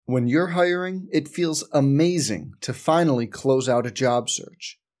When you're hiring, it feels amazing to finally close out a job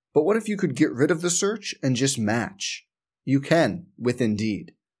search. But what if you could get rid of the search and just match? You can with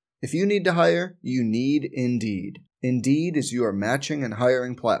Indeed. If you need to hire, you need Indeed. Indeed is your matching and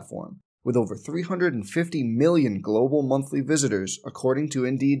hiring platform. With over 350 million global monthly visitors, according to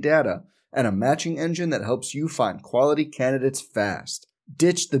Indeed data, and a matching engine that helps you find quality candidates fast.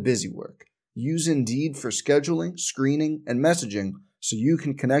 Ditch the busy work. Use Indeed for scheduling, screening, and messaging so you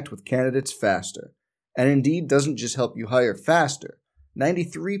can connect with candidates faster. And Indeed doesn't just help you hire faster.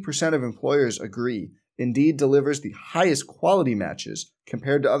 93% of employers agree Indeed delivers the highest quality matches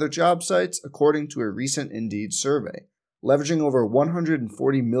compared to other job sites, according to a recent Indeed survey. Leveraging over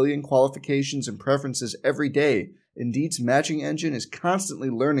 140 million qualifications and preferences every day, Indeed's matching engine is constantly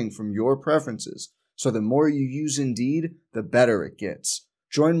learning from your preferences, so the more you use Indeed, the better it gets.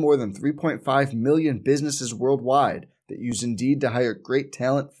 Join more than 3.5 million businesses worldwide that use Indeed to hire great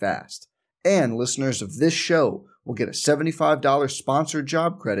talent fast. And listeners of this show will get a $75 sponsored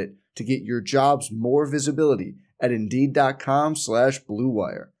job credit to get your jobs more visibility at Indeed.com/Blue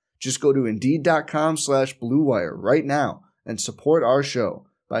Wire. Just go to Indeed.com/Blue Wire right now and support our show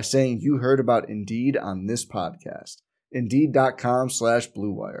by saying you heard about Indeed on this podcast.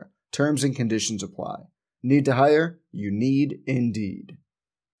 Indeed.com/Blue Wire. Terms and conditions apply. Need to hire? You need Indeed.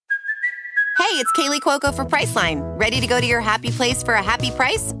 Hey, it's Kaylee Cuoco for Priceline. Ready to go to your happy place for a happy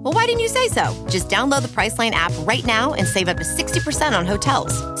price? Well, why didn't you say so? Just download the Priceline app right now and save up to 60% on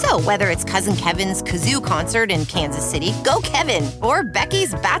hotels. So whether it's Cousin Kevin's Kazoo Concert in Kansas City, go Kevin, or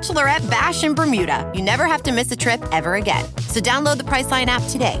Becky's Bachelorette Bash in Bermuda, you never have to miss a trip ever again. So download the Priceline app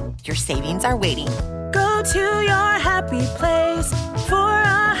today. Your savings are waiting. Go to your happy place for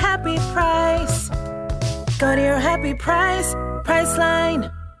a happy price. Go to your happy price,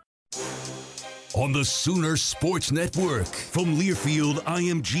 Priceline. On the Sooner Sports Network from Learfield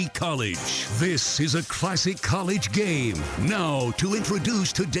IMG College, this is a classic college game. Now, to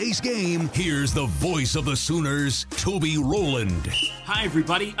introduce today's game, here's the voice of the Sooners, Toby Rowland. Hi,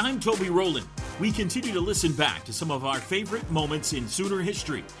 everybody. I'm Toby Rowland. We continue to listen back to some of our favorite moments in Sooner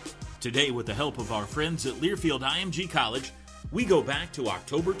history. Today, with the help of our friends at Learfield IMG College, we go back to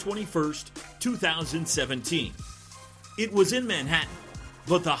October 21st, 2017. It was in Manhattan.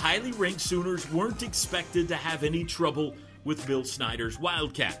 But the highly ranked Sooners weren't expected to have any trouble with Bill Snyder's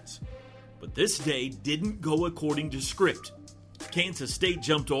Wildcats. But this day didn't go according to script. Kansas State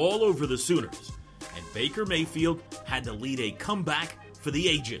jumped all over the Sooners, and Baker Mayfield had to lead a comeback for the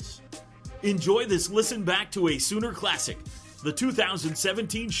ages. Enjoy this listen back to a Sooner classic, the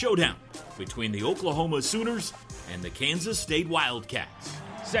 2017 showdown between the Oklahoma Sooners and the Kansas State Wildcats.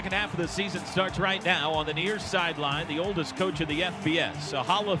 Second half of the season starts right now. On the near sideline, the oldest coach of the FBS, a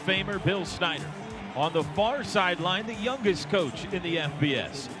Hall of Famer, Bill Snyder. On the far sideline, the youngest coach in the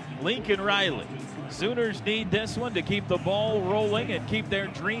FBS, Lincoln Riley. Sooners need this one to keep the ball rolling and keep their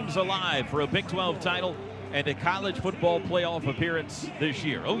dreams alive for a Big 12 title and a college football playoff appearance this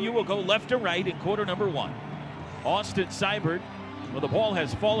year. OU will go left to right in quarter number one. Austin Seibert. Well, the ball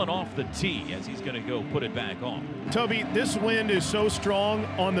has fallen off the tee as he's going to go put it back on. Toby, this wind is so strong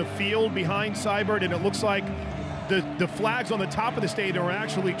on the field behind Seibert, and it looks like the flags on the top of the stadium are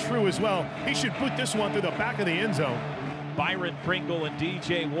actually true as well. He should put this one through the back of the end zone. Byron Pringle and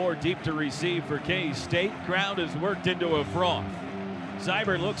DJ Ward deep to receive for K-State. Crowd is worked into a froth.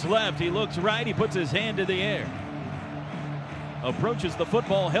 Seibert looks left, he looks right, he puts his hand in the air. Approaches the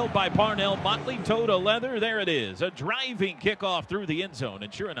football, held by Parnell Motley, toe to leather. There it is, a driving kickoff through the end zone.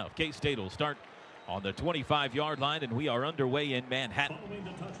 And sure enough, K-State will start on the 25-yard line, and we are underway in Manhattan.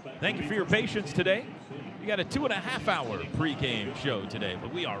 Thank you for your patience today. We got a 2.5-hour pregame show today,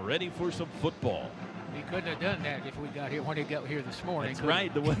 but we are ready for some football. We couldn't have done that if we got here when he got here this morning. That's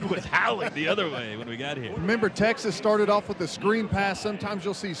right. The wind was howling the other way when we got here. Remember, Texas started off with a screen pass. Sometimes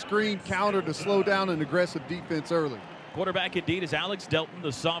you'll see screen counter to slow down an aggressive defense early. Quarterback indeed is Alex Delton,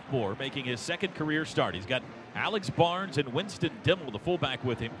 the sophomore, making his second career start. He's got Alex Barnes and Winston Dimmel, the fullback,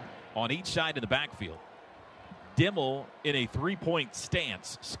 with him on each side in the backfield. Dimmel in a three-point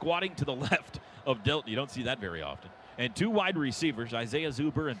stance, squatting to the left of Delton. You don't see that very often. And two wide receivers, Isaiah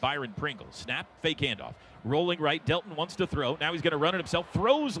Zuber and Byron Pringle. Snap, fake handoff. Rolling right, Delton wants to throw. Now he's going to run it himself.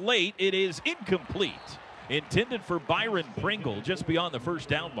 Throws late. It is incomplete. Intended for Byron Pringle, just beyond the first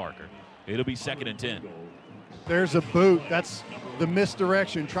down marker. It'll be 2nd and 10. There's a boot. That's the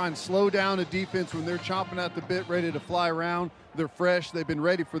misdirection. Try and slow down a defense when they're chomping at the bit, ready to fly around. They're fresh. They've been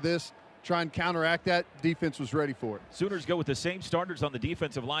ready for this. Try and counteract that. Defense was ready for it. Sooners go with the same starters on the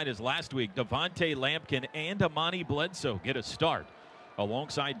defensive line as last week. Devontae Lampkin and Amani Bledsoe get a start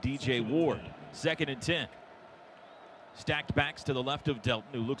alongside DJ Ward. 2nd and 10. Stacked backs to the left of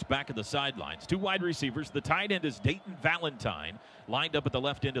Delton, who looks back at the sidelines. 2 wide receivers. The tight end is Dayton Valentine, lined up at the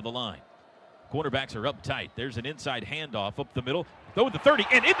left end of the line. Cornerbacks are up tight. There's an inside handoff up the middle. Though the 30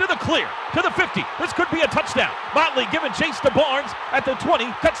 and into the clear to the 50. This could be a touchdown. Motley giving chase to Barnes at the 20.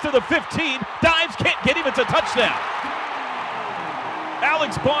 Cuts to the 15. Dives, can't get him. It's a touchdown.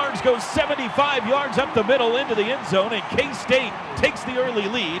 Alex Barnes goes 75 yards up the middle into the end zone, and K-State takes the early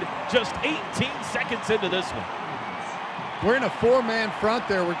lead just 18 seconds into this one. We're in a 4-man front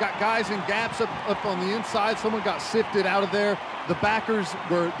there. We've got guys in gaps up on the inside. Someone got sifted out of there. The backers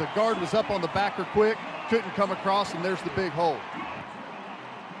were, the guard was up on the backer quick, couldn't come across, and there's the big hole.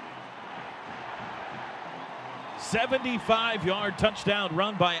 75-yard touchdown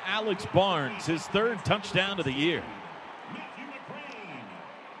run by Alex Barnes, his 3rd touchdown of the year.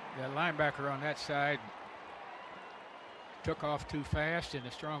 The linebacker on that side took off too fast, and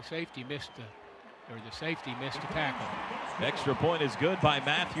the strong safety missed the safety missed a tackle. Extra point is good by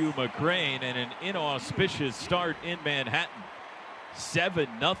Matthew McCrane, and an inauspicious start in Manhattan.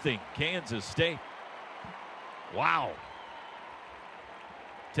 7-0 Kansas State. Wow.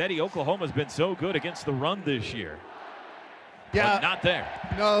 Teddy, Oklahoma's been so good against the run this year. Yeah, but not there.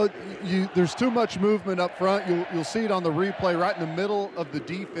 No, there's too much movement up front. You'll see it on the replay right in the middle of the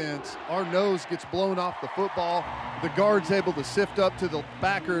defense. Our nose gets blown off the football. The guard's able to sift up to the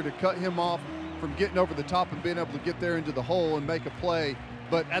backer to cut him off from getting over the top and being able to get there into the hole and make a play.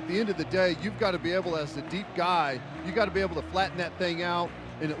 But at the end of the day, you've got to be able, as the deep guy, you got to be able to flatten that thing out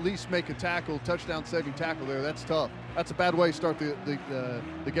and at least make a tackle, touchdown-saving tackle there. That's tough. That's a bad way to start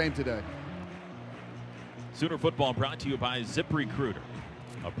the game today. Sooner football brought to you by ZipRecruiter,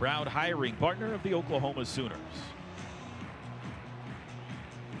 a proud hiring partner of the Oklahoma Sooners.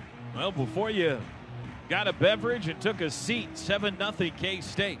 Well, before you got a beverage and took a seat, 7-0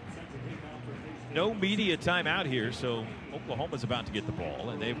 K-State. No media time out here, so Oklahoma's about to get the ball,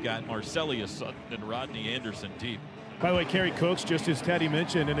 and they've got Marcelius Sutton and Rodney Anderson deep. By the way, Kerry Cooks, just as Teddy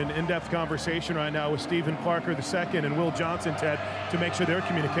mentioned, in an in-depth conversation right now with Stephen Parker II and Will Johnson, Ted, to make sure their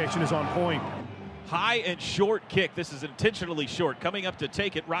communication is on point. High and short kick. This is intentionally short. Coming up to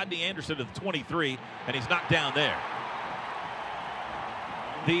take it, Rodney Anderson to the 23, and he's knocked down there.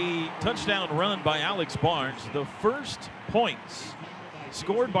 The touchdown run by Alex Barnes, the first points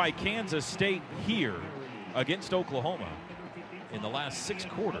scored by Kansas State here against Oklahoma in the last 6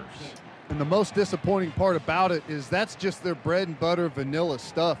 quarters. And the most disappointing part about it is that's just their bread and butter vanilla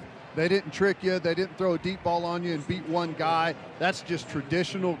stuff. They didn't trick you. They didn't throw a deep ball on you and beat one guy. That's just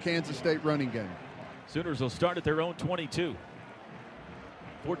traditional Kansas State running game. Sooners will start at their own 22.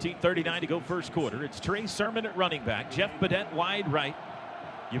 14:39 to go first quarter. It's Trey Sermon at running back. Jeff Badette wide right.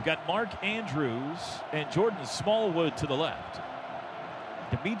 You've got Mark Andrews and Jordan Smallwood to the left.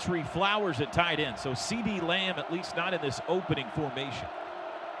 Dimitri Flowers at tight end. So C.D. Lamb at least not in this opening formation.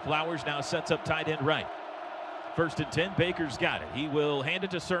 Flowers now sets up tight end right. 1st and 10, Baker's got it. He will hand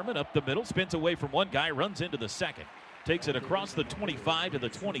it to Sermon up the middle, spins away from one guy, runs into the second. Takes it across the 25 to the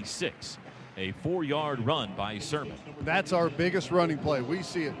 26. A 4-yard run by Sermon. That's our biggest running play. We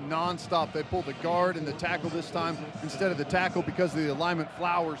see it nonstop. They pull the guard and the tackle this time instead of the tackle because of the alignment.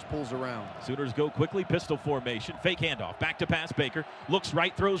 Flowers pulls around. Sooners go quickly, pistol formation, fake handoff, back to pass. Baker looks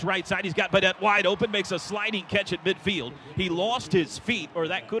right, throws right side. He's got Badette wide open, makes a sliding catch at midfield. He lost his feet, or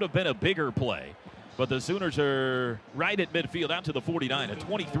that could have been a bigger play. But the Sooners are right at midfield out to the 49, a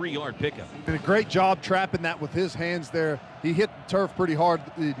 23-yard pickup. Did a great job trapping that with his hands there. He hit the turf pretty hard.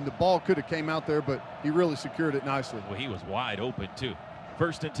 The ball could have came out there, but he really secured it nicely. Well, he was wide open, too.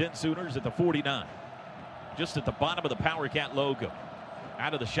 1st and 10, Sooners at the 49. Just at the bottom of the Power Cat logo.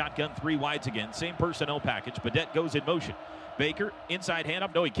 Out of the shotgun, 3 wides again. Same personnel package. Badette goes in motion. Baker, inside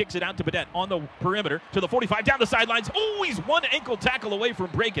handoff. No, he kicks it out to Badette on the perimeter to the 45, down the sidelines. Oh, he's one ankle tackle away from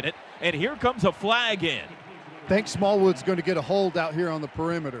breaking it. And here comes a flag in. I think Smallwood's going to get a hold out here on the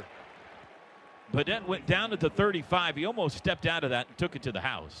perimeter. Badette went down at the 35. He almost stepped out of that and took it to the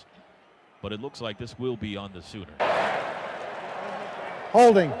house. But it looks like this will be on the Sooners.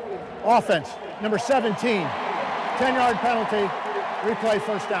 Holding. Offense. Number 17. 10-yard penalty. Replay,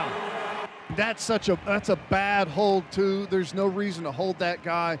 first down. That's a bad hold, too. There's no reason to hold that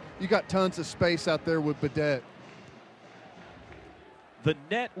guy. You got tons of space out there with Badette. The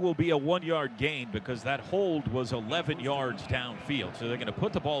net will be a 1-yard gain because that hold was 11 yards downfield. So they're going to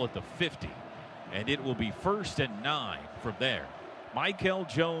put the ball at the 50, and it will be 1st and 9 from there. Michael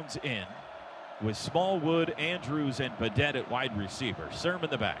Jones in with Smallwood, Andrews, and Badette at wide receiver. Sermon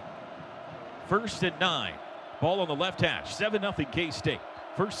the back. 1st and 9. Ball on the left hash. 7-0 K-State.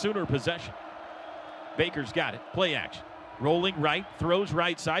 First Sooner possession. Baker's got it. Play action. Rolling right, throws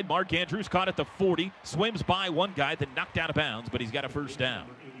right side. Mark Andrews caught at the 40, swims by one guy, then knocked out of bounds, but he's got a first down.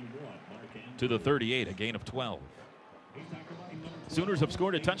 To the 38, a gain of 12. Sooners have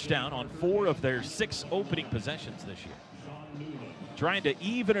scored a touchdown on 4 of their 6 opening possessions this year. Trying to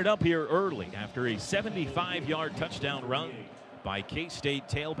even it up here early after a 75-yard touchdown run by K-State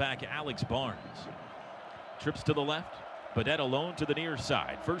tailback Alex Barnes. Trips to the left, Badette alone to the near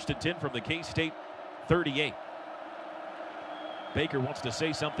side. 1st and 10 from the K-State 38. Baker wants to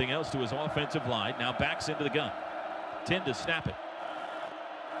say something else to his offensive line. Now backs into the gun. 10 to snap it.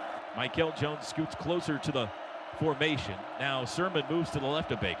 Michael Jones scoots closer to the formation. Now Sermon moves to the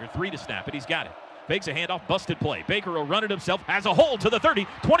left of Baker. 3 to snap it. He's got it. Fakes a handoff, busted play. Baker will run it himself, has a hole to the 30,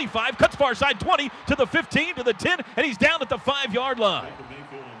 25, cuts far side 20, to the 15, to the 10, and he's down at the 5-yard line.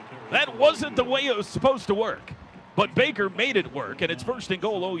 That wasn't the way it was supposed to work, but Baker made it work, and it's 1st and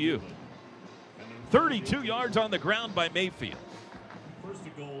goal OU. 32 yards on the ground by Mayfield. 1st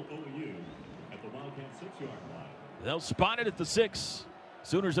and goal OU at the Wildcats 6-yard line. They'll spot it at the 6.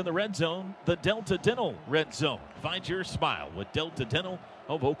 Sooners in the red zone, the Delta Dental red zone. Find your smile with Delta Dental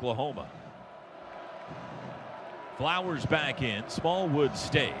of Oklahoma. Flowers back in, Smallwood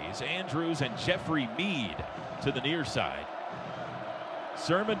stays, Andrews and Jeffrey Mead to the near side.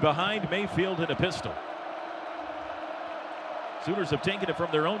 Sermon behind Mayfield in a pistol. Sooners have taken it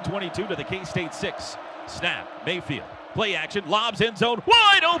from their own 22 to the K-State 6. Snap, Mayfield, play action, lobs end zone,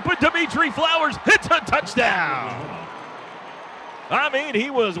 wide open, Dimitri Flowers, it's a touchdown! I mean,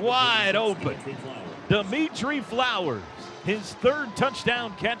 he was wide open. Dimitri Flowers, his 3rd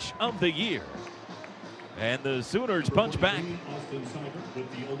touchdown catch of the year. And the Sooners punch back.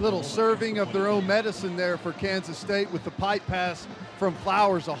 Little serving of their own medicine there for Kansas State with the pipe pass from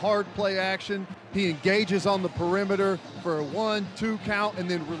Flowers, a hard play action. He engages on the perimeter for a 1-2 count and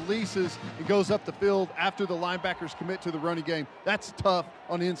then releases and goes up the field after the linebackers commit to the running game. That's tough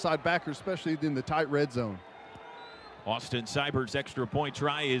on the inside backers, especially in the tight red zone. Austin Seibert's extra point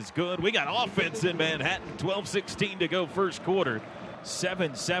try is good. We got offense in Manhattan. 12-16 to go 1st quarter.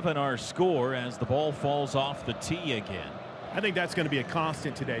 7-7 our score as the ball falls off the tee again. I think that's going to be a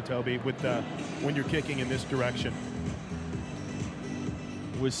constant today, Toby, with when you're kicking in this direction.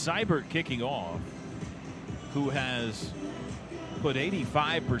 With Seibert kicking off, who has put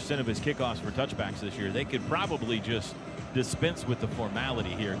 85% of his kickoffs for touchbacks this year, they could probably just dispense with the formality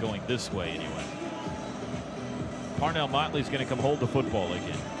here going this way anyway. Parnell Motley's going to come hold the football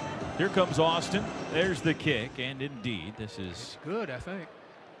again. Here comes Austin. There's the kick, and indeed, this is good, I think.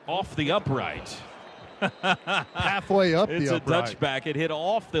 Off the upright. Halfway up it's the upright. It's a touchback. It hit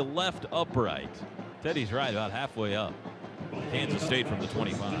off the left upright. Teddy's right, about halfway up. Kansas State from the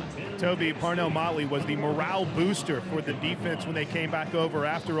 25. Toby, Parnell Motley was the morale booster for the defense when they came back over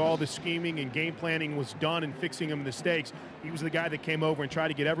after all the scheming and game planning was done and fixing them mistakes. He was the guy that came over and tried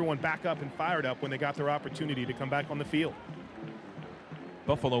to get everyone back up and fired up when they got their opportunity to come back on the field.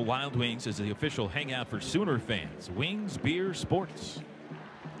 Buffalo Wild Wings is the official hangout for Sooner fans. Wings, beer, sports.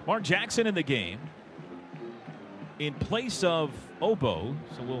 Mark Jackson in the game in place of Obo,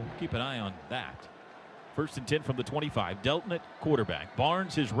 so we'll keep an eye on that. 1st and 10 from the 25. Delton at quarterback.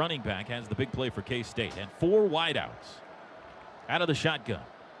 Barnes, his running back, has the big play for K-State. And 4 wideouts out of the shotgun.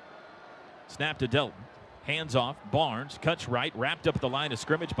 Snap to Delton. Hands off. Barnes cuts right. Wrapped up at the line of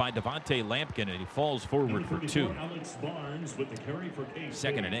scrimmage by Devontae Lampkin, and he falls forward for 2.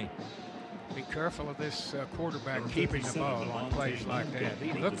 2nd and 8. Be careful of this quarterback keeping the ball on plays like that.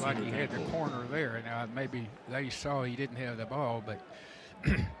 He looked like he had the corner there. Now, maybe they saw he didn't have the ball, but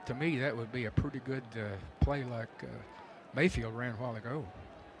to me, that would be a pretty good play like Mayfield ran a while ago.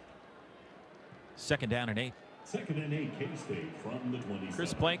 2nd down and 8. 2nd and 8, K-State from the 27.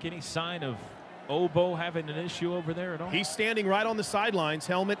 Chris Blank, any sign of Obo having an issue over there at all? He's standing right on the sidelines,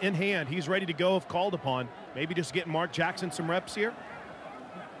 helmet in hand. He's ready to go if called upon. Maybe just getting Mark Jackson some reps here.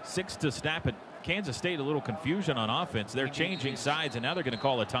 6 to snap it. Kansas State, a little confusion on offense. They're changing sides, and now they're going to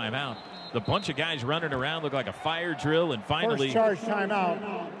call a timeout. The bunch of guys running around look like a fire drill, and finally... First charge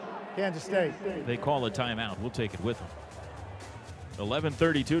timeout, Kansas State. They call a timeout. We'll take it with them.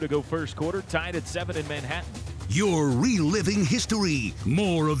 11:32 to go 1st quarter. Tied at 7 in Manhattan. You're reliving history.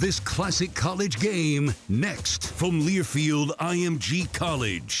 More of this classic college game next from Learfield IMG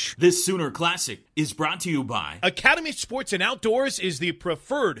College. This Sooner Classic is brought to you by Academy Sports and Outdoors is the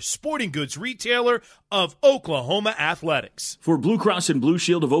preferred sporting goods retailer of Oklahoma athletics. For Blue Cross and Blue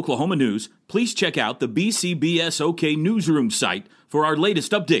Shield of Oklahoma news, please check out the BCBSOK newsroom site for our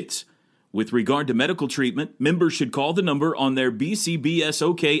latest updates. With regard to medical treatment, members should call the number on their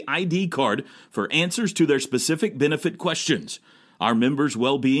BCBSOK ID card for answers to their specific benefit questions. Our members'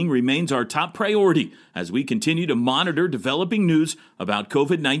 well-being remains our top priority as we continue to monitor developing news about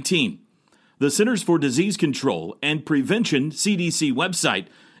COVID-19. The Centers for Disease Control and Prevention CDC website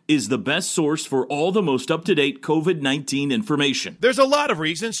is the best source for all the most up-to-date COVID-19 information. There's a lot of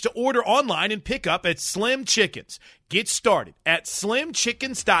reasons to order online and pick up at Slim Chickens. Get started at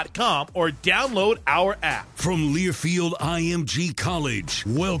slimchickens.com or download our app. From Learfield IMG College,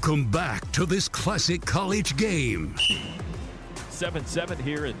 welcome back to this classic college game. 7-7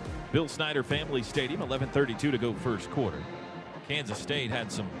 here at Bill Snyder Family Stadium, 11:32 to go first quarter. Kansas State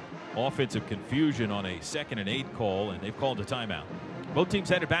had some offensive confusion on a 2nd and 8 call, and they've called a timeout. Both teams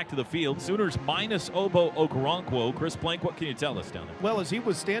headed back to the field. Sooners minus Obo Okoronkwo. Chris Blank, what can you tell us down there? Well, as he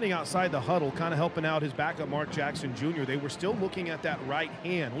was standing outside the huddle, kind of helping out his backup, Mark Jackson Jr., they were still looking at that right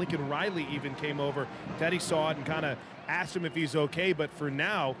hand. Lincoln Riley even came over. Teddy saw it and kind of asked him if he's okay, but for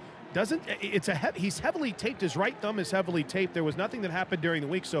now, he's heavily taped. His right thumb is heavily taped. There was nothing that happened during the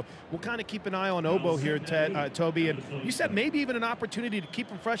week, so we'll kind of keep an eye on Obo here, Toby. And you said maybe even an opportunity to keep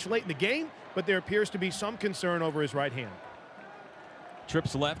him fresh late in the game, but there appears to be some concern over his right hand.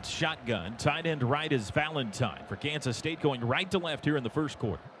 Trips left, shotgun. Tight end right is Valentine for Kansas State, going right to left here in the first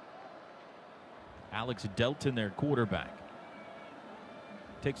quarter. Alex Delton, their quarterback,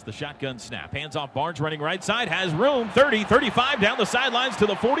 takes the shotgun snap. Hands off Barnes, running right side. Has room. 30, 35 down the sidelines to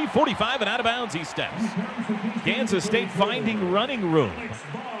the 40, 45, and out of bounds he steps. Kansas State finding running room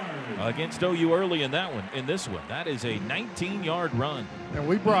against OU early in this one. That is a 19-yard run. And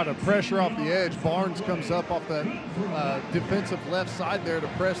we brought a pressure off the edge. Barnes comes up off that defensive left side there to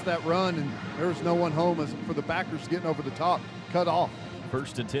press that run, and there was no one home for the backers getting over the top. Cut off.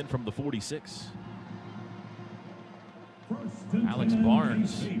 1st and 10 from the 46. Alex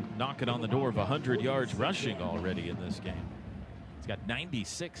Barnes knocking on the door of 100 yards rushing already in this game. He's got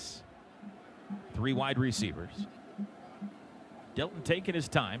 96. 3 wide receivers. Delton taking his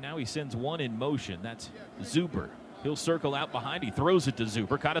time. Now he sends one in motion. That's Zuber. He'll circle out behind. He throws it to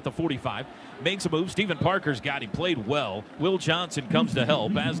Zuber. Caught at the 45. Makes a move. Stephen Parker's got him. Played well. Will Johnson comes to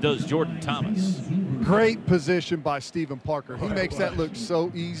help, as does Jordan Thomas. Great position by Stephen Parker. He makes that look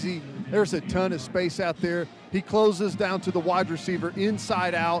so easy. There's a ton of space out there. He closes down to the wide receiver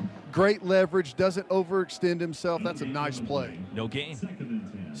inside out. Great leverage. Doesn't overextend himself. That's a nice play. No gain.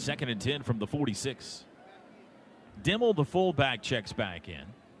 2nd and 10 from the 46. Dimmel, the fullback, checks back in.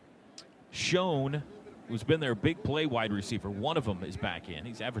 Schoen, who's been their big play wide receiver, one of them is back in.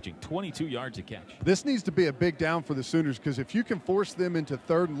 He's averaging 22 yards a catch. This needs to be a big down for the Sooners, because if you can force them into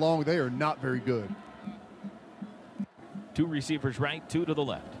 3rd and long, they are not very good. 2 receivers right, 2 to the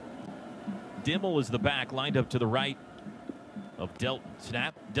left. Dimmel is the back, lined up to the right of Delton.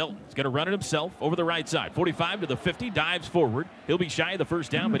 Snap. Delton's going to run it himself over the right side. 45 to the 50, dives forward. He'll be shy of the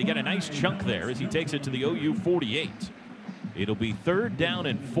first down, but he got a nice chunk there as he takes it to the OU 48. It'll be 3rd down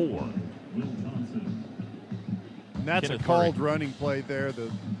and 4. And that's a called running play there.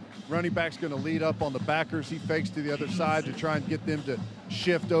 The running back's going to lead up on the backers. He fakes to the other side to try and get them to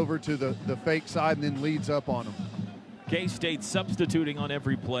shift over to the fake side, and then leads up on them. K-State substituting on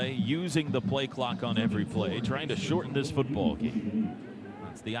every play, using the play clock on every play, trying to shorten this football game.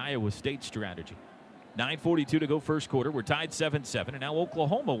 That's the Iowa State strategy. 9:42 to go first quarter. We're tied 7-7, and now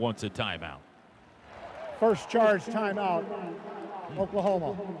Oklahoma wants a timeout. First charge timeout,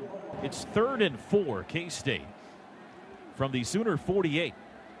 Oklahoma. It's 3rd and 4, K-State. From the Sooner 48.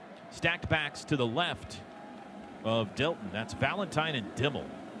 Stacked backs to the left of Delton. That's Valentine and Dimmel,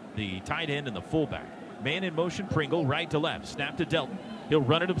 the tight end and the fullback. Man in motion, Pringle, right to left. Snap to Delton. He'll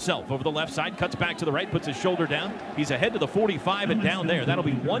run it himself over the left side, cuts back to the right, puts his shoulder down. He's ahead to the 45 and down there. That'll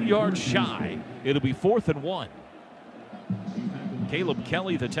be 1 yard shy. It'll be 4th and 1. Caleb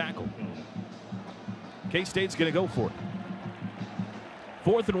Kelly, the tackle. K-State's going to go for it.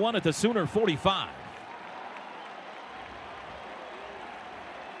 4th and 1 at the Sooner 45.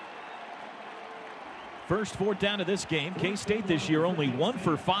 First 4th down of this game. K-State this year only 1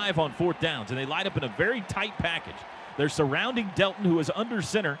 for 5 on 4th downs, and they line up in a very tight package. They're surrounding Delton, who is under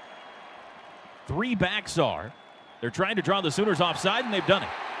center. 3 backs are. They're trying to draw the Sooners offside, and they've done it.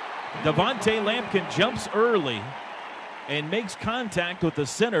 Devontae Lampkin jumps early and makes contact with the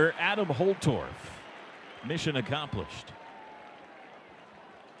center, Adam Holtorf. Mission accomplished.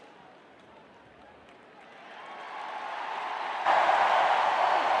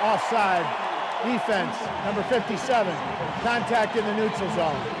 Offside. Defense, number 57, contact in the neutral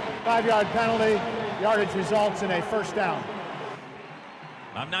zone. 5-yard penalty, yardage results in a first down.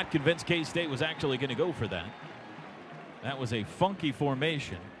 I'm not convinced K-State was actually going to go for that. That was a funky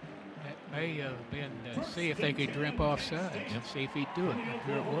formation. may have been see if they could dream offside. See if he'd do it.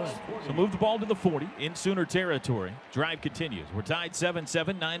 Here it was. So move the ball to the 40 in Sooner territory. Drive continues. We're tied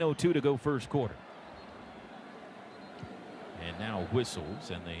 7-7, 9:02 to go first quarter. And now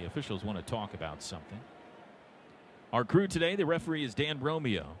whistles, and the officials want to talk about something. Our crew today, the referee is Dan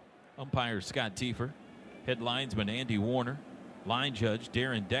Romeo. Umpire Scott Tiefer. Head linesman Andy Warner. Line judge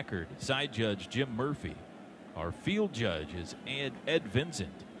Darren Deckard. Side judge Jim Murphy. Our field judge is Ed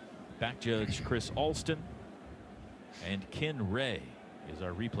Vincent. Back judge Chris Alston. And Ken Ray is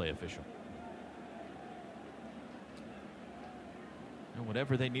our replay official. And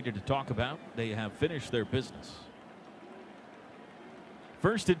whatever they needed to talk about, they have finished their business.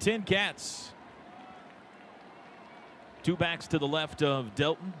 First and 10 Cats. Two backs to the left of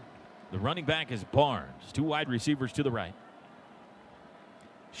Delton. The running back is Barnes. Two wide receivers to the right.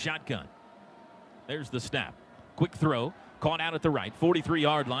 Shotgun. There's the snap. Quick throw. Caught out at the right.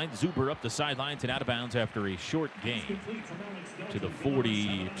 43-yard line. Zuber up the sidelines and out of bounds after a short gain to the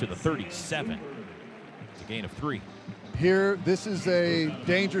 40 to the 37. It's a gain of 3. Here, this is a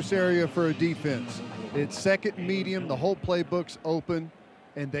dangerous area for a defense. It's second and medium. The whole playbook's open,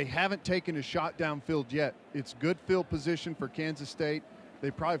 and they haven't taken a shot downfield yet. It's good field position for Kansas State. They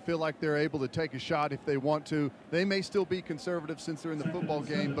probably feel like they're able to take a shot if they want to. They may still be conservative since they're in the football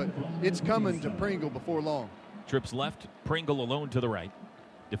game, but it's coming to Pringle before long. Trips left, Pringle alone to the right.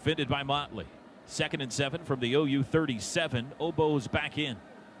 Defended by Motley. 2nd and 7 from the OU 37. Oboe's back in.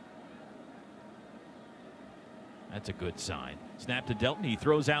 That's a good sign. Snap to Delton. He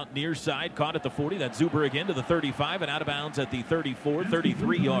throws out near side. Caught at the 40. That's Zuber again to the 35 and out of bounds at the 34,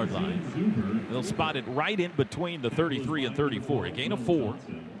 33-yard line. They'll spot it right in between the 33 and 34. A gain of 4.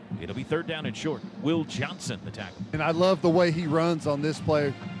 It'll be 3rd down and short. Will Johnson, the tackle. And I love the way he runs on this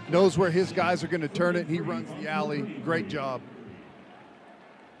play. Knows where his guys are going to turn it. He runs the alley. Great job.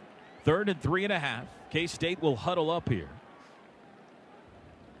 3rd and 3.5. K-State will huddle up here.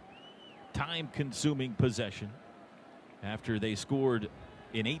 Time-consuming possession after they scored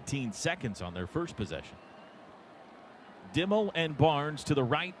in 18 seconds on their first possession. Dimmel and Barnes to the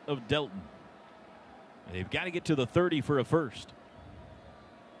right of Delton. And they've got to get to the 30 for a first.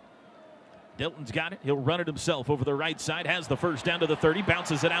 Delton's got it. He'll run it himself over the right side. Has the first down to the 30.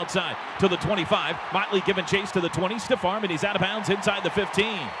 Bounces it outside to the 25. Motley giving chase to the 20. Stiff arm, and he's out of bounds inside the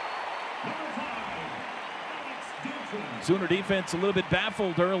 15. Sooner defense a little bit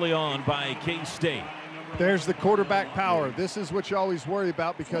baffled early on by K-State. There's the quarterback power. This is what you always worry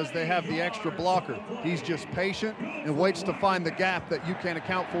about because they have the extra blocker. He's just patient and waits to find the gap that you can't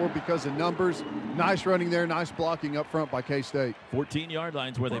account for because of numbers. Nice running there, nice blocking up front by K-State. 14-yard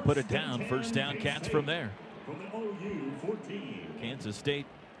lines where they put it down. First down, Cats from there. Kansas State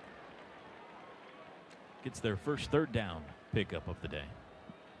gets their first 3rd down pickup of the day.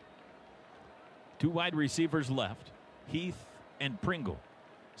 2 wide receivers left, Heath and Pringle.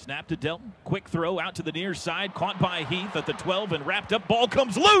 Snap to Delton. Quick throw out to the near side. Caught by Heath at the 12 and wrapped up. Ball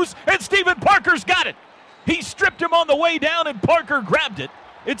comes loose, and Stephen Parker's got it. He stripped him on the way down, and Parker grabbed it.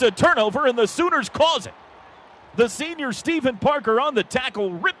 It's a turnover, and the Sooners cause it. The senior Stephen Parker on the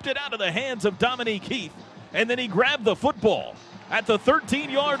tackle ripped it out of the hands of Dominique Heath, and then he grabbed the football at the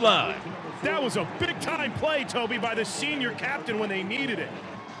 13-yard line. That was a big-time play, Toby, by the senior captain when they needed it.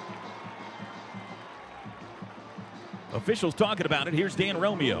 Officials talking about it. Here's Dan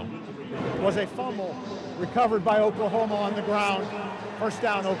Romeo. Was a fumble recovered by Oklahoma on the ground. First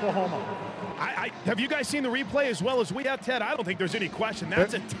down, Oklahoma. Have you guys seen the replay as well as we have, Ted? I don't think there's any question.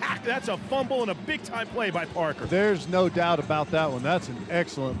 That's a fumble and a big-time play by Parker. There's no doubt about that one. That's an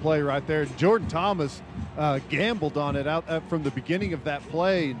excellent play right there. Jordan Thomas gambled on it out from the beginning of that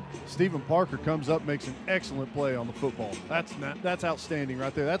play. Stephen Parker comes up, makes an excellent play on the football. That's outstanding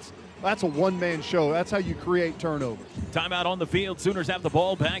right there. That's a one-man show. That's how you create turnovers. Timeout on the field. Sooners have the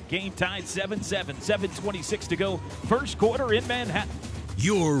ball back. Game tied 7-7. 7:26 to go. First quarter in Manhattan.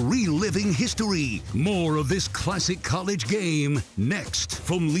 You're reliving history. More of this classic college game next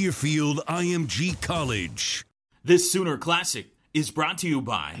from Learfield IMG College. This Sooner Classic is brought to you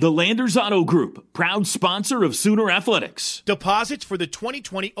by the Landers Auto Group, proud sponsor of Sooner Athletics. Deposits for the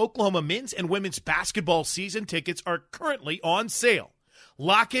 2020 Oklahoma men's and women's basketball season tickets are currently on sale.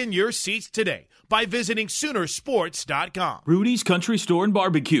 Lock in your seats today by visiting Soonersports.com. Rudy's Country Store and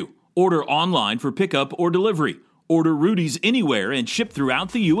Barbecue. Order online for pickup or delivery. Order Rudy's anywhere and ship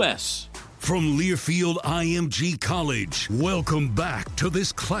throughout the U.S. From Learfield IMG College, welcome back to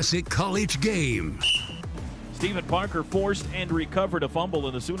this classic college game. Stephen Parker forced and recovered a fumble,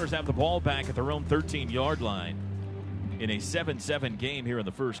 and the Sooners have the ball back at their own 13-yard line in a 7-7 game here in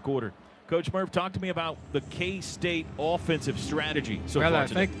the first quarter. Coach Murph, talk to me about the K-State offensive strategy. I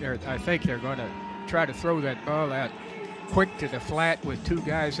think they're going to try to throw that ball out quick to the flat with two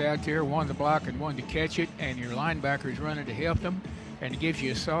guys out there, one to block and one to catch it, and your linebackers running to help them, and it gives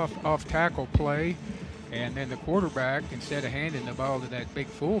you a soft off-tackle play. And then the quarterback, instead of handing the ball to that big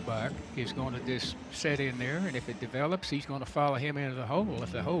fullback, is going to just set in there, and if it develops, he's going to follow him into the hole.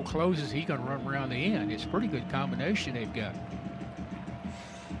 If the hole closes, he's going to run around the end. It's a pretty good combination they've got.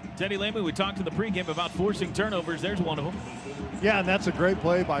 Teddy Lehman, we talked in the pregame about forcing turnovers. There's one of them. Yeah, and that's a great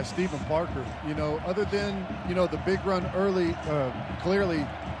play by Stephen Parker. Other than, the big run early, clearly,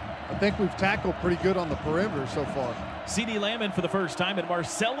 I think we've tackled pretty good on the perimeter so far. C.D. Lamb in for the first time, and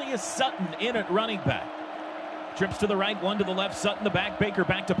Marcellus Sutton in at running back. Trips to the right, one to the left, Sutton the back, Baker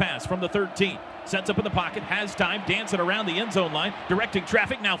back to pass from the 13. Sets up in the pocket, has time, dancing around the end zone line, directing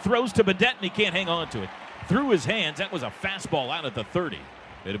traffic, now throws to Badette, and he can't hang on to it. Through his hands, that was a fastball out at the 30.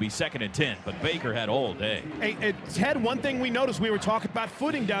 It'll be 2nd and 10, but Baker had all day. Hey, Ted, one thing we noticed, we were talking about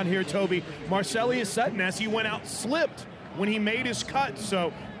footing down here, Toby. Marcellus Sutton, as he went out, slipped when he made his cut,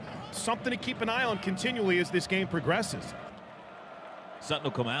 so something to keep an eye on continually as this game progresses. Sutton will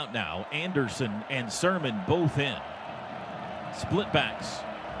come out now. Anderson and Sermon both in. Split backs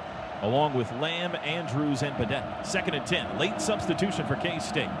along with Lamb, Andrews, and Badette. 2nd and 10. Late substitution for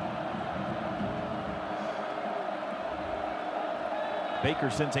K-State.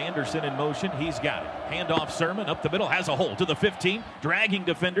 Baker sends Anderson in motion. He's got it. Handoff Sermon up the middle. Has a hole to the 15. Dragging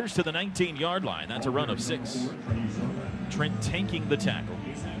defenders to the 19-yard line. That's a run of 6. Trent tanking the tackle.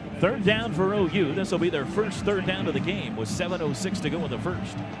 3rd down for OU. This will be their first 3rd down of the game with 7:06 to go in the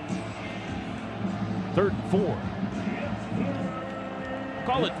first. 3rd and 4.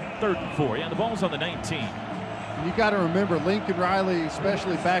 Call it 3rd and 4. Yeah, the ball's on the 19. And you got to remember, Lincoln Riley,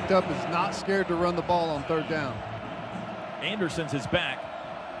 especially backed up, is not scared to run the ball on 3rd down. Anderson's his back.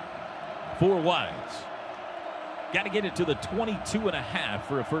 4 wides. Got to get it to the 22.5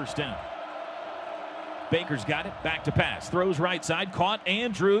 for a first down. Baker's got it, back to pass, throws right side, caught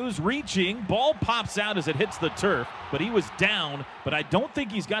Andrews, reaching, ball pops out as it hits the turf, but he was down, but I don't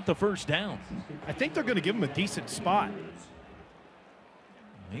think he's got the first down. I think they're going to give him a decent spot.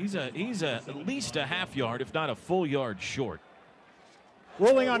 He's at least a half yard, if not a full yard short.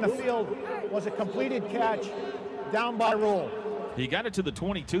 Ruling on the field was a completed catch, down by rule. He got it to the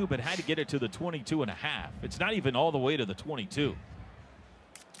 22, but had to get it to the 22.5. It's not even all the way to the 22.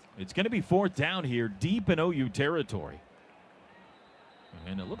 It's going to be 4th down here, deep in OU territory.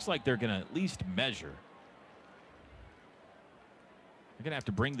 And it looks like they're going to at least measure. They're going to have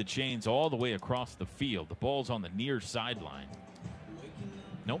to bring the chains all the way across the field. The ball's on the near sideline.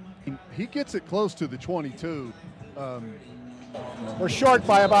 Nope. He gets it close to the 22. We're short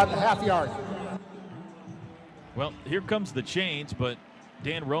by about a half yard. Well, here comes the chains, but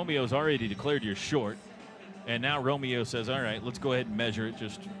Dan Romeo's already declared you're short. And now Romeo says, all right, let's go ahead and measure it.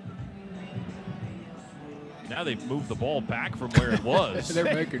 Now they've moved the ball back from where it was. They're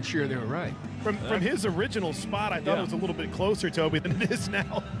making sure they're right. From his original spot, I thought it was a little bit closer, Toby, than it is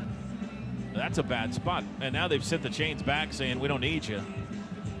now. That's a bad spot. And now they've sent the chains back saying, we don't need you.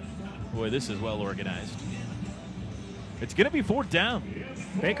 Boy, this is well organized. It's going to be 4th down.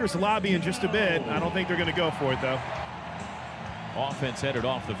 Baker's lobbying just a bit. I don't think they're going to go for it, though. Offense headed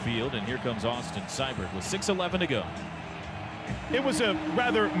off the field, and here comes Austin Seibert with 6:11 to go. It was a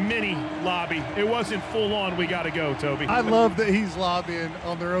rather mini lobby. It wasn't full on, we got to go, Toby. I love that he's lobbying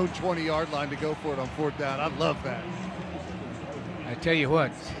on their own 20-yard line to go for it on 4th down. I love that. I tell you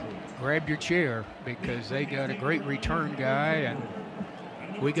what, grab your chair because they got a great return guy,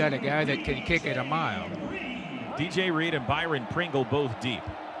 and we got a guy that can kick it a mile. DJ Reed and Byron Pringle both deep.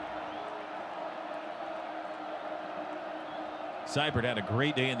 Seibert had a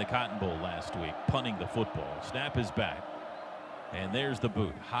great day in the Cotton Bowl last week, punting the football. Snap is back. And there's the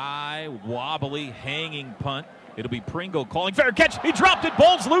boot. High, wobbly, hanging punt. It'll be Pringle calling fair catch. He dropped it,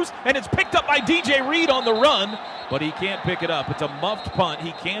 ball's loose, and it's picked up by DJ Reed on the run, but he can't pick it up. It's a muffed punt.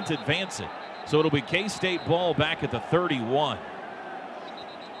 He can't advance it. So it'll be K-State ball back at the 31.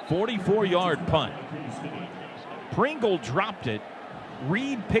 44-yard punt. Pringle dropped it.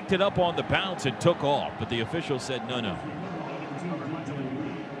 Reed picked it up on the bounce and took off, but the official said no.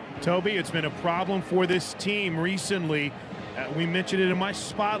 Toby, it's been a problem for this team recently. We mentioned it in my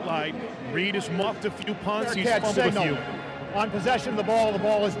spotlight. Reed has muffed a few punts. He's fumbled a few. On possession of the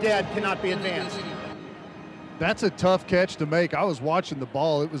ball is dead, cannot be advanced. That's a tough catch to make. I was watching the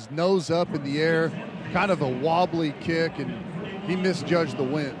ball. It was nose up in the air, kind of a wobbly kick, and he misjudged the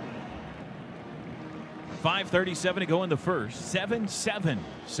wind. 5:37 to go in the first. 7-7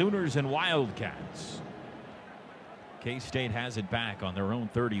 Sooners and Wildcats. K-State has it back on their own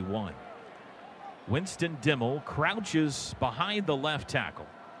 31. Winston Dimmel crouches behind the left tackle.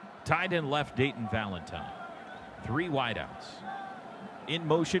 Tight end left, Dayton Valentine. 3 wideouts. In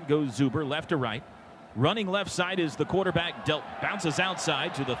motion goes Zuber, left to right. Running left side is the quarterback, Delton. Bounces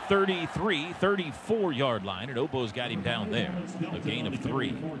outside to the 33, 34-yard line, and Obo's got him down there. A gain of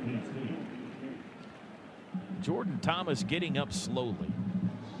 3. Jordan Thomas getting up slowly.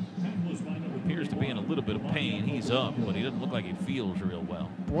 Appears to be in a little bit of pain. He's up, but he doesn't look like he feels real well.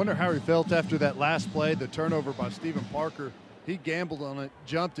 I wonder how he felt after that last play, the turnover by Stephen Parker. He gambled on it,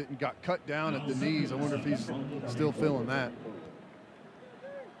 jumped it, and got cut down at the knees. I wonder if he's still feeling that.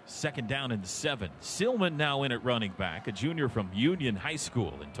 2nd down and 7. Silman now in at running back, a junior from Union High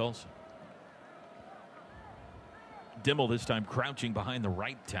School in Tulsa. Dimmel this time crouching behind the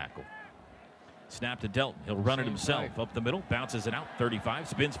right tackle. Snap to Delton. He'll run it himself up the middle, bounces it out. 35,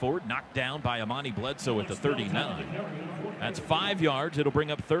 spins forward, knocked down by Amani Bledsoe at the 39. That's 5 yards. It'll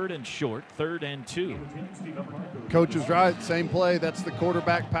bring up 3rd and short, 3rd and 2. Coach is right. Same play. That's the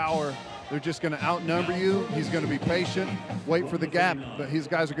quarterback power. They're just going to outnumber you. He's going to be patient, wait for the gap. But his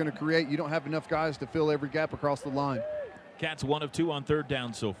guys are going to create. You don't have enough guys to fill every gap across the line. Cats 1 of 2 on 3rd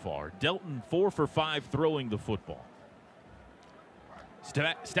down so far. Delton 4 for 5 throwing the football.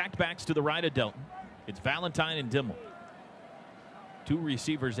 Stacked backs to the right of Delton. It's Valentine and Dimmel. 2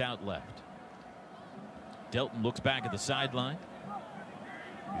 receivers out left. Delton looks back at the sideline.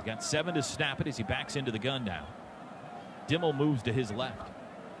 He's got 7 to snap it as he backs into the gun now. Dimmel moves to his left.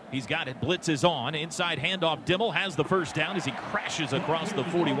 He's got it. Blitz is on. Inside handoff. Dimmel has the first down as he crashes across the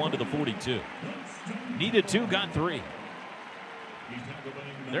 41 to the 42. Needed 2, got 3.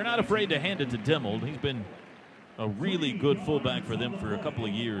 They're not afraid to hand it to Dimmel. He's been a really good fullback for them for a couple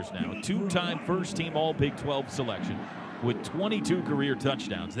of years now. 2-time first-team All-Big 12 selection with 22 career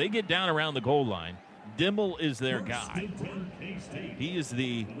touchdowns. They get down around the goal line. Dimmel is their guy. He is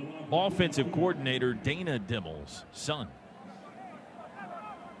the offensive coordinator, Dana Dimmel's son.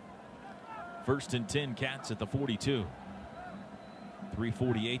 1st and 10, Cats at the 42.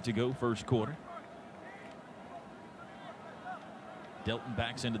 3:48 to go, first quarter. Delton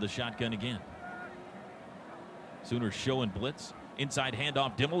backs into the shotgun again. Sooners showing blitz. Inside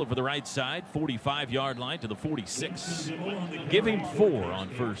handoff, Dimmel over the right side. 45-yard line to the 46. Give him 4 on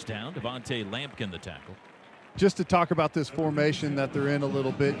first down. Devontae Lampkin the tackle. Just to talk about this formation that they're in a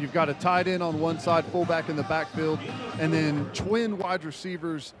little bit, you've got a tight end on one side, fullback in the backfield, and then twin wide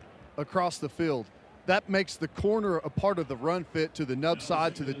receivers across the field. That makes the corner a part of the run fit to the nub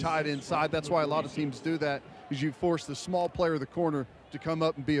side, to the tight end side. That's why a lot of teams do that, is you force the small player of the corner to come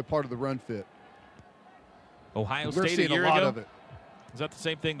up and be a part of the run fit. Ohio We're State seeing a year lot ago? of it. Is that the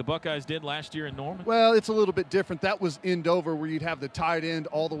same thing the Buckeyes did last year in Norman? Well, it's a little bit different. That was end over, where you'd have the tight end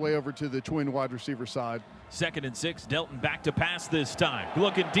all the way over to the twin wide receiver side. 2nd and 6. Delton back to pass this time.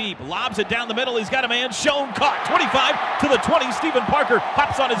 Looking deep. Lobs it down the middle. He's got a man. Schoen caught. 25 to the 20. Stephen Parker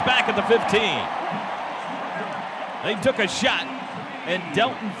hops on his back at the 15. They took a shot, and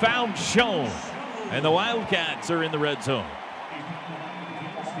Delton found Schoen. And the Wildcats are in the red zone.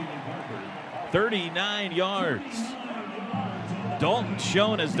 39 yards. Dalton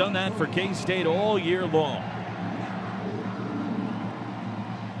Schoen has done that for K-State all year long.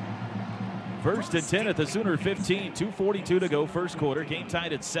 1st and 10 at the Sooner 15. 2:42 to go, first quarter. Game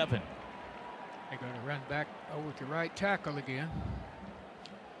tied at 7. They're going to run back over to right tackle again.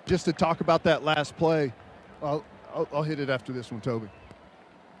 Just to talk about that last play, I'll hit it after this one, Toby.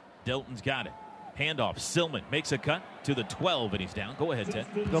 Delton's got it. Handoff. Silman makes a cut to the 12, and he's down. Go ahead, Ted.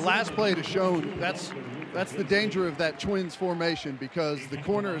 The last play to Schoen, that's the danger of that twins formation, because the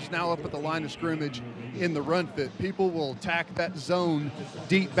corner is now up at the line of scrimmage in the run fit. People will attack that zone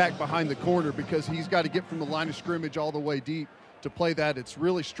deep back behind the corner because he's got to get from the line of scrimmage all the way deep to play that. It's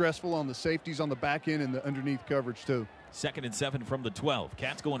really stressful on the safeties on the back end and the underneath coverage too. 2nd and 7 from the 12.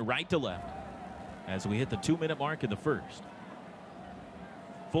 Cats going right to left as we hit the 2-minute mark in the first.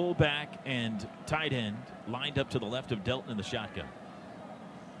 Fullback and tight end lined up to the left of Delton in the shotgun.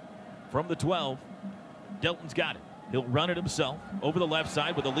 From the 12, Delton's got it. He'll run it himself over the left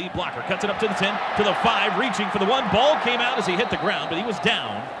side with a lead blocker. Cuts it up to the 10, to the 5, reaching for the 1. Ball came out as he hit the ground, but he was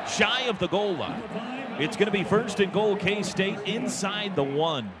down, shy of the goal line. It's going to be 1st and goal, K-State inside the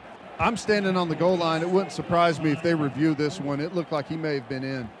 1. I'm standing on the goal line. It wouldn't surprise me if they review this one. It looked like he may have been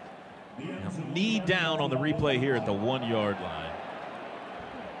in. Knee down on the replay here at the 1-yard line.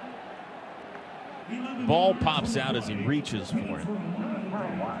 Ball pops out as he reaches for it.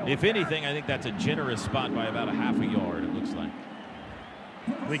 If anything, I think that's a generous spot by about a half a yard, it looks like.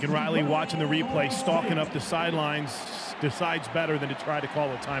 Lincoln Riley, watching the replay, stalking up the sidelines, decides better than to try to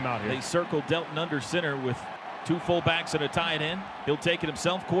call a timeout here. They circle Delton under center with Two fullbacks and a tight end. He'll take it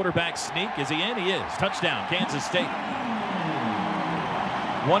himself. Quarterback sneak. Is he in? He is. Touchdown, Kansas State.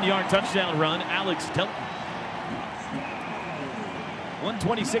 1-yard touchdown run, Alex Delton.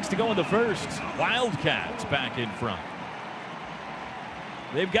 1:26 to go in the first. Wildcats back in front.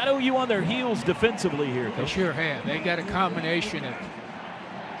 They've got OU on their heels defensively here, Coach. They sure have. They got a combination of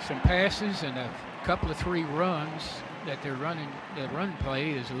some passes and a couple of 3 runs that they're running. The run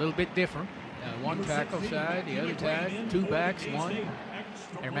play is a little bit different. One tackle side, the other side, 2 backs, 1.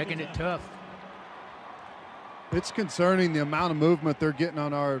 They're making it tough. It's concerning the amount of movement they're getting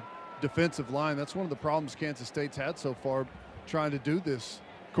on our defensive line. That's one of the problems Kansas State's had so far, trying to do this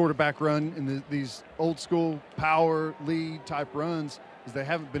quarterback run in these old school power lead type runs, is they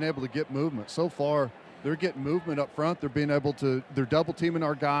haven't been able to get movement. So far, they're getting movement up front. They're double teaming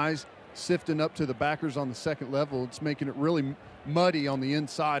our guys, sifting up to the backers on the second level. It's making it really muddy on the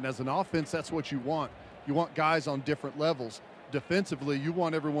inside. And as an offense, that's what you want. You want guys on different levels. Defensively, you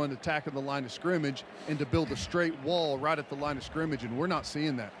want everyone attacking the line of scrimmage and to build a straight wall right at the line of scrimmage, and we're not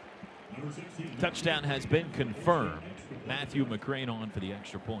seeing that. Touchdown has been confirmed. Matthew McCrane on for the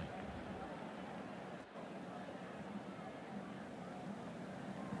extra point.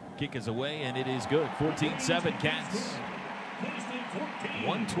 Kick is away, and it is good. 14-7 Cats.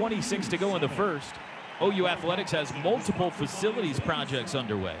 1:26 to go in the first. OU Athletics has multiple facilities projects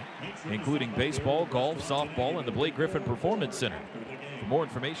underway, including baseball, golf, softball, and the Blake Griffin Performance Center. For more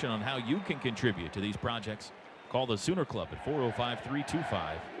information on how you can contribute to these projects, call the Sooner Club at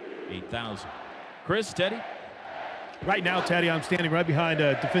 405-325-8000. Chris, Teddy? Right now, Teddy, I'm standing right behind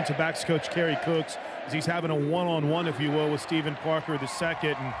defensive backs coach Kerry Cooks as he's having a one-on-one, if you will, with Stephen Parker II.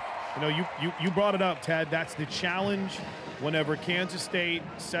 And you know, you brought it up, Ted. That's the challenge. Whenever Kansas State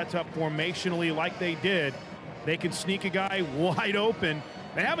sets up formationally like they did, they can sneak a guy wide open.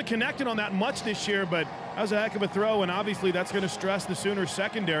 They haven't connected on that much this year, but that was a heck of a throw, and obviously that's going to stress the Sooners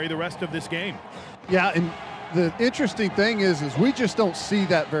secondary the rest of this game. Yeah, and the interesting thing is we just don't see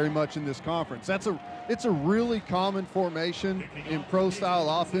that very much in this conference. It's a really common formation in pro-style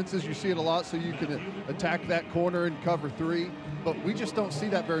offenses. You see it a lot, so you can attack that corner and cover 3. But we just don't see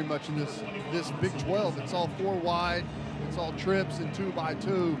that very much in this Big 12. It's all 4 wide. It's all trips and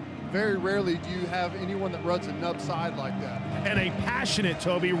 2x2. Very rarely do you have anyone that runs a nub side like that. And a passionate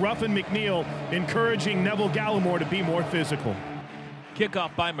Toby Ruffin McNeil encouraging Neville Gallimore to be more physical.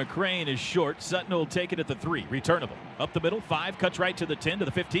 Kickoff by McCrane is short. Sutton will take it at the 3. Returnable. Up the middle, 5. Cuts right to the 10, to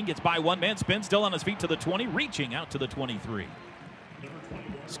the 15. Gets by 1 man. Spins, still on his feet to the 20. Reaching out to the 23.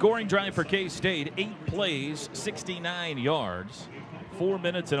 Scoring drive for K-State. 8 plays, 69 yards. 4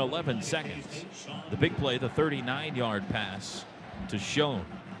 minutes and 11 seconds. The big play, the 39-yard pass to Schoen.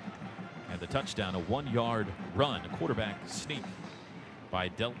 And the touchdown, a 1-yard run, a quarterback sneak by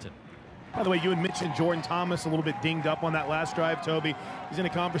Delton. By the way, you had mentioned Jordan Thomas a little bit dinged up on that last drive, Toby. He's in a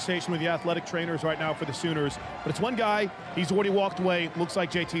conversation with the athletic trainers right now for the Sooners. But it's one guy, he's already walked away. Looks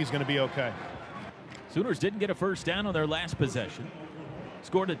like JT is going to be okay. Sooners didn't get a first down on their last possession.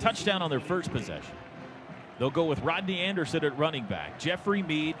 Scored a touchdown on their first possession. They'll go with Rodney Anderson at running back, Jeffrey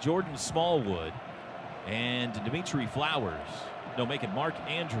Mead, Jordan Smallwood, and Dimitri Flowers. No, making Mark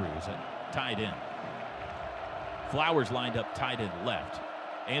Andrews at tight end. Flowers lined up tight end left.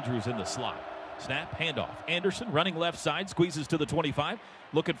 Andrews in the slot. Snap, handoff. Anderson running left side, squeezes to the 25.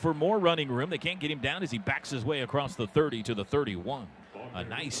 Looking for more running room. They can't get him down as he backs his way across the 30 to the 31. A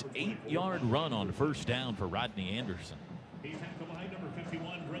nice 8-yard run on first down for Rodney Anderson.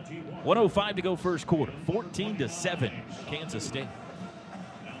 1:05 to go first quarter. 14-7, Kansas State.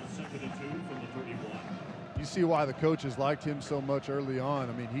 You see why the coaches liked him so much early on.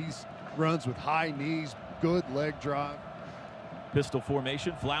 I mean, he's runs with high knees, good leg drive. Pistol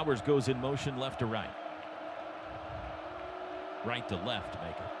formation. Flowers goes in motion left to right. Right to left,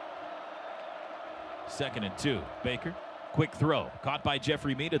 Baker. 2nd and 2. Baker. Quick throw. Caught by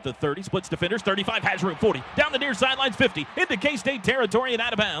Jeffrey Mead at the 30. Splits defenders. 35. Has room. 40. Down the near sidelines. 50. Into K-State territory and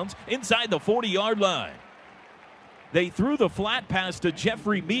out of bounds. Inside the 40-yard line. They threw the flat pass to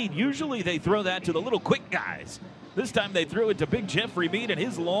Jeffrey Mead. Usually they throw that to the little quick guys. This time they threw it to big Jeffrey Mead, and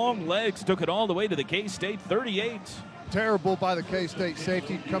his long legs took it all the way to the K-State 38. Terrible by the K-State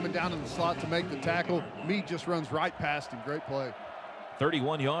safety coming down in the slot to make the tackle. Mead just runs right past him. Great play.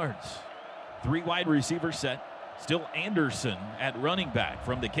 31 yards. 3 wide receivers set. Still Anderson at running back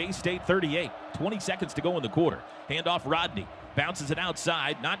from the K-State 38. 20 seconds to go in the quarter. Handoff Rodney. Bounces it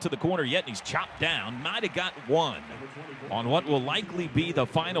outside. Not to the corner yet, and he's chopped down. Might have got 1 on what will likely be the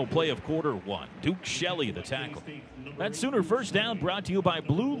final play of quarter 1. Duke Shelley, the tackle. That Sooner first down brought to you by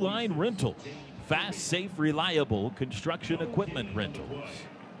Blue Line Rental. Fast, safe, reliable construction equipment rentals.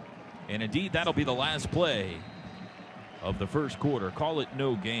 And indeed, that'll be the last play of the first quarter. Call it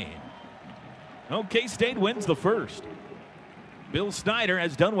no gain. K-State wins the first. Bill Snyder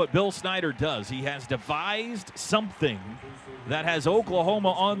has done what Bill Snyder does. He has devised something that has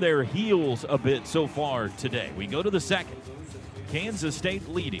Oklahoma on their heels a bit so far today. We go to the second. Kansas State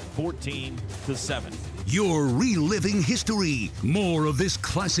leading 14-7. You're reliving history. More of this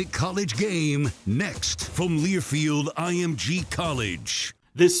classic college game next from Learfield IMG College.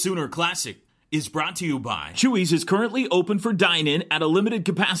 This Sooner Classic is brought to you by Chuy's is currently open for dine-in at a limited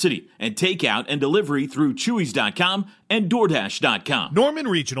capacity and takeout and delivery through Chuy's.com and DoorDash.com. Norman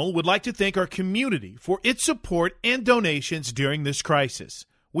Regional would like to thank our community for its support and donations during this crisis.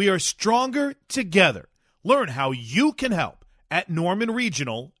 We are stronger together. Learn how you can help at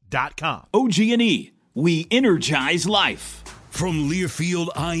normanregional.com. OG&E, we energize life. From Learfield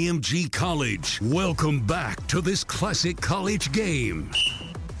IMG College, welcome back to this classic college game.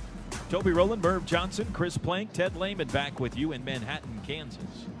 Toby Rowland, Merv Johnson, Chris Plank, Ted Lehman back with you in Manhattan,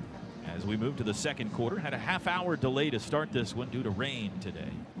 Kansas. As we move to the second quarter, had a half-hour delay to start this one due to rain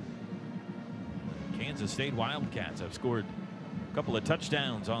today. Kansas State Wildcats have scored a couple of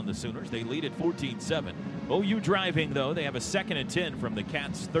touchdowns on the Sooners. They lead at 14-7. OU driving, though. They have a 2nd and 10 from the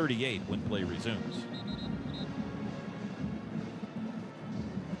Cats' 38 when play resumes.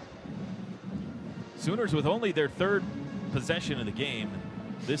 Sooners with only their 3rd possession of the game.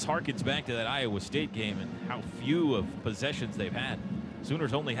 This harkens back to that Iowa State game and how few of possessions they've had.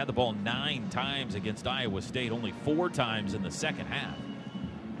 Sooners only had the ball 9 times against Iowa State, only 4 times in the second half.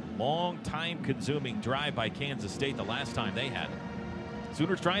 Long time-consuming drive by Kansas State the last time they had it.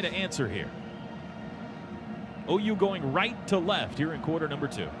 Sooners trying to answer here. OU going right to left here in quarter number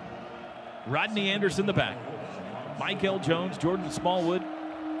 2. Rodney Anderson the back. Michael Jones, Jordan Smallwood,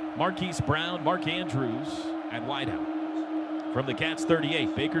 Marquise Brown, Mark Andrews at wideout. From the Cats'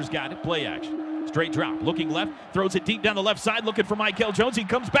 38, Baker's got it, play action. Straight drop, looking left, throws it deep down the left side, looking for Michael Jones. He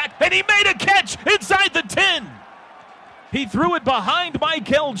comes back, and he made a catch inside the 10. He threw it behind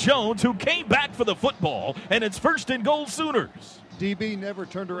Michael Jones, who came back for the football, and it's 1st and goal Sooners. DB never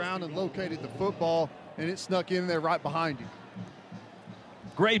turned around and located the football, and it snuck in there right behind him.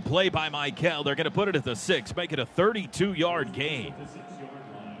 Great play by Michael. They're going to put it at the 6, make it a 32-yard gain.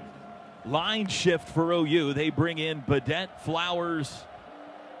 Line shift for OU. They bring in Badette, Flowers,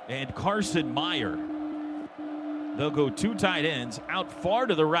 and Carson Meyer. They'll go 2 tight ends. Out far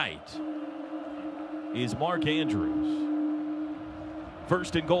to the right is Mark Andrews.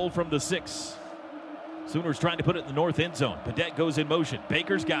 1st and goal from the 6. Sooners trying to put it in the north end zone. Badette goes in motion.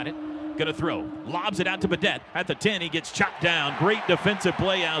 Baker's got it. Going to throw. Lobs it out to Badette. At the 10, he gets chopped down. Great defensive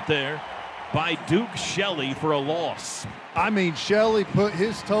play out there by Duke Shelley for a loss. I mean, Shelley put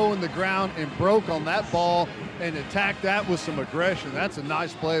his toe in the ground and broke on that ball and attacked that with some aggression. That's a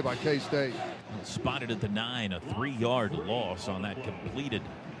nice play by K-State. Spotted at the 9, a 3-yard loss on that completed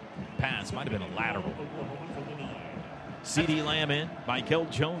pass. Might have been a lateral. CeeDee Lamb in, Michael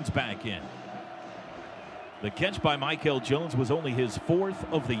Jones back in. The catch by Michael Jones was only his 4th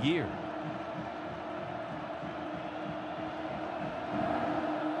of the year.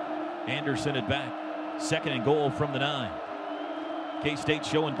 Anderson at back. 2nd and goal from the 9. K-State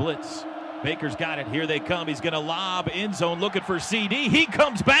showing blitz. Baker's got it. Here they come. He's going to lob end zone looking for CD. He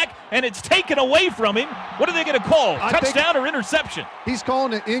comes back, and it's taken away from him. What are they going to call? Touchdown or interception? He's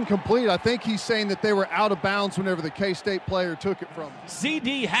calling it incomplete. I think he's saying that they were out of bounds whenever the K-State player took it from him.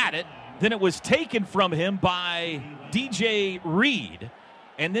 CD had it. Then it was taken from him by DJ Reed.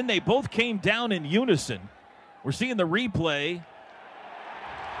 And then they both came down in unison. We're seeing the replay.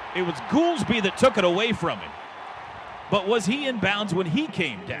 It was Goolsby that took it away from him. But was he in bounds when he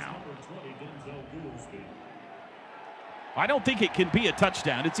came down? I don't think it can be a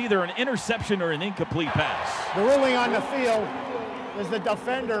touchdown. It's either an interception or an incomplete pass. The ruling on the field is the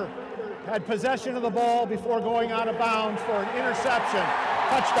defender had possession of the ball before going out of bounds for an interception.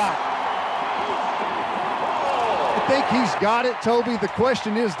 Touchdown. I think he's got it, Toby. The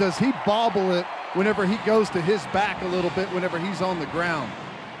question is, does he bobble it whenever he goes to his back a little bit whenever he's on the ground?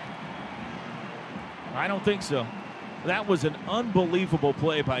 I don't think so. That was an unbelievable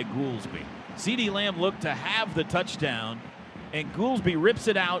play by Goolsby. CeeDee Lamb looked to have the touchdown, and Goolsby rips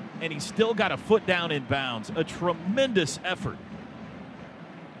it out, and he's still got a foot down in bounds. A tremendous effort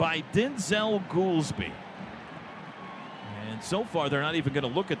by Denzel Goolsby. And so far, they're not even going to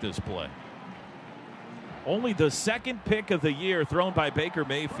look at this play. Only the 2nd pick of the year thrown by Baker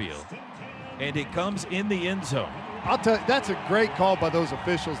Mayfield, and it comes in the end zone. I'll tell you, that's a great call by those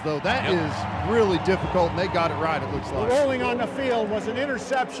officials, though. That is really difficult, and they got it right, it looks like. The ruling on the field was an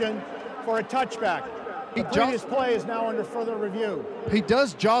interception for a touchback. The previous play is now under further review. He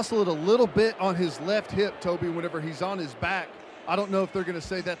does jostle it a little bit on his left hip, Toby, whenever he's on his back. I don't know if they're going to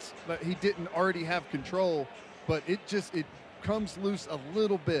say that he didn't already have control, but it comes loose a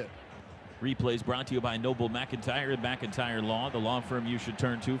little bit. Replays brought to you by Noble McIntyre and McIntyre Law, the law firm you should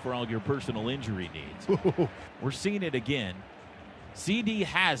turn to for all your personal injury needs. We're seeing it again. CD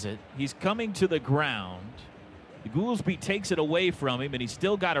has it. He's coming to the ground. Goolsby takes it away from him, and he's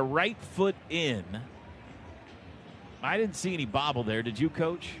still got a right foot in. I didn't see any bobble there. Did you,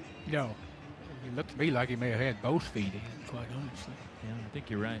 Coach? No. It looked to me like he may have had both feet in, quite honestly. Yeah, I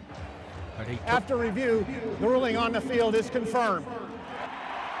think you're right. But after review, the ruling on the field is confirmed.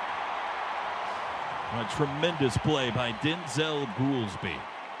 A tremendous play by Denzel Goolsby.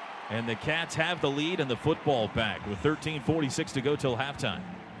 And the Cats have the lead and the football back with 13:46 to go till halftime.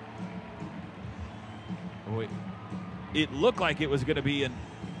 It looked like it was going to be a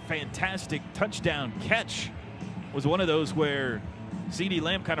fantastic touchdown catch. It was one of those where CeeDee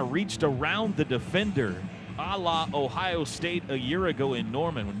Lamb kind of reached around the defender, a la Ohio State a year ago in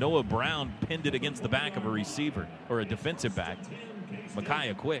Norman when Noah Brown pinned it against the back of a receiver or a defensive back,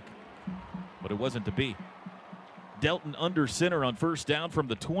 Micaiah Quick. But it wasn't to be. Delton under center on first down from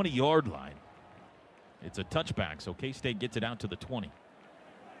the 20-yard line. It's a touchback, so K-State gets it out to the 20.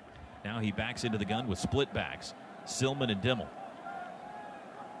 Now he backs into the gun with split backs. Silman and Dimmel.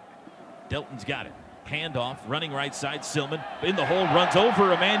 Delton's got it. Handoff, running right side. Silman in the hole, runs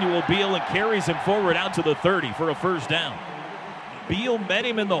over Emmanuel Beal and carries him forward out to the 30 for a first down. Beal met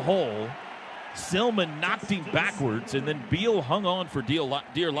him in the hole. Silman knocked him backwards, and then Beal hung on for dear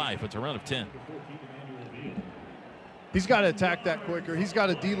life. It's a run of 10. He's got to attack that quicker. He's got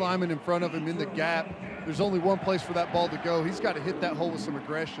a D lineman in front of him in the gap. There's only one place for that ball to go. He's got to hit that hole with some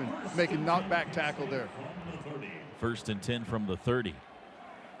aggression, make a knockback tackle there. First and 10 from the 30.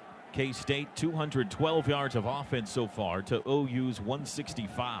 K-State 212 yards of offense so far to OU's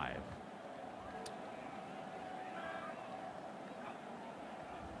 165.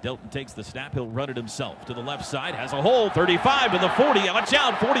 Delton takes the snap. He'll run it himself to the left side. Has a hole. 35 to the 40. Watch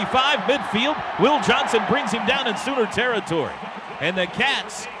out. 45 midfield. Will Johnson brings him down in Sooner territory. And the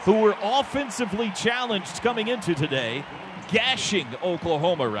Cats, who were offensively challenged coming into today, gashing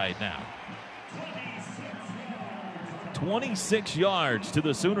Oklahoma right now. 26 yards to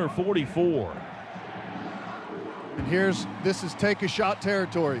the Sooner 44. And this is take a shot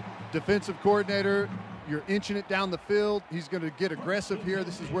territory. Defensive coordinator, you're inching it down the field. He's going to get aggressive here.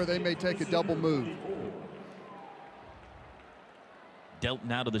 This is where they may take a double move.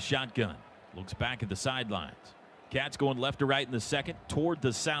 Delton out of the shotgun. Looks back at the sidelines. Cats going left to right in the second toward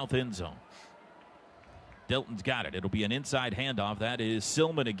the south end zone. Delton's got it. It'll be an inside handoff. That is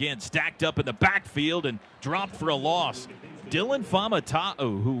Silman again, stacked up in the backfield and dropped for a loss. Dylan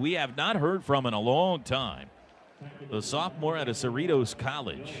Famata'u, who we have not heard from in a long time. The sophomore out of Cerritos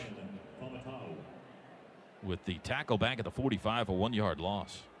College. With the tackle back at the 45, a 1-yard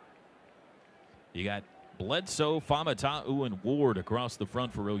loss. You got Bledsoe, Famata'u, and Ward across the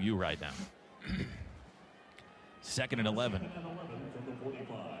front for OU right now. Second and 11.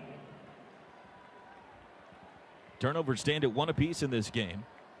 Turnovers stand at 1 apiece in this game.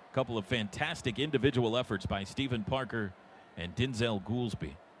 A couple of fantastic individual efforts by Stephen Parker and Denzel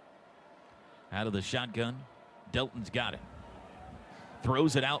Goolsby. Out of the shotgun, Delton's got it.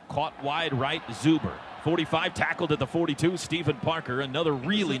 Throws it out, caught wide right, Zuber. 45 tackled at the 42, Stephen Parker. Another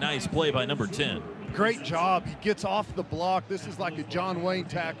really nice play by number 10. Great job. He gets off the block. This is like a John Wayne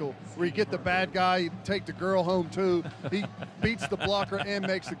tackle where you get the bad guy, you take the girl home too. He beats the blocker and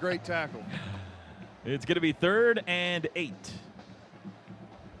makes a great tackle. It's going to be 3rd and 8.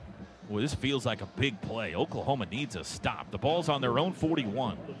 Well, this feels like a big play. Oklahoma needs a stop. The ball's on their own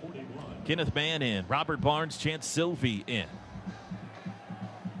 41. Kenneth Mann in. Robert Barnes, Chance Sylvie in.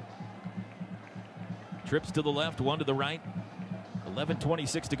 Trips to the left, one to the right.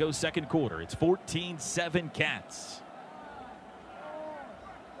 11:26 to go, second quarter. It's 14-7 Cats.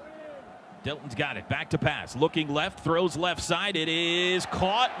 Delton's got it. Back to pass. Looking left. Throws left side. It is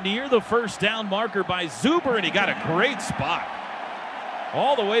caught near the first down marker by Zuber, and he got a great spot.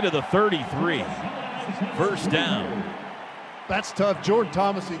 All the way to the 33. First down. That's tough. Jordan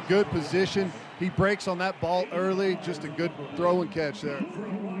Thomas in good position. He breaks on that ball early. Just a good throw and catch there.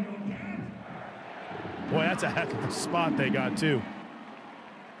 Boy, that's a heck of a spot they got, too.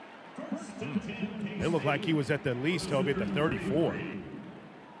 It looked like he was at the least, Toby, at the 34.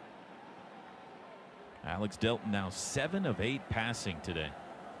 Alex Delton now 7 of 8 passing today.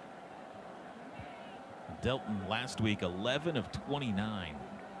 Delton last week 11 of 29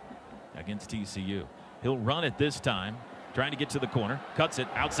 against TCU. He'll run it this time. trying to get to the corner. Cuts it.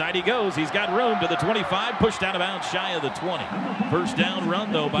 Outside he goes. He's got room to the 25. Pushed out of bounds shy of the 20. First down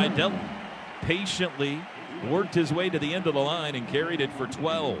run, though, by Delton. Patiently worked his way to the end of the line and carried it for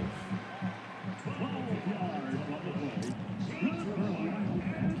 12.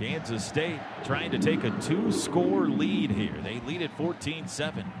 Kansas State trying to take a 2-score lead here. They lead at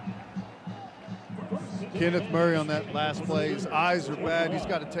 14-7. Kenneth Murray on that last play. His eyes are bad. He's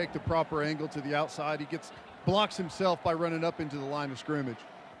got to take the proper angle to the outside. He blocks himself by running up into the line of scrimmage.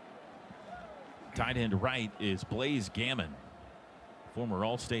 Tight end right is Blaze Gammon, former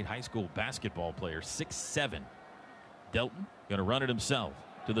All-State high school basketball player, 6'7". Delton going to run it himself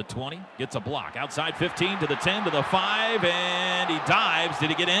to the 20, gets a block outside 15 to the 10 to the 5, and he dives. Did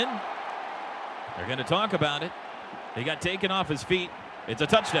he get in? They're going to talk about it. He got taken off his feet. It's a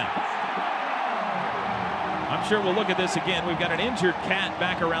touchdown. I'm sure we'll look at this again. We've got an injured cat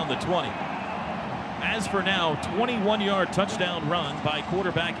back around the 20. As for now, 21-yard touchdown run by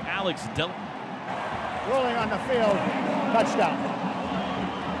quarterback Alex Delton. Rolling on the field, touchdown.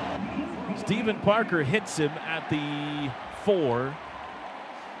 Stephen Parker hits him at the 4.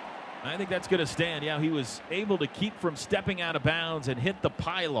 I think that's going to stand. Yeah, he was able to keep from stepping out of bounds and hit the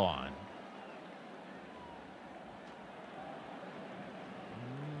pylon.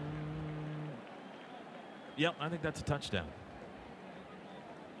 Yep, I think that's a touchdown.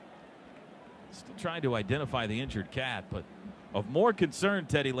 Still trying to identify the injured cat, but of more concern,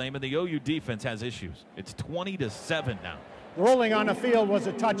 Teddy Lehman, the OU defense has issues. It's 20-7 now. Rolling on the field was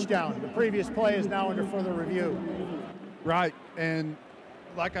a touchdown. The previous play is now under further review. Right, and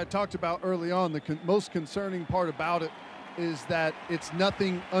like I talked about early on, the most concerning part about it is that it's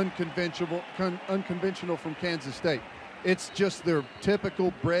nothing unconventional from Kansas State. It's just their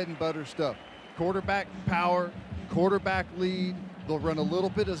typical bread and butter stuff. Quarterback power, quarterback lead. They'll run a little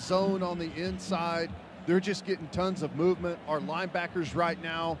bit of zone on the inside. They're just getting tons of movement. Our linebackers right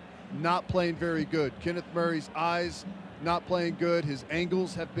now not playing very good. Kenneth Murray's eyes not playing good. His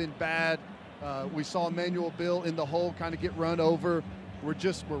angles have been bad. We saw Emmanuel Bill in the hole kind of get run over. We're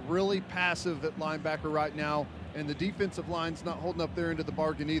really passive at linebacker right now, and the defensive line's not holding up their end of the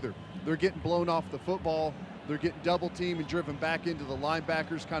bargain either. They're getting blown off the football. They're getting double teamed and driven back into the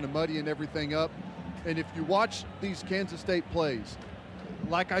linebackers, kind of muddying everything up. And if you watch these Kansas State plays,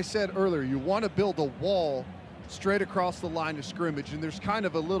 like I said earlier, you want to build a wall straight across the line of scrimmage, and there's kind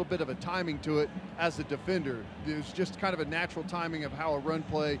of a little bit of a timing to it as a defender. There's just kind of a natural timing of how a run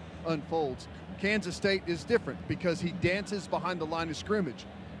play unfolds. Kansas State is different because he dances behind the line of scrimmage,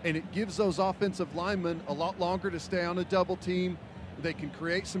 and it gives those offensive linemen a lot longer to stay on a double team. They can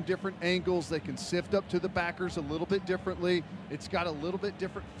create some different angles. They can sift up to the backers a little bit differently. It's got a little bit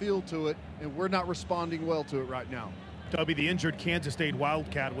different feel to it, and we're not responding well to it right now. Toby, the injured Kansas State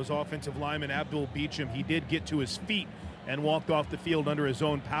Wildcat was offensive lineman Abdul Beecham. He did get to his feet and walked off the field under his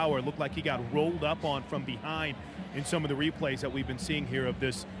own power. It looked like he got rolled up on from behind in some of the replays that we've been seeing here of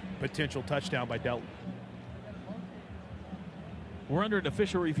this potential touchdown by Delton. We're under an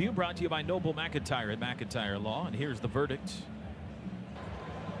official review brought to you by Noble McIntyre at McIntyre Law, and here's the verdict.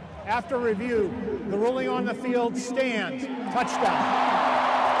 After review, the ruling on the field stands. Touchdown.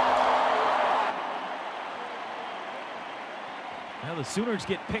 Now the Sooners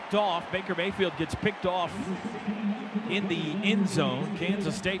get picked off. Baker Mayfield gets picked off in the end zone.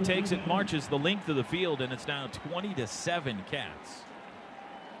 Kansas State takes it, marches the length of the field, and it's now 20-7 Cats.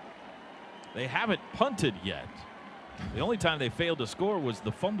 They haven't punted yet. The only time they failed to score was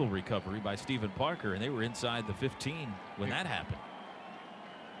the fumble recovery by Stephen Parker, and they were inside the 15 when that happened.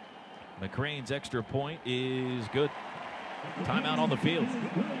 McCrane's extra point is good. Timeout on the field.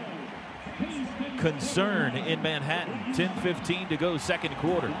 Concern in Manhattan. 10:15 to go, second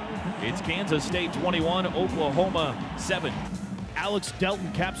quarter. It's Kansas State 21, Oklahoma 7. Alex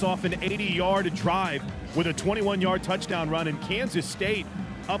Delton caps off an 80-yard drive with a 21-yard touchdown run, and Kansas State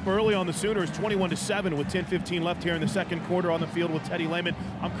up early on the Sooners, 21-7 with 10:15 left here in the second quarter. On the field with Teddy Lehman,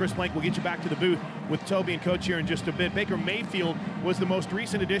 I'm Chris Blank. We'll get you back to the booth with Toby and Coach here in just a bit. Baker Mayfield was the most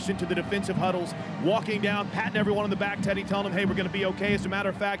recent addition to the defensive huddles, walking down, patting everyone on the back, Teddy telling them, hey, we're going to be okay. As a matter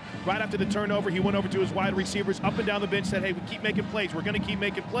of fact, right after the turnover, he went over to his wide receivers up and down the bench, said, hey, we keep making plays. We're going to keep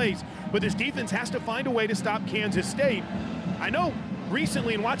making plays. But this defense has to find a way to stop Kansas State. I know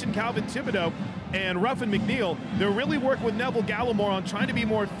recently in watching Calvin Thibodeau and Ruffin McNeil, they're really working with Neville Gallimore on trying to be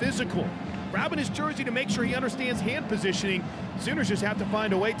more physical, grabbing his jersey to make sure he understands hand positioning. Sooners just have to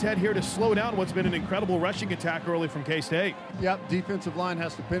find a way, Ted, here to slow down what's been an incredible rushing attack early from K-State. Yep, defensive line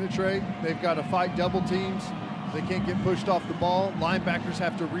has to penetrate. They've got to fight double teams. They can't get pushed off the ball. Linebackers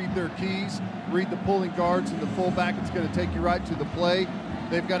have to read their keys, read the pulling guards and the fullback. It's going to take you right to the play.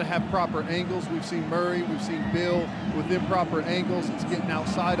 they've got to have proper angles. We've seen Murray, we've seen Bill with improper angles. It's getting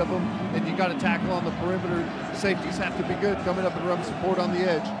outside of them, and you got to tackle on the perimeter. Safeties have to be good coming up and run support on the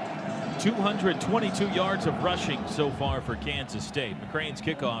edge. 222 yards of rushing so far for Kansas State. McCrane's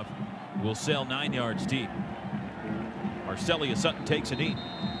kickoff will sail 9 yards deep. Marcellia Sutton takes a knee.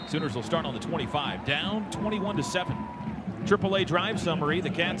 Sooners will start on the 25, down 21-7. AAA drive summary. The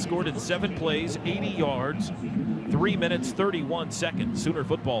Cats scored in 7 plays, 80 yards, 3 minutes, 31 seconds. Sooner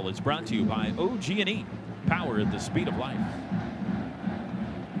football is brought to you by OG&E, power at the speed of life.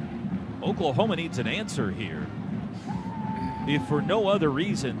 Oklahoma needs an answer here, if for no other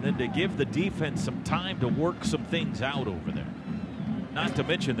reason than to give the defense some time to work some things out over there. Not to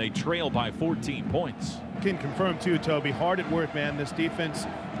mention they trail by 14 points. Can confirm too, Toby. Hard at work, man. This defense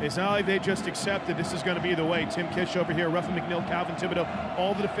is not like they just accepted this is going to be the way. Tim Kish over here, Ruffin McNeil, Calvin Thibodeau,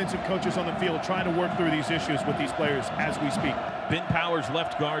 all the defensive coaches on the field trying to work through these issues with these players as we speak. Ben Powers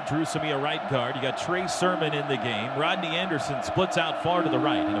left guard, Drew Samia right guard. You got Trey Sermon in the game. Rodney Anderson splits out far to the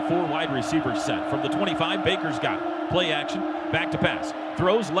right in a 4 wide receiver set. From the 25, Baker's got it. Play action, back to pass.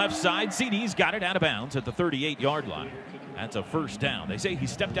 Throws left side. CD's got it out of bounds at the 38-yard line. That's a first down. They say he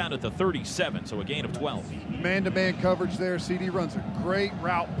stepped out at the 37, so a gain of 12. Man-to-man coverage there. CD runs a great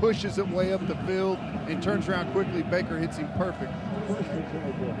route, pushes it way up the field, and turns around quickly. Baker hits him perfect.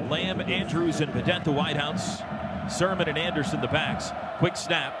 Lamb, Andrews, and Pedette the wideouts. Sermon and Anderson the backs. Quick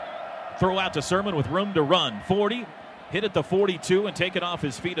snap. Throw out to Sermon with room to run. 40. Hit at the 42 and take it off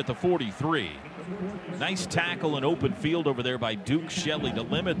his feet at the 43. Nice tackle and open field over there by Duke Shelley to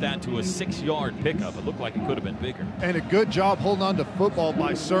limit that to a 6-yard pickup. It looked like it could have been bigger. And a good job holding on to football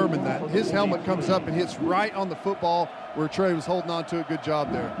by Sermon. That his helmet comes up and hits right on the football where Trey was holding on to it. Good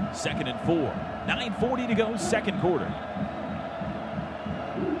job there. 2nd and 4. 9:40 to go, second quarter.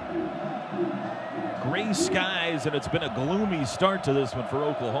 Gray skies, and it's been a gloomy start to this one for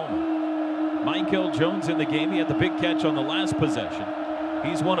Oklahoma. Michael Jones in the game. He had the big catch on the last possession.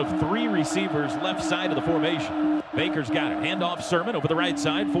 He's one of 3 receivers left side of the formation. Baker's got it. Handoff Sermon over the right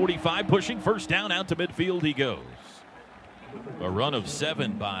side. 45 pushing. First down out to midfield he goes. A run of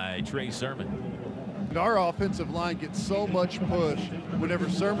 7 by Trey Sermon. And our offensive line gets so much push whenever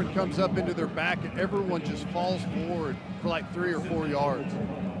Sermon comes up into their back and everyone just falls forward for like 3 or 4 yards.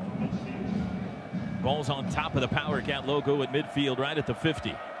 Ball's on top of the Power Cat logo at midfield right at the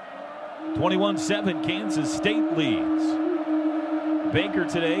 50. 21-7 Kansas State leads. Baker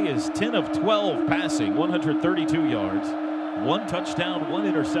today is 10 of 12 passing, 132 yards, 1 touchdown, 1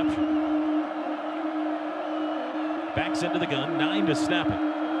 interception. Backs into the gun, 9 to snap it.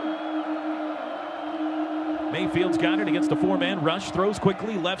 Mayfield's got it against a 4-man rush, throws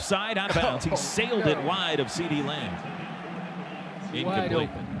quickly, left side, out of bounds. He sailed it wide of CD Lamb. Incomplete.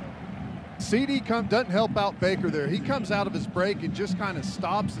 CD doesn't help out Baker there. He comes out of his break and just kind of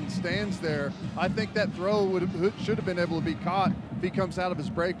stops and stands there. I think that throw should have been able to be caught if he comes out of his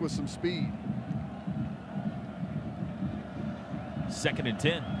break with some speed. 2nd and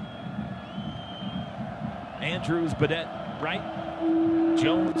 10. Andrews, Badette right.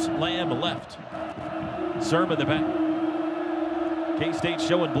 Jones, Lamb left. Sermon the back. K-State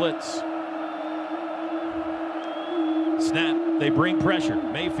showing blitz. Snap. They bring pressure.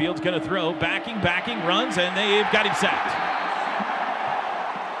 Mayfield's going to throw. Backing, runs, and they've got him sacked.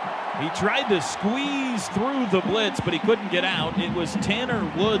 He tried to squeeze through the blitz, but he couldn't get out. It was Tanner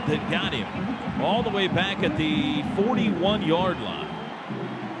Wood that got him all the way back at the 41-yard line.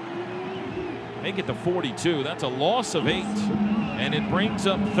 Make it to 42. That's a loss of 8, and it brings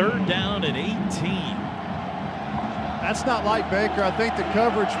up 3rd down and 18. That's not like Baker. I think the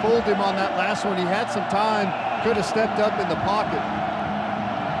coverage fooled him on that last one. He had some time, could have stepped up in the pocket.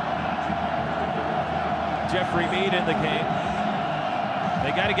 Jeffrey Mead in the game.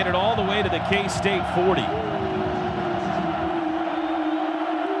 They got to get it all the way to the K-State 40.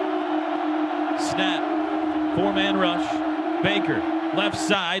 Snap. 4-man rush. Baker, left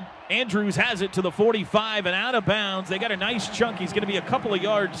side. Andrews has it to the 45 and out of bounds. They got a nice chunk. He's going to be a couple of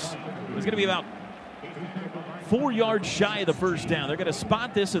yards. He's going to be about 4 yards shy of the first down. They're going to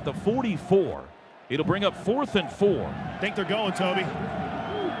spot this at the 44. It'll bring up 4th and 4. I think they're going, Toby.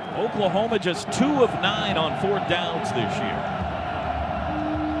 Oklahoma just 2 of 9 on 4th downs this year.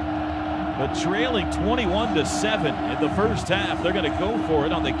 But trailing 21-7 in the first half. They're going to go for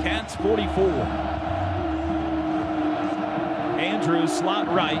it on the Cats 44. Andrews slot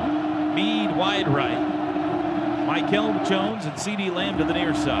right. Mead wide right. Michael Jones and CD Lamb to the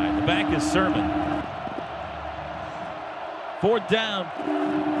near side. The back is Sermon. 4th down.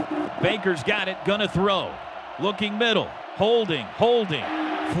 Baker's got it, gonna throw. Looking middle, holding.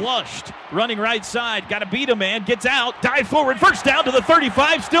 Flushed, running right side, got to beat a man, gets out, dive forward, first down to the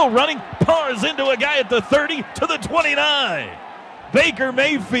 35, still running, pars into a guy at the 30 to the 29. Baker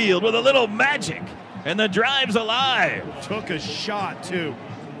Mayfield with a little magic, and the drive's alive. Took a shot, too.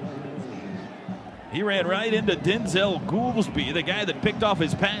 He ran right into Denzel Goolsby, the guy that picked off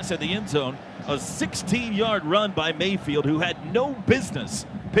his pass at the end zone. A 16-yard run by Mayfield, who had no business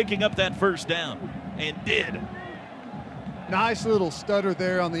picking up that first down, and did. Nice little stutter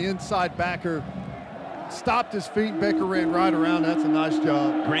there on the inside backer. Stopped his feet. Baker ran right around. That's a nice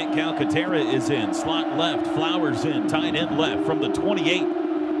job. Grant Calcaterra is in. Slot left. Flowers in. Tight end left from the 28.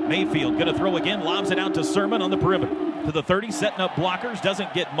 Mayfield going to throw again. Lobs it out to Sermon on the perimeter. To the 30. Setting up blockers.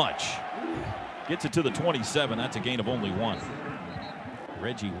 Doesn't get much. Gets it to the 27. That's a gain of only 1.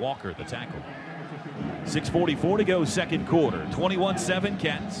 Reggie Walker, the tackle. 6:44 to go, second quarter. 21-7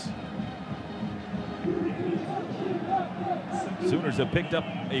 Cats. Sooners have picked up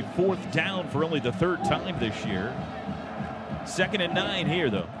a 4th down for only the 3rd time this year. 2nd and 9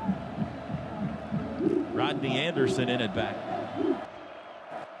 here, though. Rodney Anderson in at back.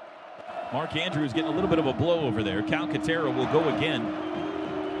 Mark Andrews getting a little bit of a blow over there. Calcaterra will go again.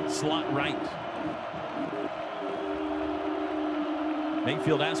 Slot right.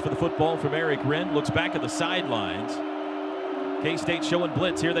 Mayfield asks for the football from Eric Wren. Looks back at the sidelines. K-State showing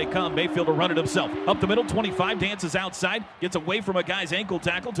blitz. Here they come. Mayfield will run it himself. Up the middle, 25, dances outside. Gets away from a guy's ankle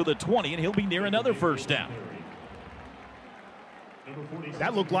tackle to the 20, and he'll be near another first down.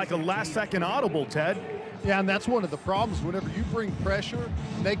 That looked like a last-second audible, Ted. Yeah, and that's one of the problems. Whenever you bring pressure,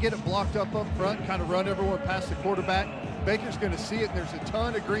 and they get it blocked up front, kind of run everyone past the quarterback, Baker's going to see it, and there's a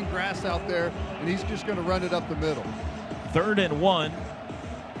ton of green grass out there, and he's just going to run it up the middle. 3rd and 1.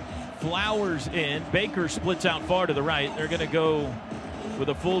 Flowers in. Baker splits out far to the right. They're going to go with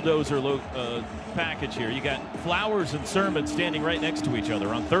a bulldozer package here. You got Flowers and Sermon standing right next to each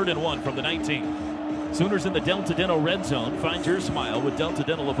other on 3rd and 1 from the 19. Sooners in the Delta Dental red zone. Find your smile with Delta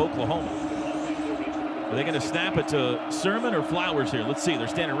Dental of Oklahoma. Are they going to snap it to Sermon or Flowers here? Let's see. They're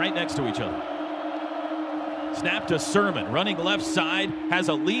standing right next to each other. Snap to Sermon. Running left side. Has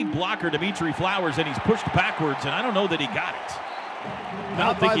a lead blocker, Dimitri Flowers, and he's pushed backwards, and I don't know that he got it.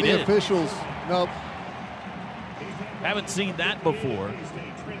 Not by the officials. Nope. Haven't seen that before.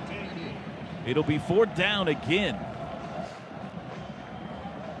 It'll be 4th down again.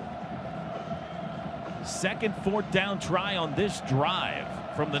 2nd 4th down try on this drive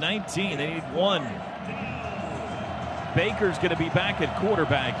from the 19. They need 1. Baker's going to be back at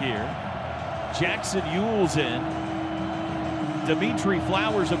quarterback here. Jackson Ewell's in. Dimitri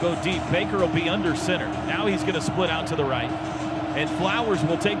Flowers will go deep. Baker will be under center. Now he's going to split out to the right. And Flowers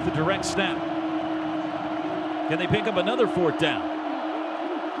will take the direct snap. Can they pick up another 4th down?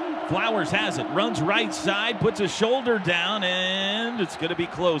 Flowers has it. Runs right side, puts his shoulder down, and it's going to be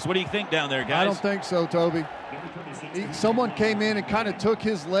close. What do you think down there, guys? I don't think so, Toby. Someone came in and kind of took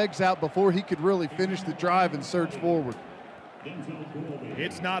his legs out before he could really finish the drive and surge forward.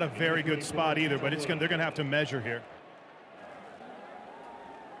 It's not a very good spot either, but they're going to have to measure here.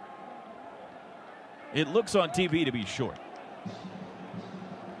 It looks on TV to be short.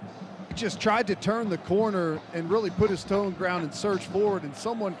 He just tried to turn the corner and really put his toe in ground and surge forward, and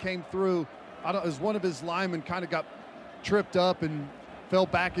someone came through. As one of his linemen kind of got tripped up and fell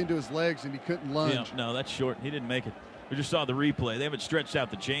back into his legs, and he couldn't lunge. Yeah, no, that's short. He didn't make it. We just saw the replay. They haven't stretched out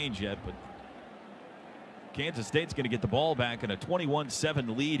the change yet, but Kansas State's going to get the ball back in a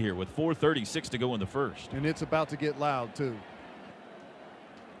 21-7 lead here with 4:36 to go in the first. And it's about to get loud, too.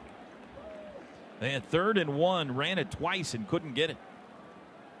 They had 3rd and 1, ran it twice and couldn't get it.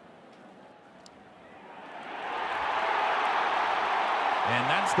 And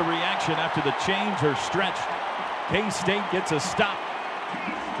that's the reaction after the change or stretch. K-State gets a stop.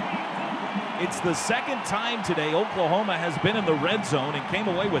 It's the 2nd time today Oklahoma has been in the red zone and came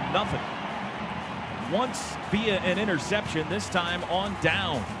away with nothing. Once via an interception, this time on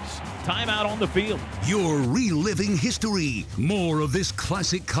downs. Timeout on the field. You're reliving history. More of this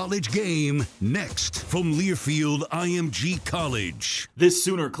classic college game next from Learfield IMG College. This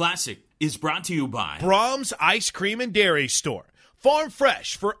Sooner Classic is brought to you by Brahms Ice Cream and Dairy Store. Farm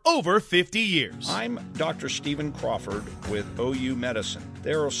fresh for over 50 years. I'm Dr. Stephen Crawford with OU Medicine.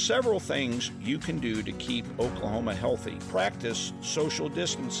 There are several things you can do to keep Oklahoma healthy. Practice social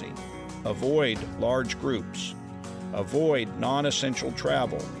distancing. Avoid large groups. Avoid non-essential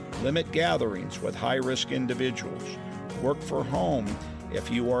travel. Limit gatherings with high-risk individuals. Work from home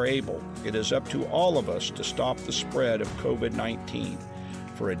if you are able. It is up to all of us to stop the spread of COVID-19.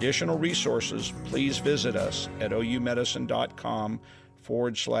 For additional resources, please visit us at oumedicine.com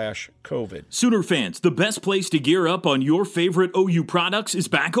 /COVID. Sooner fans, the best place to gear up on your favorite OU products is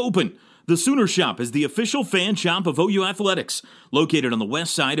back open. The Sooner Shop is the official fan shop of OU Athletics, located on the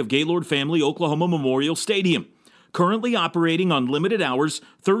west side of Gaylord Family Oklahoma Memorial Stadium. Currently operating on limited hours,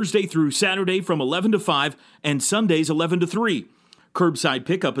 Thursday through Saturday from 11 to 5 and Sundays 11 to 3. Curbside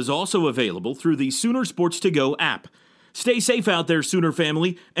pickup is also available through the Sooner Sports To Go app. Stay safe out there, Sooner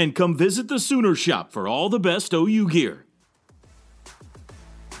family, and come visit the Sooner Shop for all the best OU gear.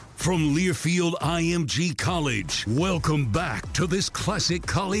 From Learfield IMG College, welcome back to this classic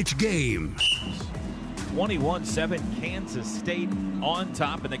college game. 21-7, Kansas State on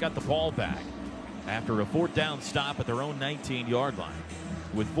top, and they got the ball back after a 4th down stop at their own 19-yard line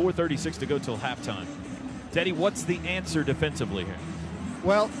with 4:36 to go till halftime. Teddy, what's the answer defensively here?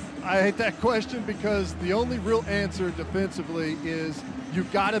 Well, I hate that question because the only real answer defensively is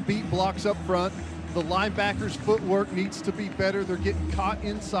you've got to beat blocks up front. The linebackers' footwork needs to be better. They're getting caught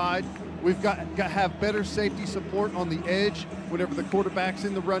inside. We've got to have better safety support on the edge whenever the quarterback's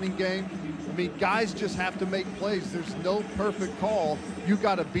in the running game. I mean, guys just have to make plays. There's no perfect call. You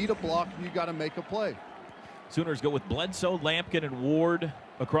got to beat a block and you got to make a play. Sooners go with Bledsoe, Lampkin, and Ward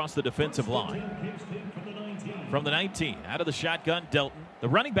across the defensive line. From the 19, out of the shotgun, Delton. The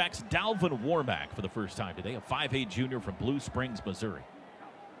running back's Dalvin Warmack for the first time today, a 5'8 junior from Blue Springs, Missouri.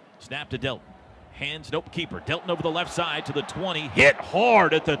 Snap to Delton. Hands, nope, keeper. Delton over the left side to the 20. Hit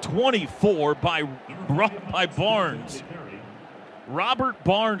hard at the 24 by Barnes. Robert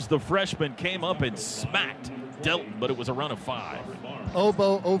Barnes, the freshman, came up and smacked Delton, but it was a run of 5.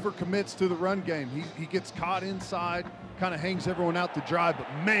 Oboe overcommits to the run game. He gets caught inside, kind of hangs everyone out to dry, but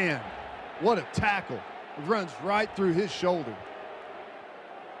man, what a tackle. It runs right through his shoulder.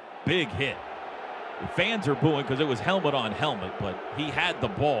 Big hit. The fans are booing because it was helmet on helmet, but he had the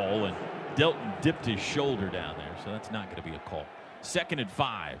ball, and Delton dipped his shoulder down there, so that's not going to be a call. 2nd and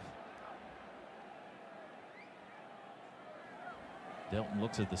 5. Delton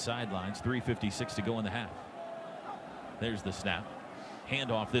looks at the sidelines. 3:56 to go in the half. There's the snap.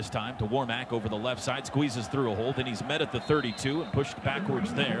 Handoff this time to Warmack over the left side. Squeezes through a hole. Then he's met at the 32 and pushed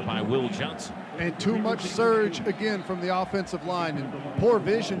backwards there by Will Johnson. And too much surge again from the offensive line. And poor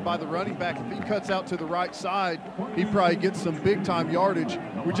vision by the running back. If he cuts out to the right side, he probably gets some big-time yardage.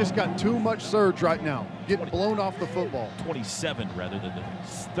 We just got too much surge right now. Getting blown off the football. 27 rather than the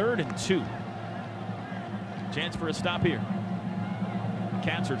 3rd and 2. Chance for a stop here.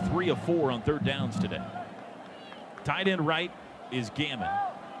 Cats are 3 of 4 on 3rd downs today. Tight end right is Gammon.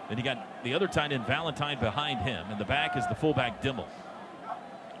 Then you got the other tight end, Valentine, behind him. And the back is the fullback, Dimmel.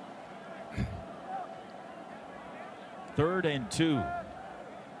 3rd and 2.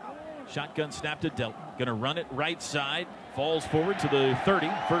 Shotgun snap to Delton. Going to run it right side. Falls forward to the 30.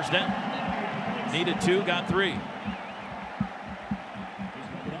 1st down. Needed 2, got 3.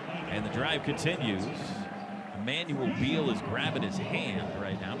 And the drive continues. Emmanuel Beal is grabbing his hand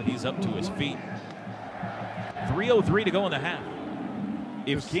right now, but he's up to his feet. 3:03 to go in the half.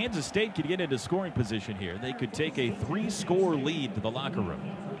 If Kansas State could get into scoring position here, they could take a 3-score lead to the locker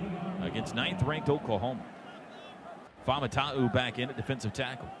room against 9th-ranked Oklahoma. Famatau back in at defensive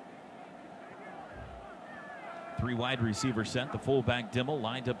tackle. 3 wide receivers sent. The fullback Dimmel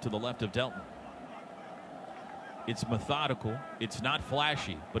lined up to the left of Delton. It's methodical. It's not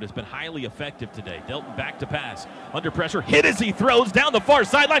flashy, but it's been highly effective today. Delton back to pass. Under pressure. Hit as he throws down the far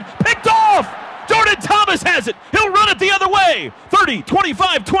sideline. Picked off! Jordan Thomas has it. He'll run it the other way. 30,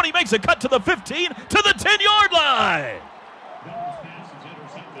 25, 20 makes a cut to the 15 to the 10-yard line.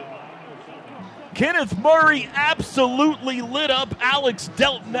 Kenneth Murray absolutely lit up Alex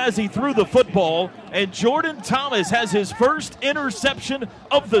Delton as he threw the football, and Jordan Thomas has his first interception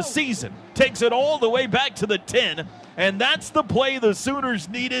of the season. Takes it all the way back to the 10, and that's the play the Sooners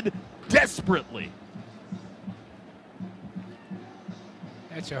needed desperately.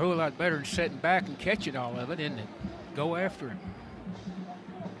 That's a whole lot better than sitting back and catching all of it, isn't it? Go after him.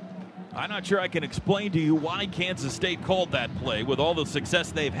 I'm not sure I can explain to you why Kansas State called that play with all the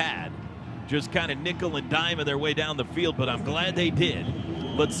success they've had. Just kind of nickel and diming their way down the field, but I'm glad they did.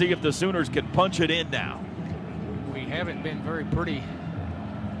 Let's see if the Sooners can punch it in now. We haven't been very pretty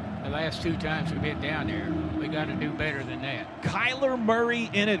the last 2 times we've been down there. We got to do better than that. Kyler Murray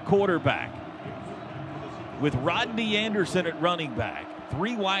in at quarterback with Rodney Anderson at running back.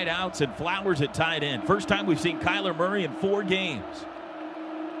 3 wide outs and Flowers at tight end. First time we've seen Kyler Murray in 4 games.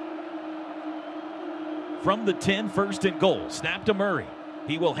 From the 10, 1st and goal. Snap to Murray.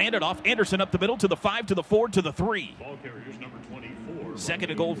 He will hand it off. Anderson up the middle to the 5, to the 4, to the 3. Ball carriers number 24. 2nd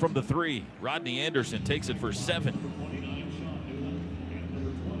and goal from the 3. Rodney Anderson takes it for 7.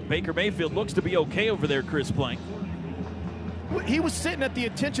 Baker Mayfield looks to be okay over there, Chris Plank. He was sitting at the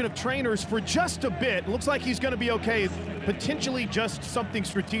attention of trainers for just a bit. Looks like he's going to be okay. Potentially just something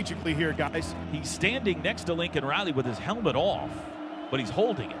strategically here, guys. He's standing next to Lincoln Riley with his helmet off, but he's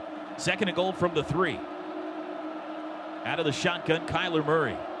holding it. 2nd and goal from the 3. Out of the shotgun, Kyler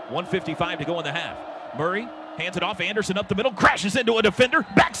Murray. 1:55 to go in the half. Murray hands it off. Anderson up the middle, crashes into a defender,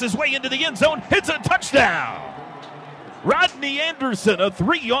 backs his way into the end zone, hits a touchdown. Rodney Anderson, a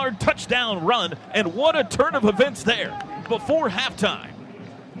 3-yard touchdown run, and what a turn of events there. Before halftime,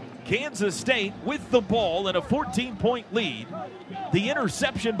 Kansas State with the ball and a 14-point lead. The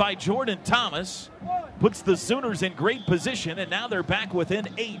interception by Jordan Thomas puts the Sooners in great position, and now they're back within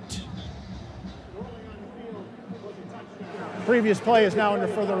 8. Previous play is now under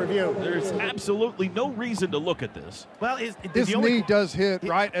further review. There's absolutely no reason to look at this. Well, his knee does hit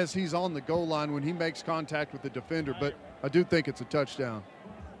right as he's on the goal line when he makes contact with the defender, but I do think it's a touchdown.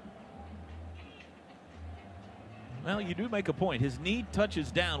 Well, you do make a point. His knee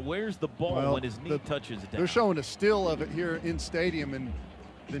touches down. Where's the ball when his knee touches down? They're showing a still of it here in stadium, and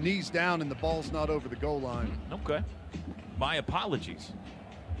the knee's down and the ball's not over the goal line. Okay. My apologies.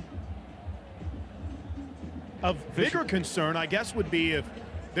 Of bigger concern, I guess, would be if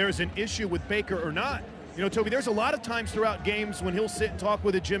there's an issue with Baker or not. You know, Toby, there's a lot of times throughout games when he'll sit and talk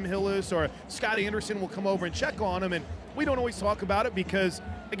with a Jim Hillis or Scotty Anderson will come over and check on him, and we don't always talk about it because,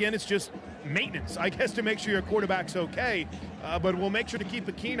 again, it's just maintenance, I guess, to make sure your quarterback's okay. But we'll make sure to keep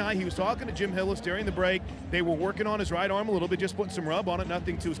a keen eye. He was talking to Jim Hillis during the break. They were working on his right arm a little bit, just putting some rub on it,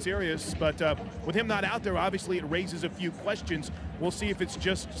 nothing too serious. But with him not out there, obviously it raises a few questions. We'll see if it's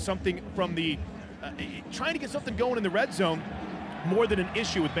just something from the trying to get something going in the red zone more than an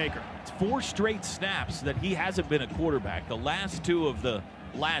issue with Baker. It's 4 straight snaps that he hasn't been a quarterback. The last 2 of the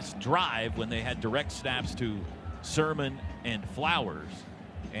last drive when they had direct snaps to Sermon and Flowers,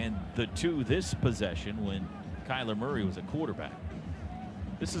 and the 2 this possession when Kyler Murray was a quarterback.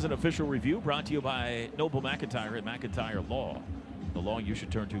 This is an official review brought to you by Noble McIntyre at McIntyre Law, the law you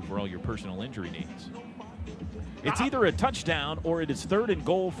should turn to for all your personal injury needs. It's either a touchdown or it is 3rd and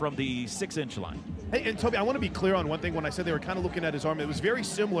goal from the 6-inch line. Hey, and Toby, I want to be clear on one thing. When I said they were kind of looking at his arm, it was very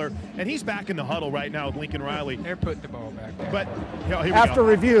similar, and he's back in the huddle right now with Lincoln Riley. They're putting the ball back there. But here after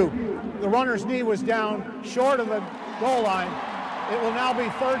review, the runner's knee was down short of the goal line. It will now be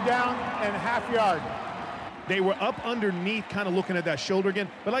 3rd down and ½ yard. They were up underneath, kind of looking at that shoulder again.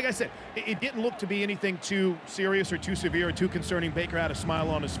 But like I said, it didn't look to be anything too serious or too severe or too concerning. Baker had a smile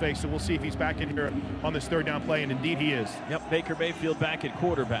on his face, so we'll see if he's back in here on this 3rd down play, and indeed he is. Yep, Baker Mayfield back at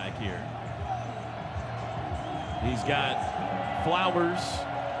quarterback here. He's got Flowers,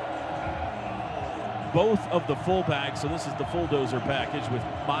 both of the fullbacks, so this is the bulldozer package with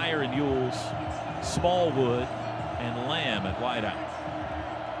Meyer and Ewells, Smallwood, and Lamb at wideout.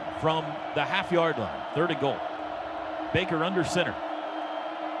 From the half-yard line, 3rd and goal. Baker under center.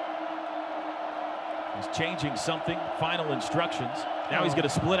 He's changing something, final instructions. Now he's going to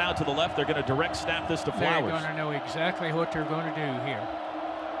split out to the left. They're going to direct snap this to Flowers. They're going to know exactly what they're going to do here.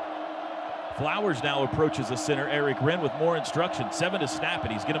 Flowers now approaches the center. Eric Wren with more instructions. 7 to snap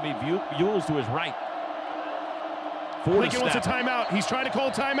it. He's going to be Ewells to his right. 4 Lincoln to wants a snap. timeout. He's trying to call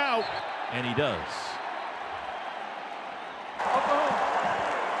timeout. And he does.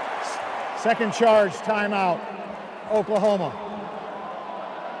 Second charge, timeout, Oklahoma.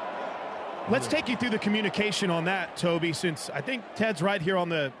 Let's take you through the communication on that, Toby, since I think Ted's right here on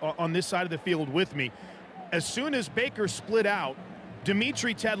this side of the field with me. As soon as Baker split out,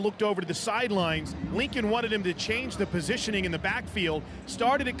 Ted looked over to the sidelines. Lincoln wanted him to change the positioning in the backfield.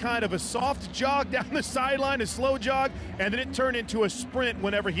 Started at kind of a soft jog down the sideline, a slow jog, and then it turned into a sprint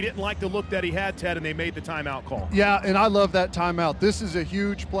whenever he didn't like the look that he had, Ted, and they made the timeout call. Yeah, and I love that timeout. This is a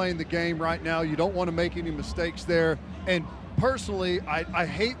huge play in the game right now. You don't want to make any mistakes there. And personally, I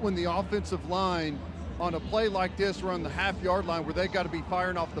hate when the offensive line on a play like this or on the half-yard line where they got to be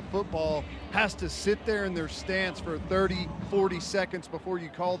firing off the football has to sit there in their stance for 30, 40 seconds before you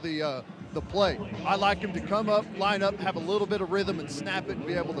call the play. I like them to come up, line up, have a little bit of rhythm, and snap it and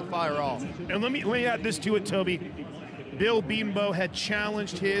be able to fire off. And let me add this to it, Toby. Bill Beanbo had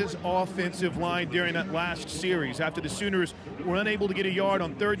challenged his offensive line during that last series. After the Sooners were unable to get a yard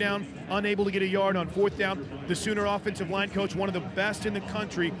on 3rd down, unable to get a yard on 4th down, the Sooner offensive line coach, one of the best in the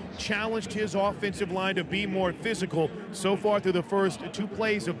country, challenged his offensive line to be more physical. So far through the first 2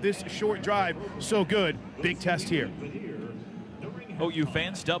 plays of this short drive, so good. Big test here. OU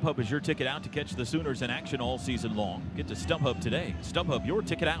fans, StubHub is your ticket out to catch the Sooners in action all season long. Get to StubHub today. StubHub, your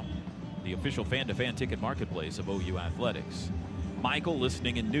ticket out. The official fan-to-fan ticket marketplace of OU Athletics. Michael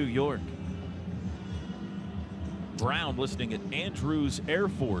listening in New York. Brown listening at Andrews Air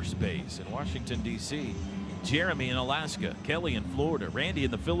Force Base in Washington, D.C. Jeremy in Alaska, Kelly in Florida, Randy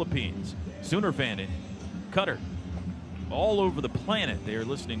in the Philippines, Sooner fan in Qatar. All over the planet, they are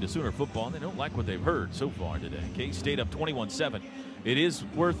listening to Sooner football, and they don't like what they've heard so far today. K-State up 21-7. It is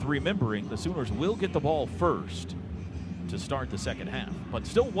worth remembering the Sooners will get the ball first to start the second half, but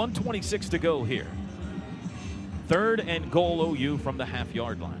still 1:26 to go here. 3rd and goal OU from the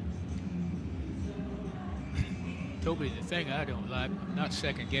half-yard line. Toby, the thing I don't like, I'm not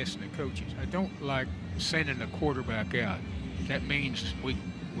second-guessing the coaches. I don't like sending the quarterback out. That means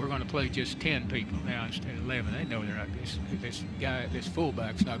we're going to play just 10 people now instead of 11. They know they're not. This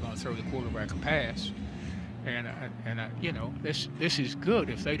fullback's not going to throw the quarterback a pass. And you know, this is good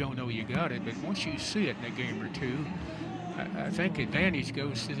if they don't know you got it. But once you see it in a game or two, I think advantage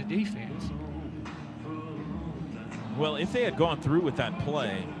goes to the defense. Well, if they had gone through with that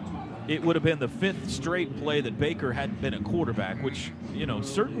play, it would have been the 5th straight play that Baker hadn't been a quarterback, which, you know,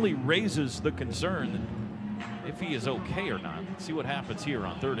 certainly raises the concern if he is okay or not. Let's see what happens here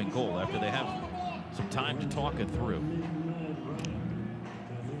on 3rd and goal after they have some time to talk it through.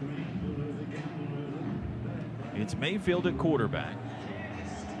 It's Mayfield at quarterback.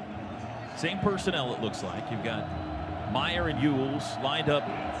 Same personnel, it looks like. You've got Meyer and Ewells lined up.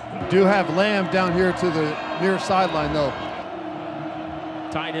 Do have Lamb down here to the near sideline, though.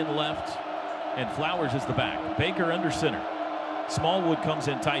 Tight end left, and Flowers is the back. Baker under center. Smallwood comes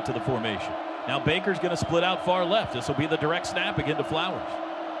in tight to the formation. Now Baker's going to split out far left. This will be the direct snap again to Flowers.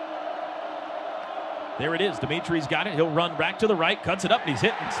 There it is. Dimitri's got it. He'll run back to the right, cuts it up, and he's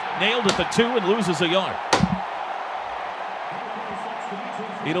hit and nailed at the 2 and loses a yard.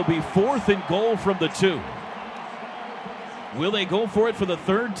 It'll be 4th and goal from the 2. Will they go for it for the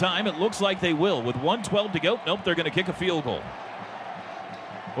 3rd time? It looks like they will. With 1:12 to go, nope, they're going to kick a field goal.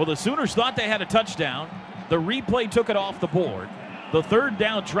 Well, the Sooners thought they had a touchdown. The replay took it off the board. The 3rd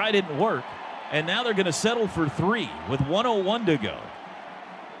down try didn't work, and now they're going to settle for 3 with 1:01 to go.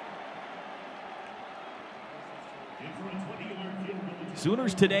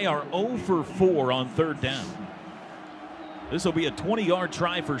 Sooners today are 0 for 4 on 3rd down. This will be a 20-yard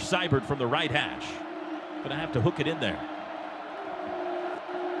try for Seibert from the right hash. Going to have to hook it in there.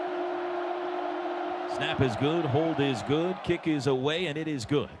 Snap is good, hold is good, kick is away, and it is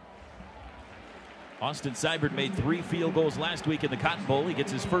good. Austin Seibert made 3 field goals last week in the Cotton Bowl. He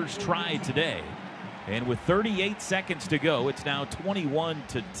gets his first try today. And with 38 seconds to go, it's now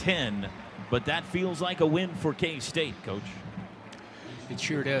 21-10. But that feels like a win for K-State, Coach. It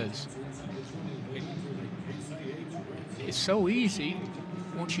sure does. It's so easy,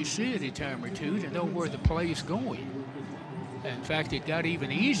 once you see it a time or two, to know where the play is going. In fact, it got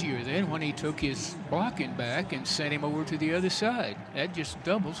even easier then when he took his blocking back and sent him over to the other side. That just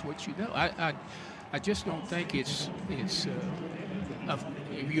doubles what you know. I just don't think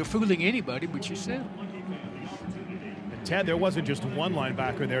you're fooling anybody but yourself. And Ted, there wasn't just one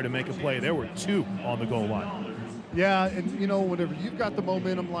linebacker there to make a play. There were 2 on the goal line. Yeah, and, you know, whenever you've got the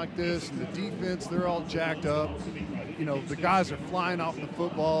momentum like this and the defense, they're all jacked up. You know, the guys are flying off the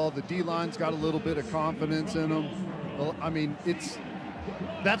football. The D-line's got a little bit of confidence in them. Well, I mean,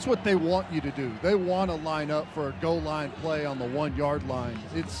 that's what they want you to do. They want to line up for a goal line play on the 1-yard line.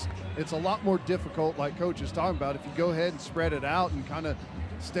 It's a lot more difficult, like Coach is talking about, if you go ahead and spread it out and kind of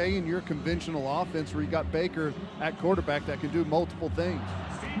stay in your conventional offense where you got Baker at quarterback that can do multiple things.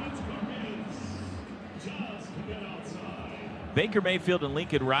 Baker Mayfield and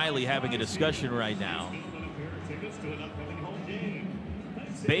Lincoln Riley having a discussion right now.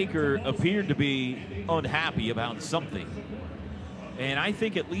 Baker appeared to be unhappy about something. And I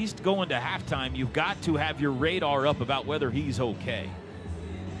think at least going to halftime, you've got to have your radar up about whether he's okay.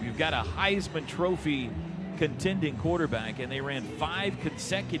 You've got a Heisman Trophy contending quarterback, and they ran 5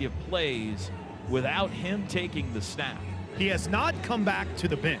 consecutive plays without him taking the snap. He has not come back to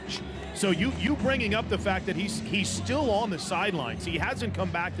the bench. So you bringing up the fact that he's still on the sidelines. He hasn't come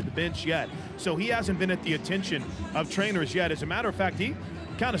back to the bench yet. So he hasn't been at the attention of trainers yet. As a matter of fact, he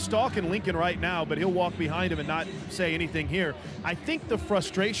kind of stalking Lincoln right now, but he'll walk behind him and not say anything here. I think the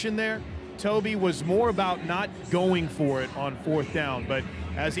frustration there, Toby, was more about not going for it on 4th down. But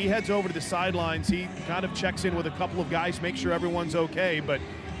as he heads over to the sidelines, he kind of checks in with a couple of guys, make sure everyone's okay. But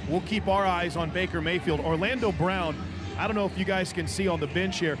we'll keep our eyes on Baker Mayfield. Orlando Brown, I don't know if you guys can see on the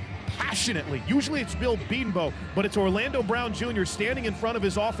bench here, passionately. Usually it's Bill Bedenbaugh, but it's Orlando Brown Jr. standing in front of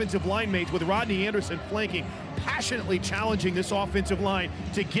his offensive line mates with Rodney Anderson flanking, passionately challenging this offensive line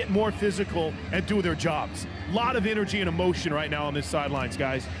to get more physical and do their jobs. A lot of energy and emotion right now on this sidelines,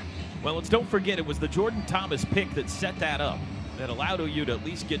 guys. Well, don't forget, it was the Jordan Thomas pick that set that up, that allowed OU to at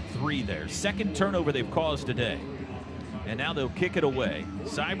least get 3 there. 2nd turnover they've caused today. And now they'll kick it away.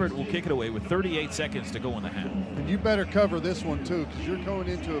 Seibert will kick it away with 38 seconds to go in the half. And you better cover this one, too, because you're going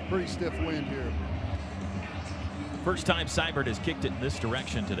into a pretty stiff wind here. First time Seibert has kicked it in this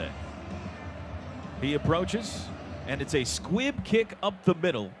direction today. He approaches, and it's a squib kick up the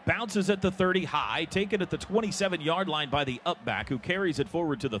middle. Bounces at the 30 high, taken at the 27-yard line by the upback, who carries it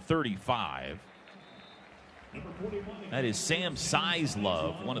forward to the 35. That is Sam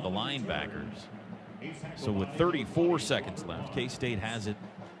Sizlove, one of the linebackers. So with 34 seconds left, K-State has it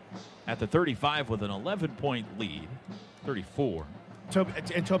at the 35 with an 11-point lead, 34.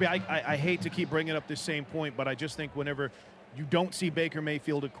 Toby, I hate to keep bringing up this same point, but I just think whenever you don't see Baker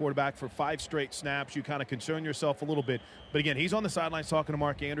Mayfield at quarterback for 5 straight snaps, you kind of concern yourself a little bit. But again, he's on the sidelines talking to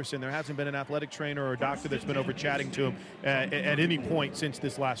Mark Anderson. There hasn't been an athletic trainer or a doctor that's been over chatting to him at any point since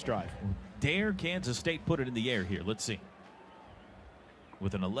this last drive. Dare Kansas State put it in the air here? Let's see.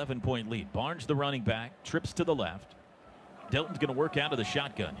 With an 11-point lead. Barnes, the running back, trips to the left. Delton's going to work out of the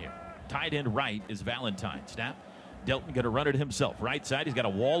shotgun here. Tight end right is Valentine. Snap. Delton going to run it himself. Right side, he's got a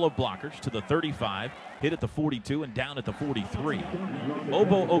wall of blockers to the 35, hit at the 42, and down at the 43.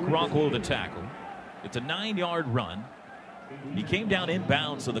 Obo Okoronkwo the tackle. It's a 9-yard run. He came down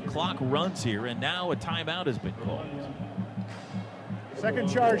inbounds, so the clock runs here, and now a timeout has been called. Second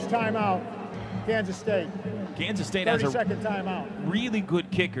charge timeout, Kansas State. Kansas State has a 30-second timeout. Really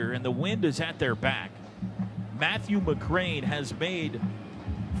good kicker, and the wind is at their back. Matthew McCrane has made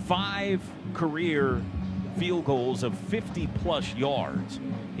 5 career field goals of 50-plus yards.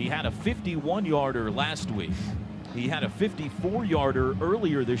 He had a 51-yarder last week. He had a 54-yarder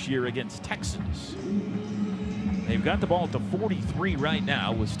earlier this year against Texas. They've got the ball at the 43 right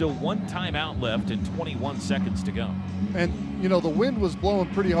now with still 1 timeout left and 21 seconds to go. And, you know, the wind was blowing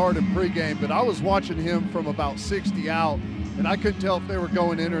pretty hard in pregame, but I was watching him from about 60 out, and I couldn't tell if they were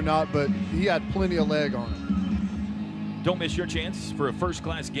going in or not, but he had plenty of leg on him. Don't miss your chance for a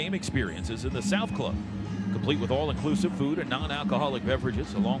first-class game experiences in the South Club, complete with all-inclusive food and non-alcoholic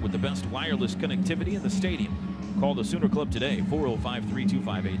beverages, along with the best wireless connectivity in the stadium. Call the Sooner Club today,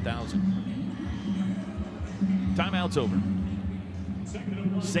 405-325-8000. Timeout's over.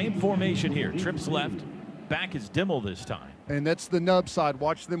 Same formation here. Trips left. Back is Dimmel this time. And that's the nub side.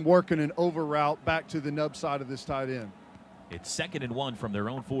 Watch them working an over route back to the nub side of this tight end. It's 2nd and 1 from their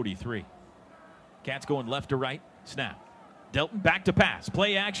own 43. Cats going left to right. Snap. Delton back to pass.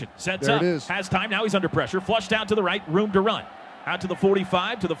 Play action. Sets there up. It is. Has time. Now he's under pressure. Flushed out to the right. Room to run. Out to the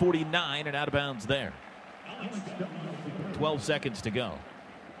 45, to the 49, and out of bounds there. 12 seconds to go.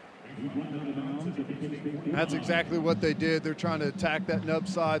 That's exactly what they did. They're trying to attack that nub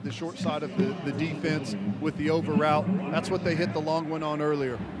side, the short side of the defense with the over route. That's what they hit the long one on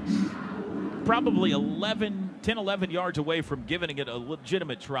earlier. Probably 10, 11 yards away from giving it a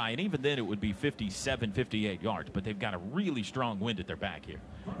legitimate try, and even then it would be 57, 58 yards, but they've got a really strong wind at their back here.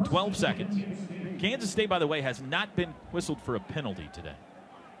 12 seconds. Kansas State, by the way, has not been whistled for a penalty today.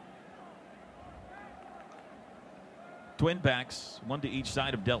 Twin backs, 1 to each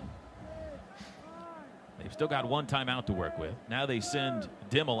side of Delton. They've still got 1 timeout to work with. Now they send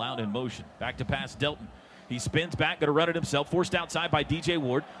Dimmel out in motion. Back to pass Delton. He spins back, going to run it himself. Forced outside by DJ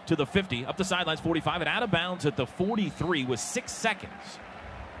Ward to the 50, up the sidelines 45, and out of bounds at the 43 with 6 seconds.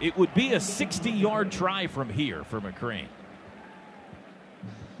 It would be a 60-yard try from here for McCrane.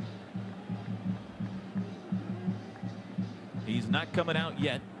 He's not coming out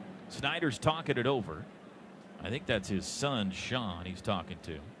yet. Snyder's talking it over. I think that's his son, Sean, he's talking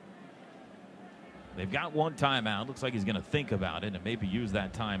to. They've got 1 timeout. Looks like he's going to think about it and maybe use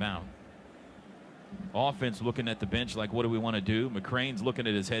that timeout. Offense looking at the bench like, what do we want to do? McCrane's looking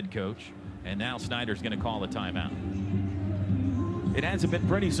at his head coach. And now Snyder's going to call a timeout. It hasn't been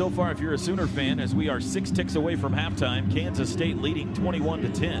pretty so far if you're a Sooner fan, as we are 6 ticks away from halftime. Kansas State leading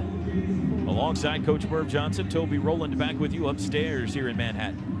 21-10. Alongside Coach Merv Johnson, Toby Rowland back with you upstairs here in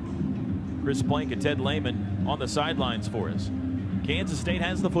Manhattan. Chris Plank and Ted Lehman on the sidelines for us. Kansas State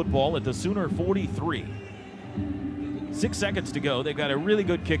has the football at the Sooner 43. 6 seconds to go. They've got a really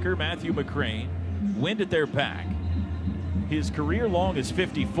good kicker, Matthew McCrane. Wind at their back. His career long is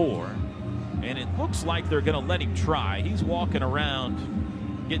 54, and it looks like they're going to let him try. He's walking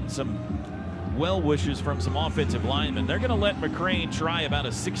around getting some well wishes from some offensive linemen. They're going to let McCrane try about a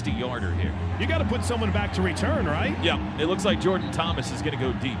 60-yarder here. You got to put someone back to return, right? Yeah, it looks like Jordan Thomas is going to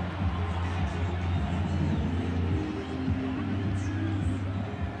go deep.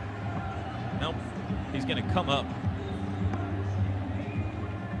 Nope, he's going to come up.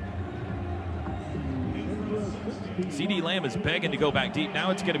 C.D. Lamb is begging to go back deep.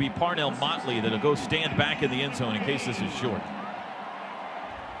 Now it's going to be Parnell Motley that'll go stand back in the end zone in case this is short.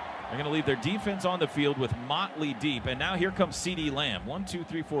 They're going to leave their defense on the field with Motley deep. And now here comes CeeDee Lamb. 1, 2,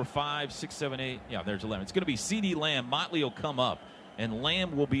 3, 4, 5, 6, 7, 8. Yeah, there's 11. It's going to be CeeDee Lamb. Motley will come up, and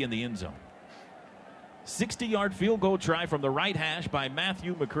Lamb will be in the end zone. 60-yard field goal try from the right hash by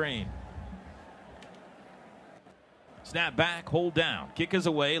Matthew McCrane. Snap back, hold down. Kick is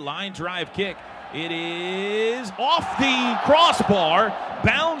away. Line drive kick. It is off the crossbar,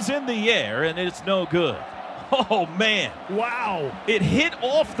 bounds in the air, and it's no good. Oh, man. Wow. It hit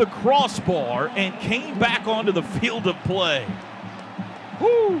off the crossbar and came back onto the field of play.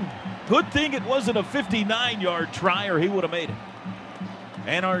 Woo. Good thing it wasn't a 59-yard try or he would have made it.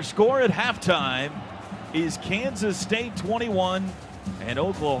 And our score at halftime is Kansas State 21 and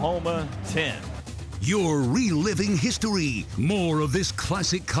Oklahoma 10. You're reliving history. More of this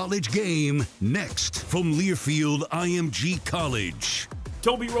classic college game next from Learfield IMG College.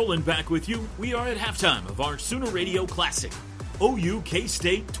 Toby Rowland back with you. We are at halftime of our Sooner Radio Classic, OU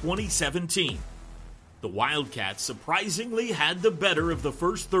K-State 2017. The Wildcats surprisingly had the better of the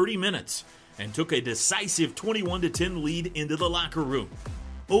first 30 minutes and took a decisive 21-10 lead into the locker room.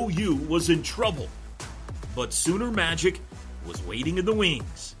 OU was in trouble, but Sooner magic was waiting in the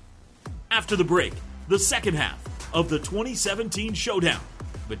wings. After the break, the second half of the 2017 showdown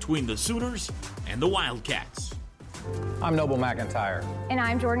between the Sooners and the Wildcats. I'm Noble McIntyre. And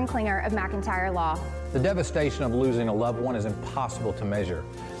I'm Jordan Klinger of McIntyre Law. The devastation of losing a loved one is impossible to measure.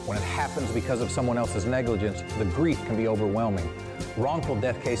 When it happens because of someone else's negligence, the grief can be overwhelming. Wrongful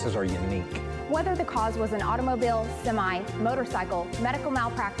death cases are unique. Whether the cause was an automobile, semi, motorcycle, medical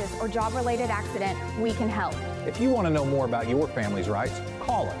malpractice, or job-related accident, we can help. If you want to know more about your family's rights,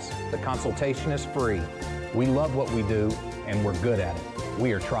 call us. The consultation is free. We love what we do, and we're good at it.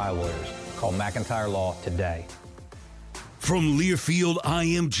 We are trial lawyers. Call McIntyre Law today. From Learfield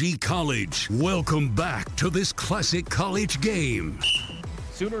IMG College, welcome back to this classic college game.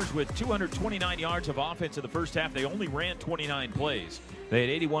 Sooners with 229 yards of offense in the first half. They only ran 29 plays. They had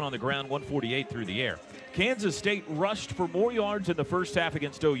 81 on the ground, 148 through the air. Kansas State rushed for more yards in the first half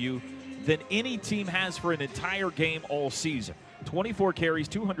against OU than any team has for an entire game all season. 24 carries,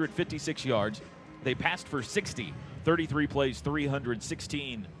 256 yards. They passed for 60, 33 plays,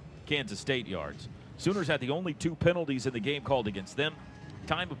 316 Kansas State yards. Sooners had the only 2 penalties in the game called against them.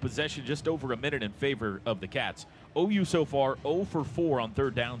 Time of possession just over a minute in favor of the Cats. OU so far 0 for 4 on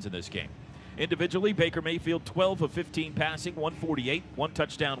third downs in this game. Individually, Baker Mayfield 12 of 15 passing, 148, 1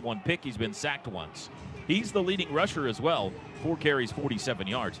 touchdown, 1 pick. He's been sacked once. He's the leading rusher as well, 4 carries, 47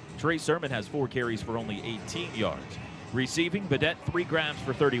 yards. Trey Sermon has 4 carries for only 18 yards. Receiving, Badette 3 grabs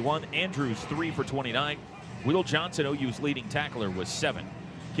for 31, Andrews 3 for 29. Will Johnson, OU's leading tackler, was 7.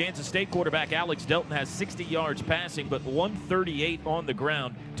 Kansas State quarterback Alex Delton has 60 yards passing, but 138 on the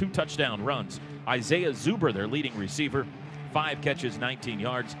ground, 2 touchdown runs. Isaiah Zuber, their leading receiver, 5 catches, 19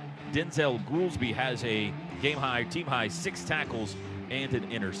 yards. Denzel Goolsby has a team-high 6 tackles and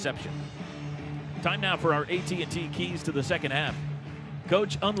an interception. Time now for our AT&T keys to the second half.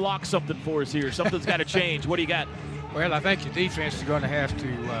 Coach, unlock something for us here. Something's got to change. What do you got? Well, I think the defense is going to have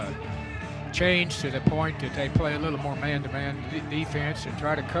to change to the point that they play a little more man-to-man defense and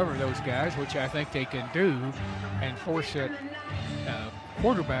try to cover those guys, which I think they can do, and force that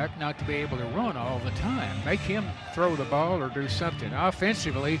quarterback not to be able to run all the time. Make him throw the ball or do something.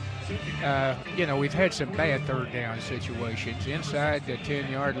 Offensively, we've had some bad third down situations. Inside the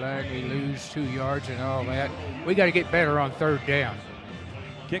 10-yard line, we lose 2 yards and all that. We got to get better on third down.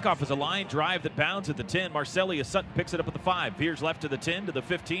 Kickoff is a line drive that bounds at the 10. Marcellus Sutton picks it up at the 5. Veers left to the 10, to the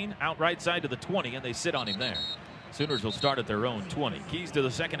 15, out right side to the 20, and they sit on him there. Sooners will start at their own 20. Keys to the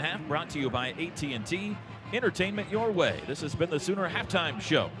second half brought to you by AT&T. Entertainment your way. This has been the Sooner Halftime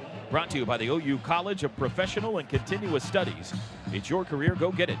Show, brought to you by the OU College of Professional and Continuous Studies. It's your career.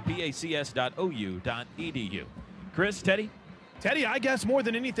 Go get it. PACS.OU.edu. Chris, Teddy? Teddy, I guess more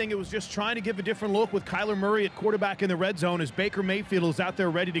than anything, it was just trying to give a different look with Kyler Murray at quarterback in the red zone as Baker Mayfield is out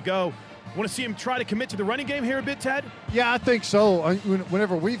there ready to go. Want to see him try to commit to the running game here a bit, Ted? Yeah, I think so.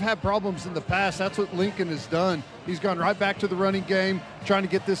 Whenever we've had problems in the past, that's what Lincoln has done. He's gone right back to the running game, trying to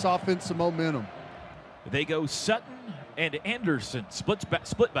get this offense some momentum. They go Sutton and Anderson, split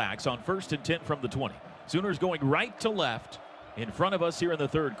backs on 1st and 10 from the 20. Sooners going right to left in front of us here in the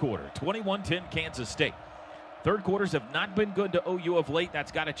third quarter. 21-10 Kansas State. Third quarters have not been good to OU of late.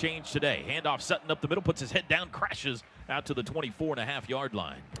 That's got to change today. Handoff Sutton up the middle, puts his head down, crashes out to the 24.5-yard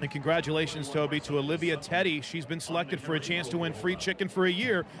line. And congratulations, Toby, to Olivia Teddy. She's been selected for a chance to win free chicken for a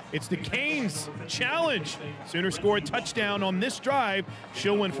year. It's the Canes Challenge. Sooners score a touchdown on this drive.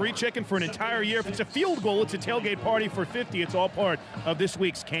 She'll win free chicken for an entire year. If it's a field goal, it's a tailgate party for 50. It's all part of this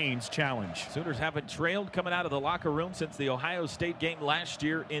week's Canes Challenge. Sooners haven't trailed coming out of the locker room since the Ohio State game last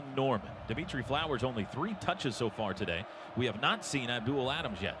year in Norman. Dimitri Flowers only 3 touches so far today. We have not seen Abdul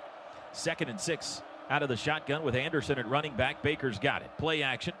Adams yet. 2nd and 6. Out of the shotgun with Anderson at running back. Baker's got it. Play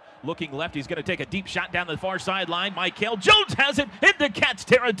action. Looking left. He's going to take a deep shot down the far sideline. Michael Jones has it into Cats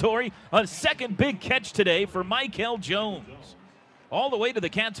territory. A second big catch today for Michael Jones. All the way to the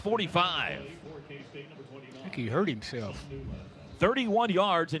Cats 45. I think he hurt himself. 31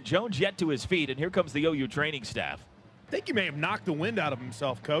 yards, and Jones yet to his feet. And here comes the OU training staff. I think he may have knocked the wind out of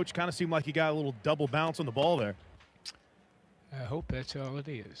himself, Coach. Kind of seemed like he got a little double bounce on the ball there. I hope that's all it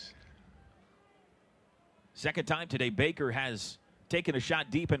is. Second time today, Baker has taken a shot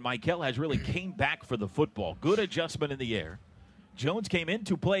deep, and Michael has really came back for the football. Good adjustment in the air. Jones came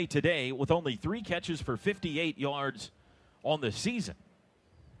into play today with only 3 catches for 58 yards on the season.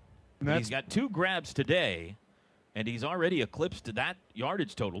 He's got 2 grabs today, and he's already eclipsed that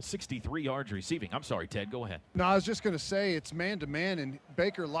yardage total, 63 yards receiving. I'm sorry, Ted, go ahead. No, I was just going to say it's man-to-man, and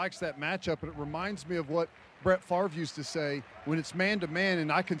Baker likes that matchup, and it reminds me of what Brett Favre used to say, when it's man-to-man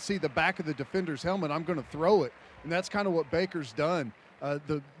and I can see the back of the defender's helmet, I'm going to throw it. And that's kind of what Baker's done.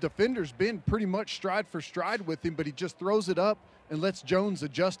 The defender's been pretty much stride for stride with him, but he just throws it up and lets Jones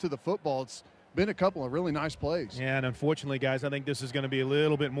adjust to the football. It's been a couple of really nice plays. Yeah, and unfortunately, guys, I think this is going to be a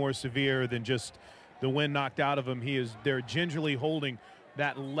little bit more severe than just the wind knocked out of him. They're gingerly holding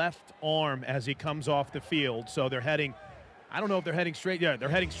that left arm as he comes off the field. So they're heading, I don't know if they're heading straight. Yeah, they're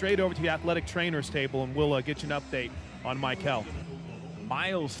heading straight over to the athletic trainer's table, and we'll get you an update on Michael.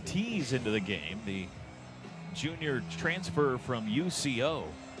 Miles Tees into the game, the junior transfer from UCO.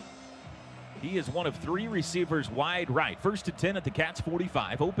 He is one of 3 receivers wide right. 1st and 10 at the Cats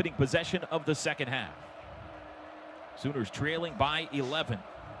 45, opening possession of the second half. Sooners trailing by 11.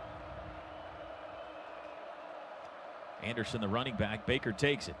 Anderson, the running back. Baker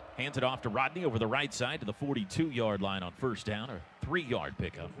takes it. Hands it off to Rodney over the right side to the 42-yard line on first down, or 3-yard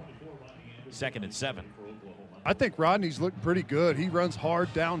pickup. 2nd and 7. I think Rodney's looked pretty good. He runs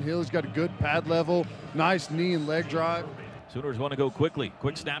hard downhill. He's got a good pad level, nice knee and leg drive. Sooners want to go quickly.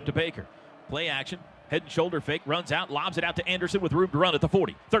 Quick snap to Baker. Play action. Head and shoulder fake. Runs out. Lobs it out to Anderson with room to run at the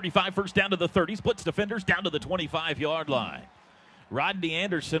 40. 35 first down to the 30. Splits defenders down to the 25-yard line. Rodney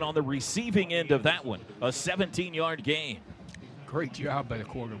Anderson on the receiving end of that one. A 17-yard gain. Great job by the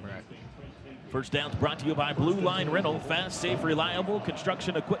quarterback. First down's brought to you by Blue Line Rental. Fast, safe, reliable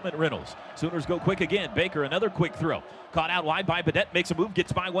construction equipment rentals. Sooners go quick again. Baker, another quick throw. Caught out wide by Badette. Makes a move.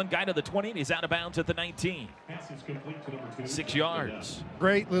 Gets by one guy to the 20. And he's out of bounds at the 19. 6 yards.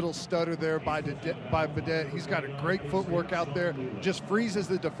 Great little stutter there by Badette. He's got a great footwork out there. Just freezes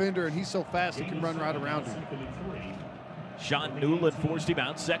the defender, and he's so fast he can run right around him. Sean Newland forced him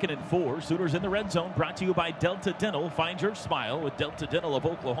out. 2nd and 4. Sooners in the red zone. Brought to you by Delta Dental. Find your smile with Delta Dental of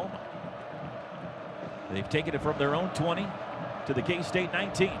Oklahoma. They've taken it from their own 20 to the K-State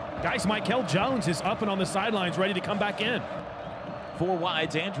 19. Guys, Michael Jones is up and on the sidelines, ready to come back in. 4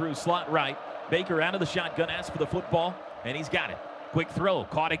 wides. Andrews slot right. Baker out of the shotgun, asks for the football, and he's got it. Quick throw.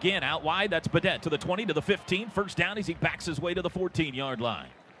 Caught again out wide. That's Badette to the 20, to the 15. First down as he backs his way to the 14-yard line.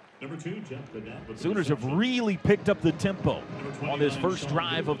 Sooners have really picked up the tempo on this first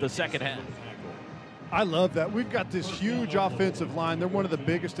drive of the second half. I love that. We've got this huge offensive line. They're one of the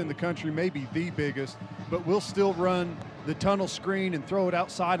biggest in the country, maybe the biggest, but we'll still run the tunnel screen and throw it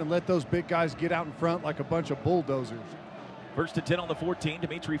outside and let those big guys get out in front like a bunch of bulldozers. 1st and 10 on the 14.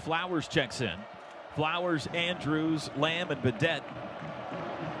 Dimitri Flowers checks in. Flowers, Andrews, Lamb, and Badette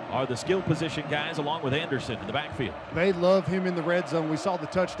are the skill position guys, along with Anderson in the backfield. They love him in the red zone. We saw the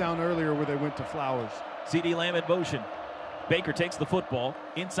touchdown earlier where they went to Flowers. CD Lamb in motion. Baker takes the football.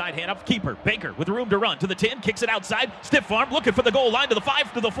 Inside handoff. Keeper. Baker with room to run to the 10. Kicks it outside. Stiff arm. Looking for the goal line to the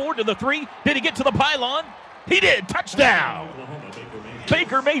 5, to the 4, to the 3. Did he get to the pylon? He did. Touchdown.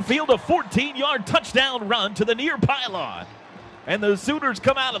 Baker Mayfield, a 14-yard touchdown run to the near pylon. And the Sooners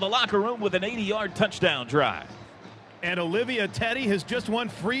come out of the locker room with an 80-yard touchdown drive. And Olivia Teddy has just won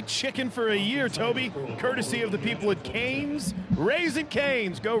free chicken for a year, Toby, courtesy of the people at Canes. Raising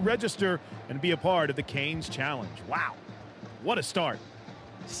Canes. Go register and be a part of the Canes Challenge. Wow. What a start.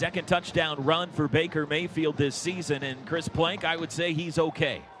 Second touchdown run for Baker Mayfield this season. And Chris Plank, I would say he's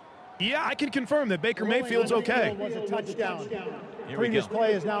okay. Yeah, I can confirm that Baker Mayfield's okay. Was a touchdown. Here Previous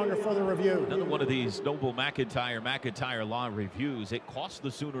play is now under further review. Another one of these Noble McIntyre Law reviews. It cost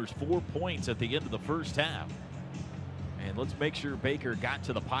the Sooners 4 points at the end of the first half. And let's make sure Baker got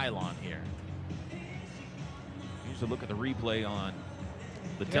to the pylon here. Here's a look at the replay on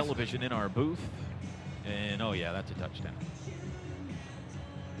the television in our booth. And, oh, yeah, that's a touchdown.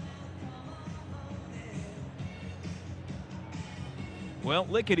 Well,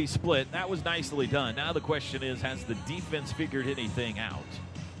 lickety split. That was nicely done. Now the question is, has the defense figured anything out?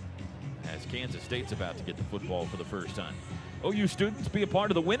 As Kansas State's about to get the football for the first time. OU students, be a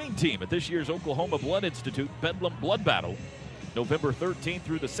part of the winning team at this year's Oklahoma Blood Institute Bedlam Blood Battle, November 13th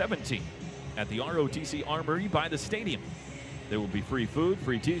through the 17th at the ROTC Armory by the stadium. There will be free food,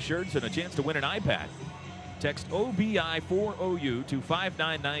 free t-shirts, and a chance to win an iPad. Text OBI4OU to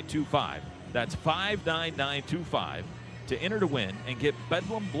 59925. That's 59925 to enter to win and get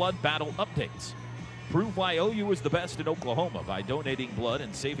Bedlam Blood Battle updates. Prove why OU is the best in Oklahoma by donating blood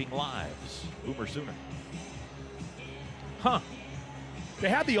and saving lives. Boomer Sooner. They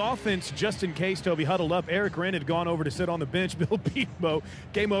had the offense just in case, Toby, huddled up. Eric Wren had gone over to sit on the bench. Bill Beebo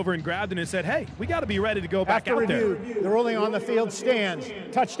came over and grabbed it and said, hey, we got to be ready to go back out there. The ruling on the field stands.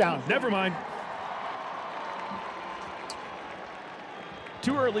 Touchdown. Never mind.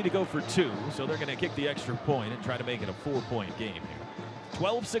 Too early to go for two, so they're going to kick the extra point and try to make it a 4-point game here.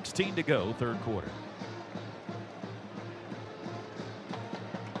 12-16 to go, third quarter.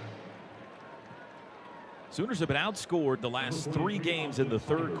 Sooners have been outscored the last 3 games in the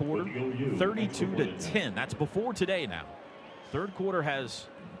third quarter, 32-10. That's before today now. Third quarter has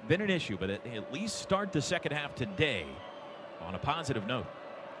been an issue, but at least start the second half today on a positive note.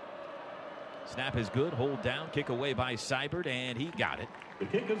 Snap is good, hold down, kick away by Seibert, and he got it. The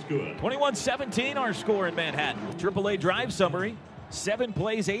kick is good. 21-17 our score in Manhattan. AAA drive summary. 7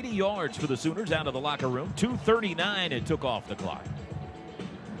 plays, 80 yards for the Sooners out of the locker room. 2:39 it took off the clock.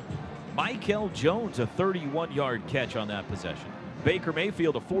 Michael Jones, a 31-yard catch on that possession. Baker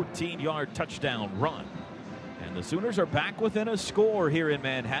Mayfield, a 14-yard touchdown run. And the Sooners are back within a score here in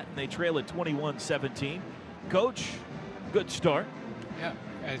Manhattan. They trail at 21-17. Coach, good start. Yeah,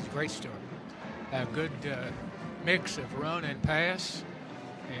 that's a great start. A good mix of run and pass.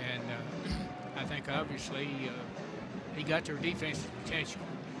 And I think obviously he got their defense's attention.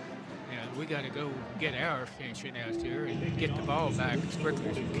 And we got to go get our attention out there and get the ball back as quickly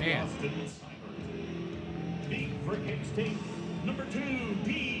as we can.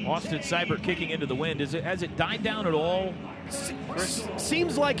 Austin Seibert kicking into the wind. Has it died down at all?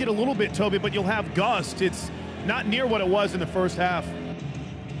 Seems like it a little bit, Toby, but you'll have gust. It's not near what it was in the first half.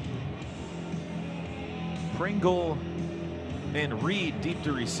 Pringle and Reed deep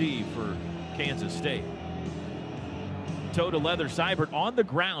to receive for Kansas State. Toe to leather, Seibert on the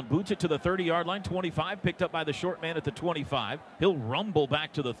ground, boots it to the 30-yard line, 25, picked up by the short man at the 25. He'll rumble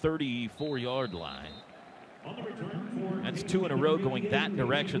back to the 34-yard line. That's 2 in a row going that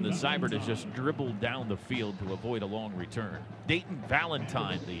direction. The Seibert has just dribbled down the field to avoid a long return. Dayton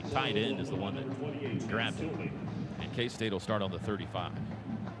Valentine, the tight end, is the one that grabbed it. And K-State will start on the 35.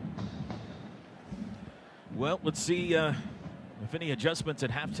 Well, let's see if any adjustments at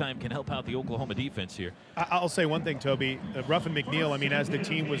halftime can help out the Oklahoma defense here. I'll say one thing, Toby. Ruffin McNeil, I mean, as the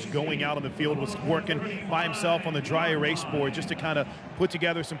team was going out on the field, was working by himself on the dry erase board just to kind of put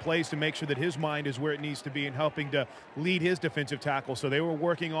together some plays to make sure that his mind is where it needs to be and helping to lead his defensive tackle. So they were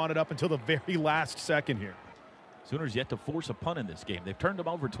working on it up until the very last second here. Sooners yet to force a punt in this game. They've turned them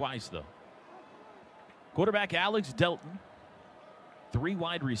over twice, though. Quarterback Alex Delton, 3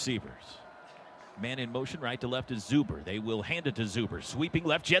 wide receivers. Man in motion, right to left is Zuber. They will hand it to Zuber. Sweeping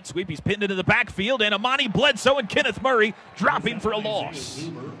left jet sweep. He's pinned into the backfield. And Amani Bledsoe and Kenneth Murray dropping for a loss.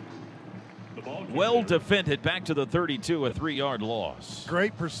 Well defended back to the 32, a 3-yard loss.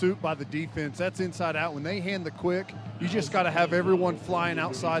 Great pursuit by the defense. That's inside out. When they hand the quick, you just got to have everyone flying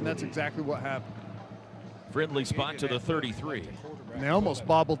outside, and that's exactly what happened. Friendly spot to the 33. And they almost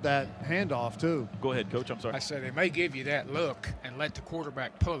bobbled that handoff, too. Go ahead, Coach. I'm sorry. I said they may give you that look and let the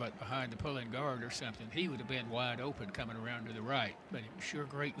quarterback pull it behind the pulling guard or something. He would have been wide open coming around to the right. But it was sure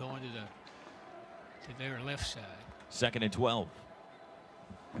great going to their left side. 2nd and 12.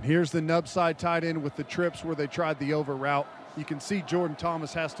 And here's the nub side tight end with the trips where they tried the over route. You can see Jordan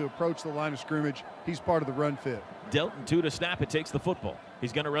Thomas has to approach the line of scrimmage. He's part of the run fit. Delton, 2 to snap. It takes the football.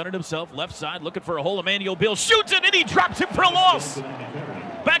 He's going to run it himself. Left side, looking for a hole. Emmanuel Bill shoots it, and he drops him for a loss.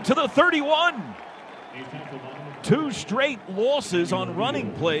 Back to the 31. 2 straight losses on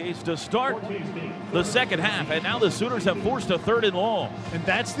running plays to start the second half. And now the Sooners have forced a 3rd and long. And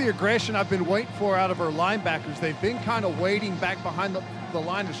that's the aggression I've been waiting for out of our linebackers. They've been kind of waiting back behind the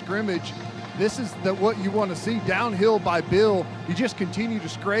line of scrimmage. This is what you want to see. Downhill by Bill, you just continue to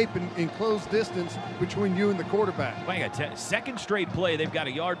scrape in close distance between you and the quarterback. Second straight play, they've got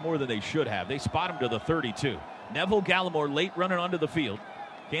a yard more than they should have. They spot him to the 32. Neville Gallimore late running onto the field.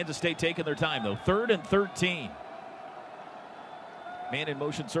 Kansas State taking their time, though. 3rd and 13. Man in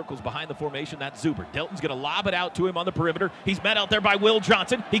motion circles behind the formation. That's Zuber. Delton's going to lob it out to him on the perimeter. He's met out there by Will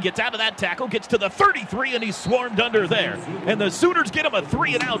Johnson. He gets out of that tackle, gets to the 33, and he's swarmed under there. And the Sooners get him a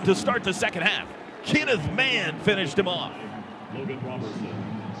 3 and out to start the second half. Kenneth Mann finished him off.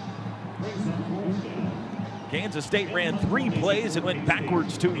 Kansas State ran 3 plays and went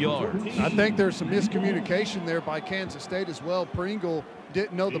backwards 2 yards. I think there's some miscommunication there by Kansas State as well. Pringle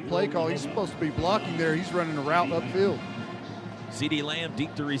didn't know the play call. He's supposed to be blocking there. He's running a route upfield. CeeDee Lamb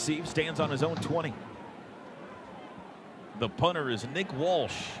deep to receive, stands on his own 20. The punter is Nick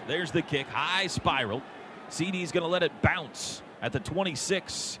Walsh. There's the kick, high spiral. CeeDee's going to let it bounce at the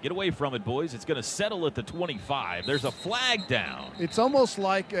 26. Get away from it, boys. It's going to settle at the 25. There's a flag down. It's almost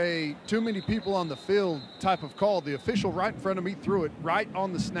like a too many people on the field type of call. The official right in front of me threw it right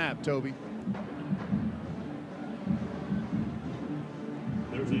on the snap, Toby.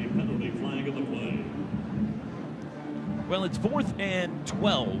 There's a penalty flag in the play. Well, it's 4th and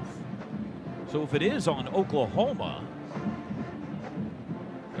 12. So if it is on Oklahoma,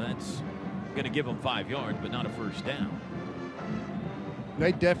 that's going to give them 5 yards, but not a first down.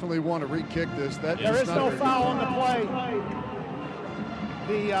 They definitely want to re-kick this. There is no foul on the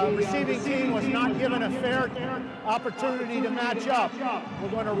play. The receiving team was not given a fair opportunity to match up.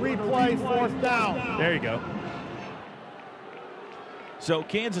 We're going to replay 4th down. There you go. So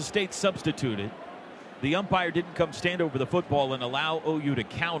Kansas State substituted. The umpire didn't come stand over the football and allow OU to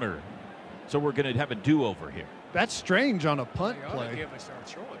counter. So we're going to have a do-over here. That's strange on a punt They ought play. to give us our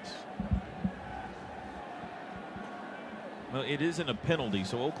choice. Well, it isn't a penalty,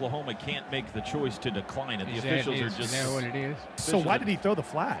 so Oklahoma can't make the choice to decline it. The Is officials that, are just... Is that what it is? So why did he throw the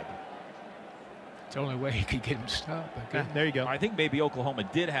flag? It's the only way he could get him stopped. Okay, there you go. I think maybe Oklahoma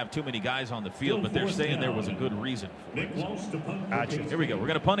did have too many guys on the field, but they're saying there was a good reason for it. Gotcha. Here we go. We're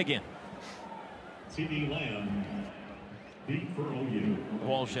going to punt again. CeeDee Lamb, deep for OU.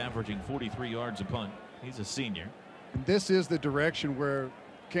 Walsh averaging 43 yards a punt. He's a senior. And this is the direction where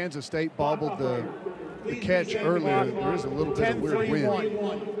Kansas State bobbled the catch earlier. There is a little bit of weird wind.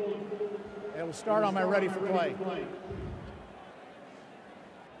 It will start on my ready for play.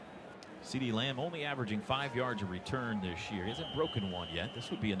 CeeDee Lamb only averaging 5 yards a return this year. He hasn't broken one yet.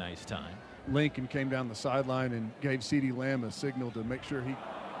 This would be a nice time. Lincoln came down the sideline and gave CeeDee Lamb a signal to make sure he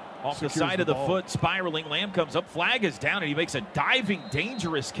off the side of the foot, spiraling. Lamb comes up, flag is down, and he makes a diving,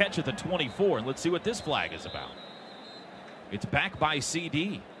 dangerous catch at the 24. And let's see what this flag is about. It's back by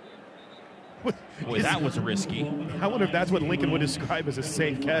CD. Boy, that was risky. I wonder if that's what Lincoln would describe as a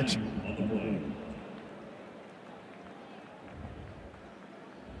safe catch.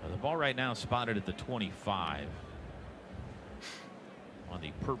 The ball right now spotted at the 25 on the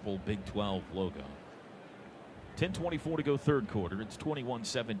purple Big 12 logo. 10:24 to go third quarter. It's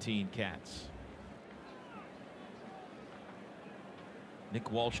 21-17 Cats.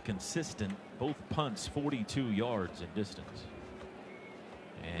 Nick Walsh consistent. Both punts 42 yards in distance.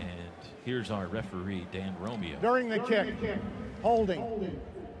 And here's our referee, Dan Romeo. During the kick, holding,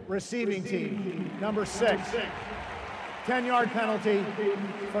 receiving team, number 6. 10-yard penalty,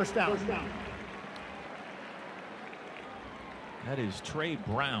 first down. That is Trey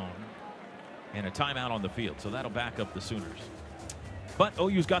Brown. And a timeout on the field, so that'll back up the Sooners. But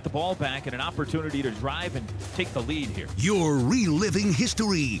OU's got the ball back and an opportunity to drive and take the lead here. You're reliving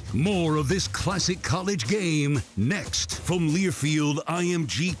history. More of this classic college game next from Learfield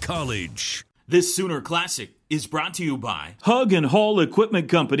IMG College. This Sooner Classic is brought to you by Hug and Haul Equipment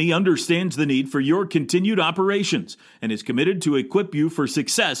Company. Understands the need for your continued operations and is committed to equip you for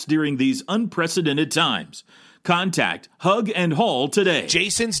success during these unprecedented times. Contact Hug and Haul today.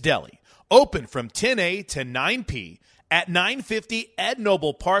 Jason's Deli. Open from 10 a to 9 p at 950 Ed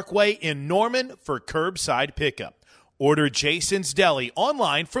Noble Parkway in Norman for curbside pickup. Order Jason's Deli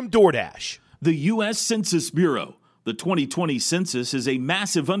online from DoorDash. The U.S. Census Bureau. The 2020 census is a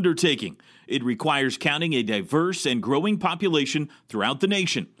massive undertaking. It requires counting a diverse and growing population throughout the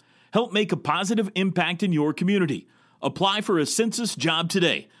nation. Help make a positive impact in your community. Apply for a census job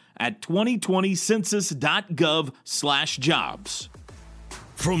today at 2020census.gov/jobs.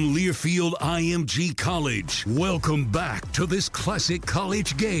 From Learfield IMG College, welcome back to this classic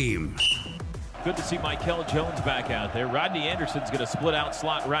college game. Good to see Michael Jones back out there. Rodney Anderson's going to split out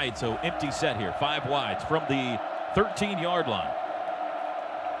slot right, so empty set here. 5 wides from the 13-yard line.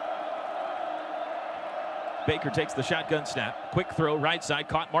 Baker takes the shotgun snap. Quick throw, right side.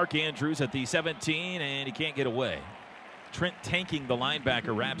 Caught Mark Andrews at the 17, and he can't get away. Trent tanking the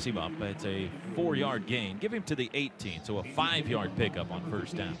linebacker, wraps him up. It's a 4-yard gain. Give him to the 18, so a 5-yard pickup on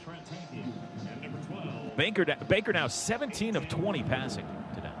first down. Baker now 17 of 20 passing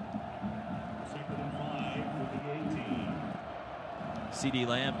today. CeeDee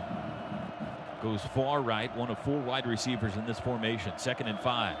Lamb goes far right, one of 4 wide receivers in this formation. 2nd and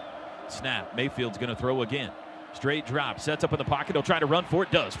 5. Snap. Mayfield's going to throw again. Straight drop. Sets up in the pocket. He'll try to run for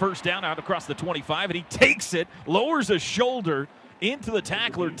it. Does. First down out across the 25, and he takes it. Lowers a shoulder into the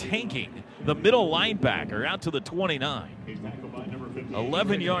tackler, tanking the middle linebacker out to the 29.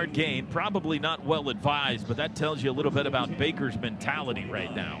 11-yard gain. Probably not well advised, but that tells you a little bit about Baker's mentality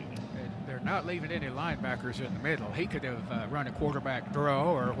right now. They're not leaving any linebackers in the middle. He could have run a quarterback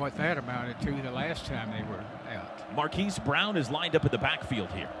draw or what that amounted to the last time they were out. Marquise Brown is lined up in the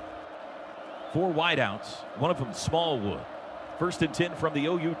backfield here. 4 wideouts, one of them Smallwood. 1st and 10 from the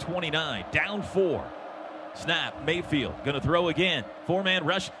OU 29. Down 4. Snap. Mayfield going to throw again. 4-man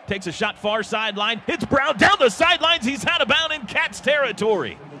rush. Takes a shot far sideline. Hits Brown down the sidelines. He's out of bounds in Cats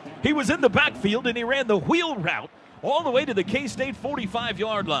territory. He was in the backfield and he ran the wheel route all the way to the K-State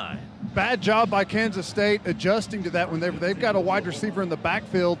 45-yard line. Bad job by Kansas State adjusting to that. When they've got a wide receiver in the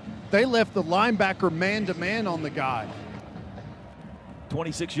backfield, they left the linebacker man-to-man on the guy.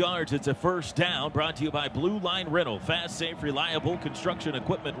 26 yards. It's a first down. Brought to you by Blue Line Rental. Fast, safe, reliable construction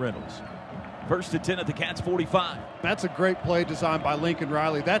equipment rentals. 1st and 10 at the Cats 45. That's a great play designed by Lincoln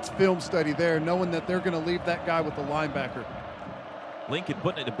Riley. That's film study there, knowing that they're going to leave that guy with the linebacker. Lincoln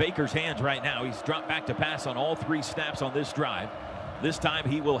putting it in Baker's hands right now. He's dropped back to pass on all 3 snaps on this drive. This time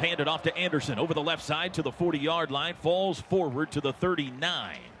he will hand it off to Anderson over the left side to the 40-yard line. Falls forward to the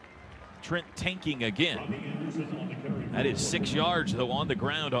 39. Trent tanking again. That is 6 yards, though, on the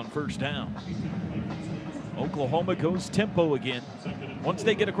ground on first down. Oklahoma goes tempo again. Once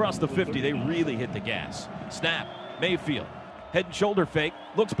they get across the 50, they really hit the gas. Snap. Mayfield. Head and shoulder fake.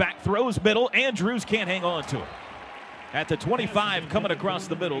 Looks back. Throws middle. Andrews can't hang on to it. At the 25, coming across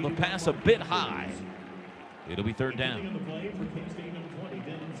the middle. The pass a bit high. It'll be 3rd down.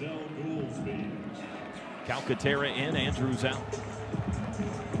 Calcaterra in. Andrews out.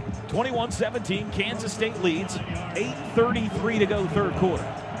 21-17. Kansas State leads. 8:33 to go, 3rd quarter.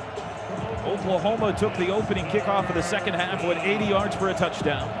 Oklahoma took the opening kickoff of the second half with 80 yards for a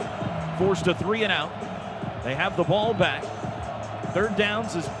touchdown. Forced a 3 and out. They have the ball back. 3rd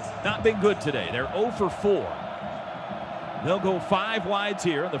downs has not been good today. They're 0 for 4. They'll go 5 wides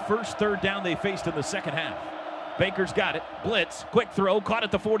here. The first 3rd down they faced in the second half. Baker's got it. Blitz. Quick throw. Caught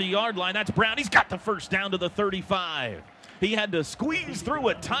at the 40-yard line. That's Brown. He's got the first down to the 35. He had to squeeze through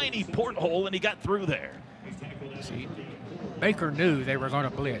a tiny porthole, and he got through there. See, Baker knew they were going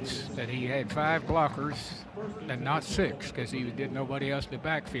to blitz, that he had 5 blockers and not 6 because he did nobody else in the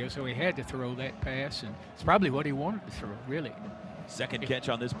backfield, so he had to throw that pass, and it's probably what he wanted to throw, really. Second catch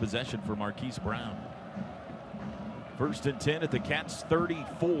on this possession for Marquise Brown. 1st and 10 at the Cats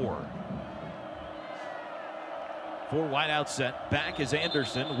 34. 4 wide out set. Back is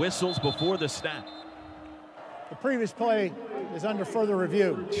Anderson. Whistles before the snap. The previous play is under further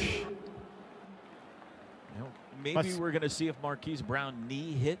review. Maybe we're going to see if Marquise Brown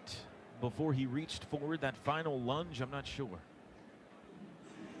knee hit before he reached forward that final lunge. I'm not sure.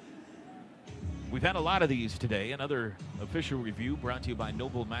 We've had a lot of these today. Another official review brought to you by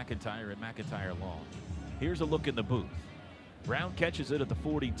Noble McIntyre and McIntyre Law. Here's a look in the booth. Brown catches it at the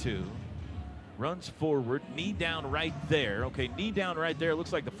 42. Runs forward. Knee down right there. Okay, knee down right there.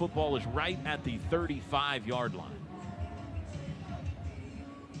 Looks like the football is right at the 35-yard line,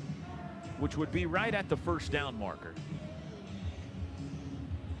 which would be right at the first down marker.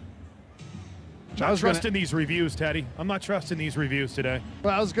 I'm not trusting these reviews, Teddy. I'm not trusting these reviews today.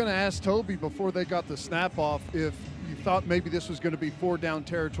 Well, I was going to ask Toby before they got the snap off if you thought maybe this was going to be 4-down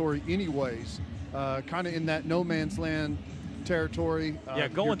territory anyways, kind of in that no man's land territory. Yeah,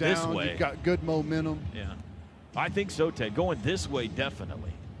 going down, this way. You've got good momentum. Yeah, I think so, Ted. Going this way,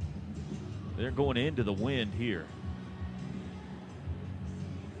 definitely. They're going into the wind here.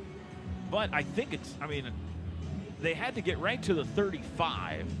 But I think they had to get right to the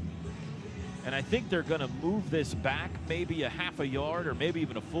 35. And I think they're going to move this back maybe a half a yard or maybe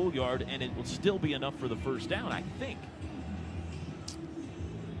even a full yard, and it will still be enough for the first down, I think.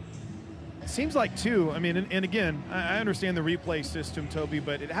 It seems like, too, and again, I understand the replay system, Toby,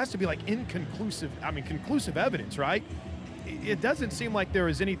 but it has to be like conclusive evidence, right? It doesn't seem like there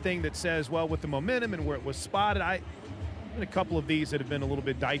is anything that says, well, with the momentum and where it was spotted, a couple of these that have been a little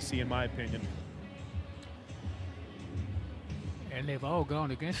bit dicey, in my opinion. And they've all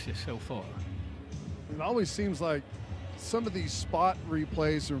gone against it so far. It always seems like some of these spot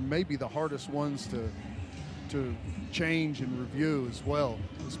replays are maybe the hardest ones to change and review as well,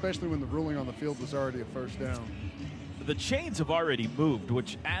 especially when the ruling on the field was already a first down. the chains have already moved,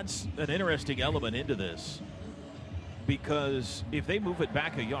 which adds an interesting element into this. Because if they move it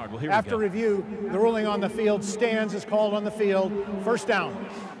back a yard, well, here After we go. review, the ruling on the field stands is called on the field. First down.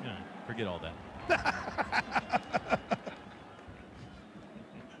 Yeah, forget all that.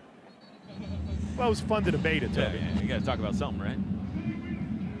 Well, it was fun to debate it, Toby. Yeah, you got to talk about something, right?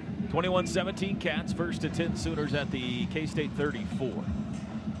 21-17 Cats, 1st and 10 Sooners at the K-State 34.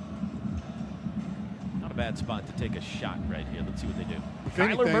 Not a bad spot to take a shot right here. Let's see what they do.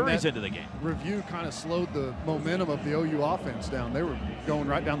 Kyler Murray's into the game. Review kind of slowed the momentum of the OU offense down. They were going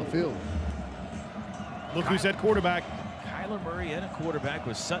right down the field. Look who's at quarterback. Kyler Murray and a quarterback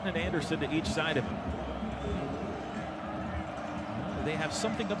with Sutton and Anderson to each side of him. They have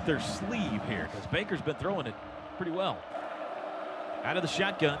something up their sleeve here because Baker's been throwing it pretty well. Out of the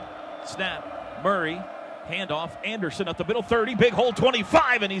shotgun, snap, Murray, handoff, Anderson up the middle, 30, big hole,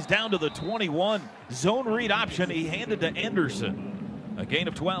 25, and he's down to the 21. Zone read option, he handed to Anderson. A gain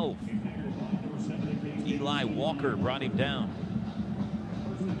of 12. Eli Walker brought him down.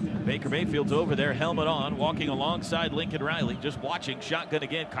 Baker Mayfield's over there, helmet on, walking alongside Lincoln Riley, just watching, shotgun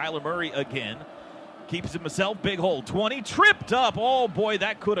again, Kyler Murray again. Keeps himself, big hole, 20, tripped up. Oh, boy,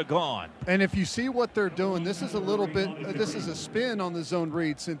 that could have gone. And if you see what they're doing, this is a little bit, this is a spin on the zone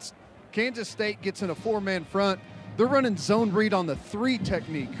read. Since Kansas State gets in a four-man front, they're running zone read on the 3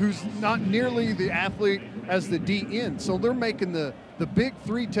 technique, who's not nearly the athlete as the DN. So they're making the big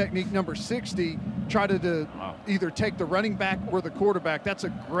 3 technique, number 60, try to either take the running back or the quarterback. That's a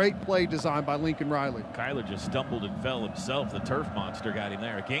great play design by Lincoln Riley. Kyler just stumbled and fell himself. The turf monster got him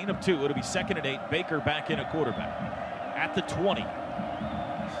there. A gain of 2. It'll be 2nd and 8. Baker back in a quarterback. At the 20.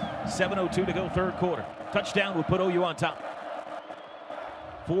 7:02 to go, third quarter. Touchdown will put OU on top.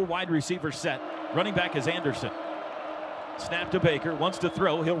 4 wide receivers set. Running back is Anderson. Snap to Baker, wants to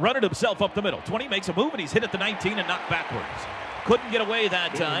throw. He'll run it himself up the middle. 20 makes a move, and he's hit at the 19 and knocked backwards. Couldn't get away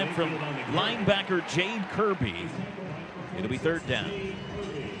that time from linebacker Jade Kirby. It'll be 3rd down.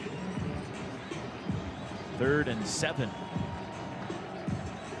 3rd and 7.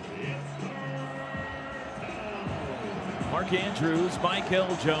 Mark Andrews,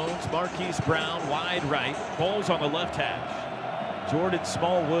 Michael Jones, Marquise Brown, wide right. Ball's on the left hash. Jordan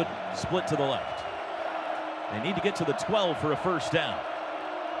Smallwood split to the left. They need to get to the 12 for a first down.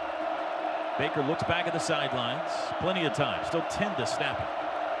 Baker looks back at the sidelines. Plenty of time. Still 10 to snap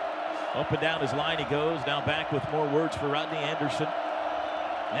it. Up and down his line he goes. Now back with more words for Rodney Anderson.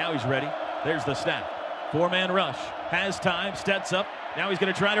 Now he's ready. There's the snap. 4-man rush. Has time. Steps up. Now he's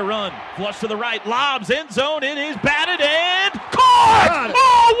going to try to run. Flush to the right. Lobs end zone. It is batted and caught!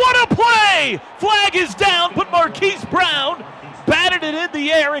 Oh, what a play! Flag is down, but Marquise Brown batted it in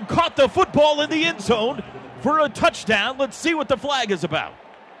the air and caught the football in the end zone for a touchdown. Let's see what the flag is about.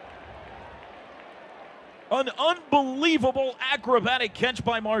 An unbelievable acrobatic catch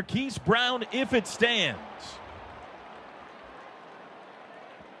by Marquise Brown if it stands.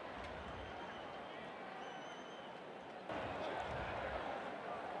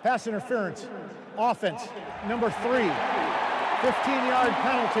 Pass interference. Offense. Number 3. 15-yard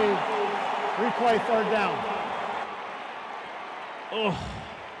penalty. Replay, 3rd down. Oh.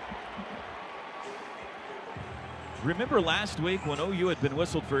 Remember last week when OU had been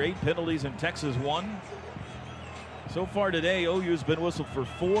whistled for 8 penalties and Texas won? So far today, OU's been whistled for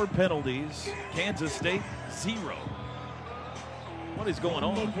 4 penalties. Kansas State, 0. What is going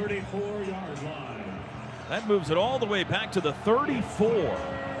on? 34-yard line. That moves it all the way back to the 34.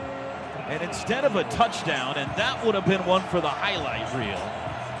 And instead of a touchdown, and that would have been one for the highlight reel,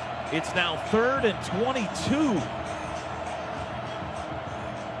 it's now 3rd and 22.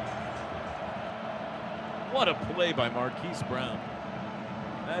 What a play by Marquise Brown.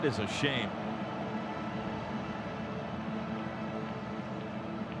 That is a shame.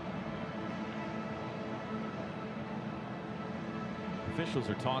 Officials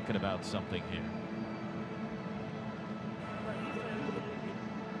are talking about something here.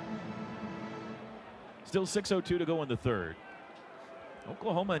 Still 6:02 to go in the 3rd.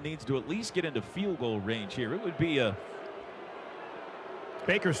 Oklahoma needs to at least get into field goal range here. It would be a...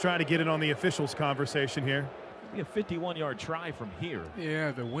 Baker's trying to get it on the officials conversation here. Be a 51-yard try from here.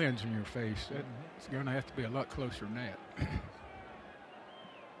 Yeah, the wind's in your face. It's going to have to be a lot closer than that.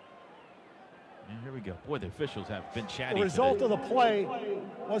 And here we go. Boy, the officials have been chatty. The result today. of the play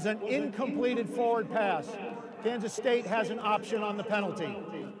was an incompleted forward pass. Kansas State has an option on the penalty.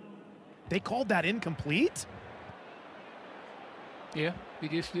 They called that incomplete? Yeah, he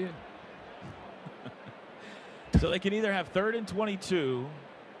just did. So they can either have 3rd and 22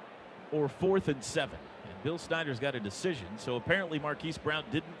 or 4th and 7. And Bill Snyder's got a decision. So apparently Marquise Brown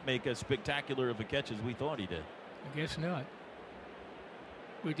didn't make as spectacular of a catch as we thought he did. I guess not.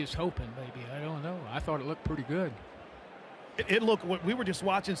 We're just hoping, maybe. I don't know. I thought it looked pretty good. It looked, we were just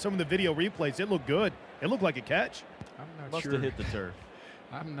watching some of the video replays. It looked good. It looked like a catch. I'm not Must sure. have hit the turf.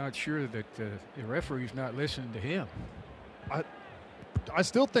 I'm not sure that the referee's not listening to him. I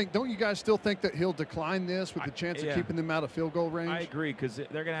still think, don't you guys still think that he'll decline this with the chance of keeping them out of field goal range? I agree, because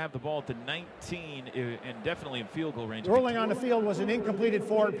they're going to have the ball at the 19 and definitely in field goal range. The ruling on the field was an incompleted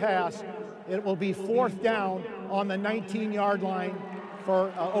forward pass. It will be 4th down on the 19-yard line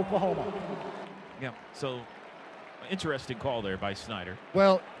for Oklahoma. Yeah, so interesting call there by Snyder.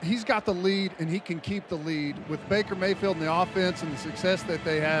 Well, he's got the lead, and he can keep the lead. With Baker Mayfield and the offense and the success that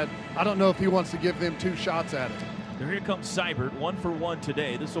they had, I don't know if he wants to give them 2 shots at it. Here comes Seibert, 1 for 1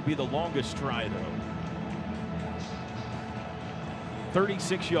 today. This will be the longest try, though.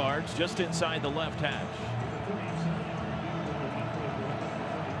 36 yards, just inside the left hash.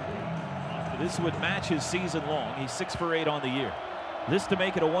 This would match his season long. He's 6 for 8 on the year. This to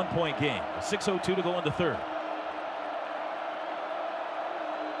make it a 1-point game. 6:02 to go in the third.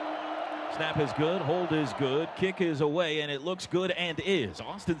 Snap is good, hold is good, kick is away, and it looks good and is.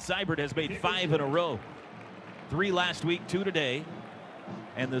 Austin Seibert has made 5 in a row. 3 last week, 2 today.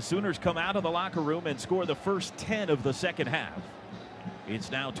 And the Sooners come out of the locker room and score the first 10 of the second half.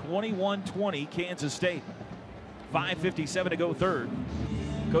 It's now 21-20 Kansas State. 5:57 to go third.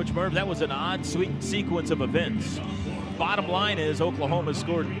 Coach Merv, that was an odd, sweet sequence of events. Bottom line is Oklahoma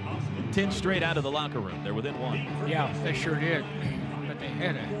scored 10 straight out of the locker room. They're within 1. Yeah, they sure did. But they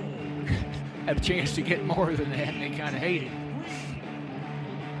had a chance to get more than that, and they kind of hated it.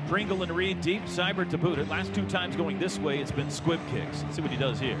 Pringle and Reed deep, Seibert to boot it. Last 2 times going this way, it's been squib kicks. Let's see what he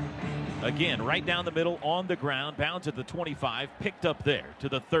does here. Again, right down the middle, on the ground, bounds at the 25, picked up there to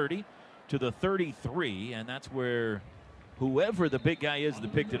the 30, to the 33, and that's where whoever the big guy is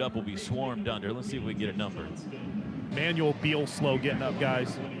that picked it up will be swarmed under. Let's see if we can get a number. Manuel Beal slow getting up,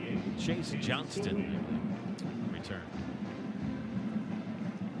 guys. Chase Johnston return.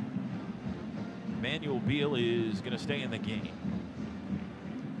 Manuel Beal is going to stay in the game.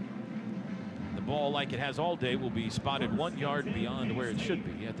 The ball, like it has all day, will be spotted 1 yard beyond where it should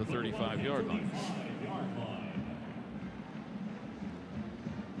be at the 35-yard line.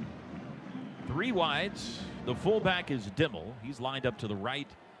 Three wides. The fullback is Dimmel. He's lined up to the right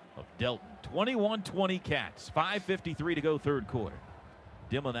of Delton. 21-20 Cats. 5:53 to go third quarter.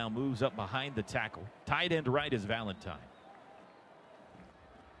 Dimmel now moves up behind the tackle. Tight end right is Valentine.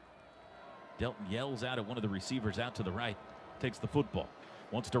 Delton yells out at one of the receivers out to the right. Takes the football.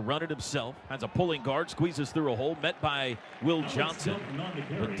 Wants to run it himself. Has a pulling guard. Squeezes through a hole. Met by Will Johnson.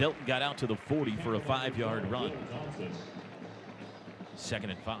 But Delton got out to the 40 for a 5-yard run.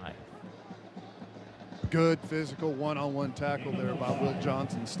 2nd and 5. Good physical one-on-one tackle there by Will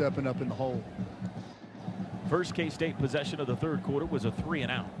Johnson, stepping up in the hole. First K-State possession of the third quarter was a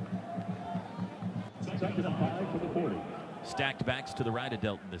 3-and-out. Stacked backs to the right of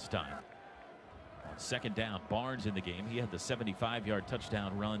Delton this time. On 2nd down, Barnes in the game. He had the 75-yard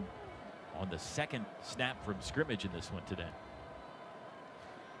touchdown run on the 2nd snap from scrimmage in this one today.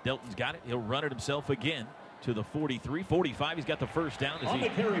 Delton's got it. He'll run it himself again to the 43, 45. He's got the first down as he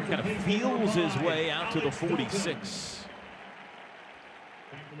kind of feels his way out to the 46.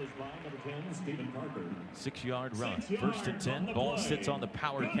 6-yard run. 1st and 10. Ball sits on the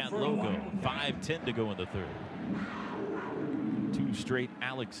Power Cat logo. 5:10 to go in the third. 2 straight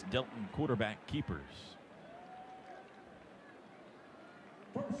Alex Delton quarterback keepers.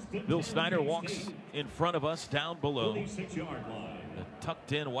 Bill Snyder walks in front of us down below. The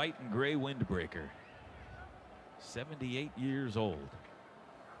tucked in white and gray windbreaker. 78 years old.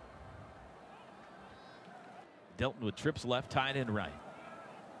 Delton with trips left, tight end right.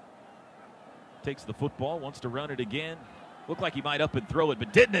 Takes the football, wants to run it again. Looked like he might up and throw it,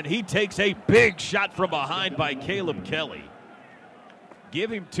 but didn't, and he takes a big shot from behind by Caleb Kelly.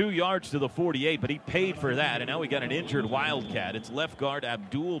 Give him 2 yards to the 48, but he paid for that, and now we got an injured Wildcat. It's left guard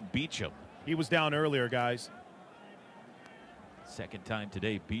Abdul Beecham. He was down earlier, guys. 2nd time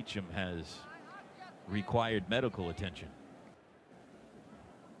today Beecham has required medical attention.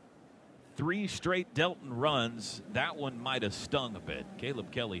 3 straight Delton runs. That one might have stung a bit.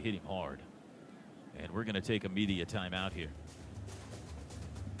 Caleb Kelly hit him hard. And we're going to take a media timeout here.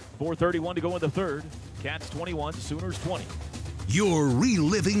 4:31 to go in the third. Cats 21, Sooners 20. You're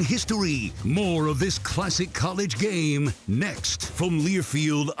reliving history. More of this classic college game next from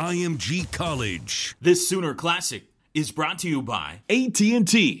Learfield IMG College. This Sooner Classic is brought to you by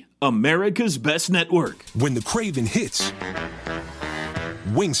AT&T, America's best network. When the craving hits,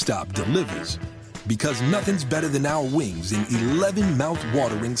 Wingstop delivers. Because nothing's better than our wings in 11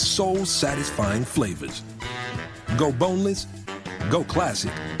 mouth-watering, soul-satisfying flavors. Go boneless, go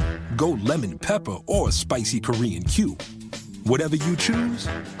classic, go lemon pepper or spicy Korean Q. Whatever you choose,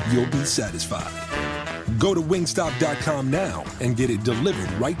 you'll be satisfied. Go to Wingstop.com now and get it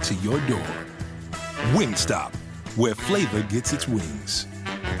delivered right to your door. Wingstop, where flavor gets its wings.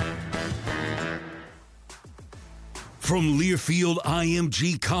 From Learfield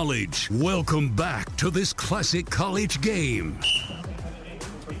IMG College, welcome back to this classic college game.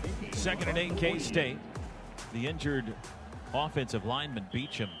 2nd and 8, K-State. The injured offensive lineman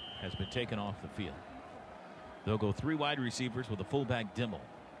Beecham has been taken off the field. They'll go 3 wide receivers with a fullback Dimmel.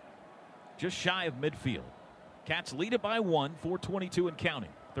 Just shy of midfield. Cats lead it by 1, 4:22 and counting,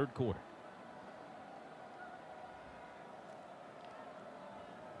 3rd quarter.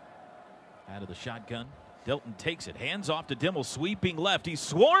 Out of the shotgun, Delton takes it, hands off to Dimmel, sweeping left. He's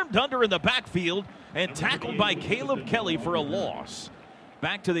swarmed under in the backfield and tackled by Caleb Kelly for a loss.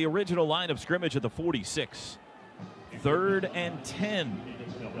 Back to the original line of scrimmage at the 46. 3rd and 10.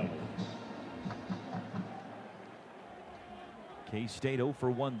 K-State 0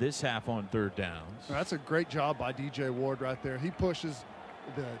 for 1 this half on 3rd downs. That's a great job by DJ Ward right there. He pushes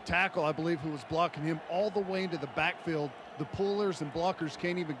the tackle, I believe, who was blocking him all the way into the backfield. The pullers and blockers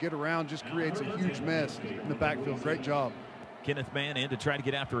can't even get around, just creates a huge mess in the backfield. Great job. Kenneth Mann in to try to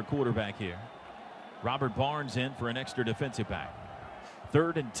get after a quarterback here. Robert Barnes in for an extra defensive back.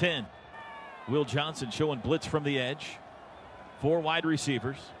 3rd and 10. Will Johnson showing blitz from the edge. 4 wide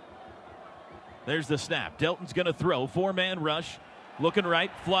receivers. There's the snap. Delton's going to throw. 4-man rush. Looking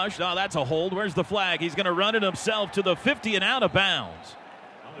right. Flush. Oh, that's a hold. Where's the flag? He's going to run it himself to the 50 and out of bounds.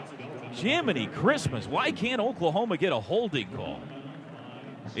 Jiminy Christmas. Why can't Oklahoma get a holding call?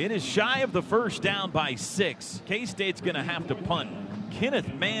 It is shy of the 1st down by 6. K-State's going to have to punt.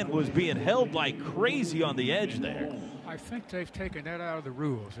 Kenneth Mann was being held like crazy on the edge there. I think they've taken that out of the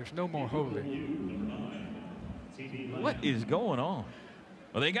rules. There's no more holding. What is going on?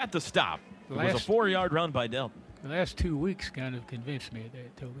 Well, they got the stop. It was a 4-yard run by Delton. The last 2 weeks kind of convinced me of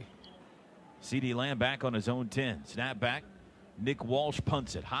that, Toby. CeeDee Lamb back on his own 10. Snap back. Nick Walsh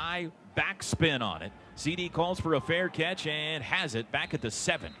punts it. High back spin on it. CeeDee calls for a fair catch and has it back at the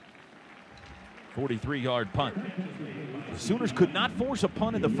 7. 43-yard punt. The Sooners could not force a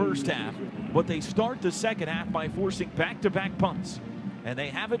punt in the 1st half, but they start the 2nd half by forcing back-to-back punts. And they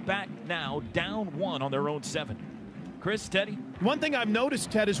have it back now, down 1 on their own 7. Chris, Teddy? One thing I've noticed,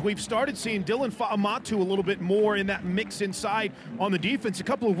 Ted, is we've started seeing Dylan Fa'amatu a little bit more in that mix inside on the defense. A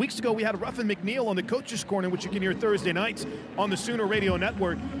couple of weeks ago, we had Ruffin McNeil on the Coach's Corner, which you can hear Thursday nights on the Sooner Radio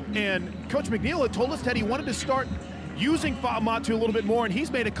Network. And Coach McNeil had told us that he wanted to start using Fa'amatu a little bit more, and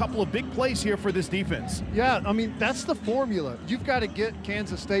he's made a couple of big plays here for this defense. Yeah, I mean, that's the formula. You've got to get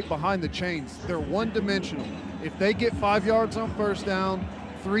Kansas State behind the chains. They're one-dimensional. If they get 5 yards on 1st down,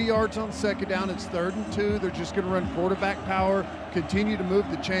 3 yards on 2nd down, it's 3rd and 2. They're just going to run quarterback power, continue to move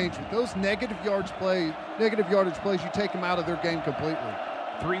the chains. With those negative yardage plays, you take them out of their game completely.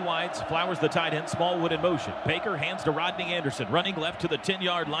 3 wides, Flowers the tight end, Smallwood in motion. Baker hands to Rodney Anderson, running left to the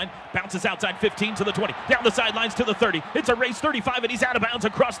 10-yard line, bounces outside 15 to the 20, down the sidelines to the 30. It's a race 35, and he's out of bounds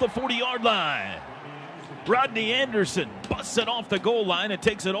across the 40-yard line. Rodney Anderson busts it off the goal line and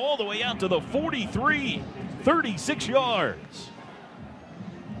takes it all the way out to the 43, 36 yards.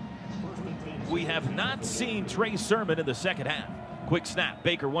 We have not seen Trey Sermon in the 2nd half. Quick snap.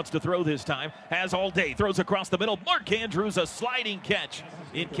 Baker wants to throw this time. Has all day. Throws across the middle. Mark Andrews, a sliding catch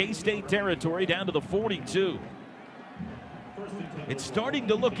in K-State territory down to the 42. It's starting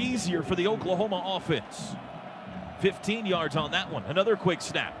to look easier for the Oklahoma offense. 15 yards on that one. Another quick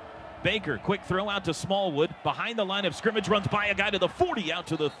snap. Baker, quick throw out to Smallwood. Behind the line of scrimmage, runs by a guy to the 40, out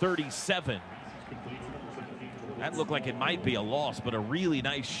to the 37. That looked like it might be a loss, but a really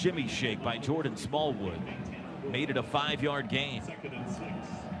nice shimmy shake by Jordan Smallwood made it a 5-yard gain. They're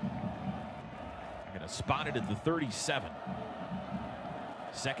going to spot it at the 37.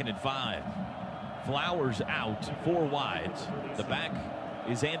 2nd and 5. Flowers out, 4 wides. The back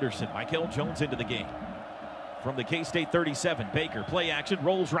is Anderson. Michael Jones into the game. From the K-State 37, Baker, play action,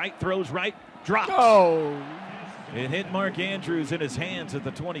 rolls right, throws right, drops. Oh! It hit Mark Andrews in his hands at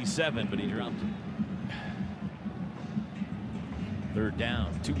the 27, but he dropped it. 3rd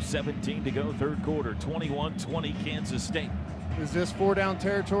down, 2:17 to go, 3rd quarter, 21-20 Kansas State. Is this 4-down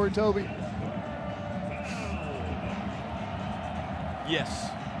territory, Toby? Yes.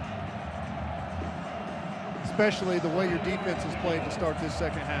 Especially the way your defense has played to start this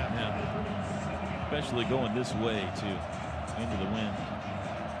 2nd half. Yeah. Especially going this way, too, into the wind.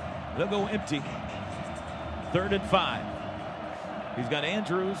 They'll go empty. 3rd and 5. He's got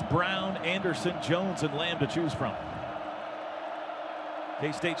Andrews, Brown, Anderson, Jones, and Lamb to choose from.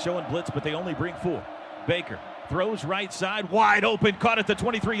 K-State showing blitz, but they only bring 4. Baker Throws right side, wide open, caught at the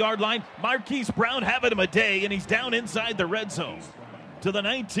 23-yard line. Marquise Brown having him a day, and he's down inside the red zone to the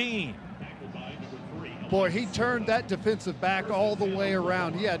 19. Boy, he turned that defensive back all the way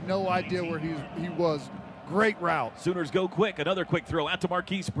around. He had no idea where he was. Great route. Sooners go quick. Another quick throw out to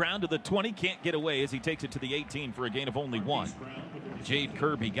Marquise Brown to the 20. Can't get away as he takes it to the 18 for a gain of only 1. Jade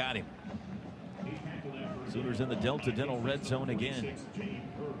Kirby got him. Sooners in the Delta Dental red zone again.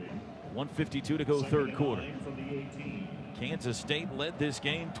 1:52 to go third quarter. Kansas State led this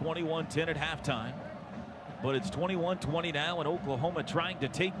game 21-10 at halftime. But it's 21-20 now, and Oklahoma trying to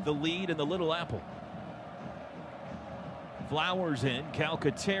take the lead in the Little Apple. Flowers in,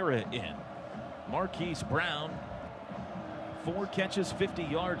 Calcaterra in. Marquise Brown, 4 catches, 50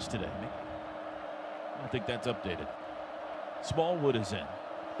 yards today. I don't think that's updated. Smallwood is in.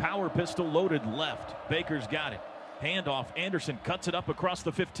 Power pistol loaded left. Baker's got it. Handoff. Anderson cuts it up across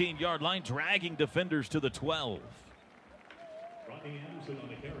the 15-yard line, dragging defenders to the 12.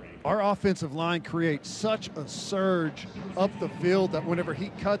 Our offensive line creates such a surge up the field that whenever he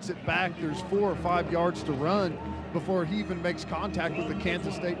cuts it back, there's 4 or 5 yards to run before he even makes contact with the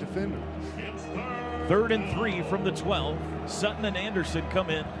Kansas State defender. 3rd and 3 from the 12. Sutton and Anderson come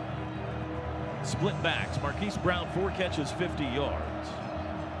in. Split backs. Marquise Brown, 4 catches, 50 yards.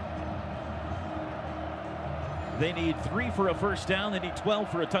 They need 3 for a first down. They need 12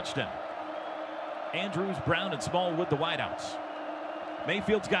 for a touchdown. Andrews, Brown, and Smallwood, the wideouts.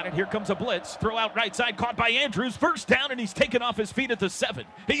 Mayfield's got it. Here comes a blitz. Throw out right side. Caught by Andrews. First down, and he's taken off his feet at the 7.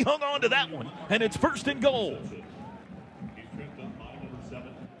 He hung on to that one, and it's 1st and goal.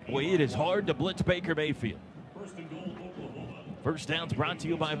 Boy, it is hard to blitz Baker Mayfield. First down's brought to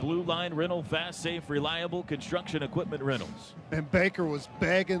you by Blue Line Rental. Fast, safe, reliable construction equipment rentals. And Baker was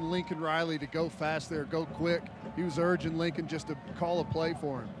begging Lincoln Riley to go fast there, go quick. He was urging Lincoln just to call a play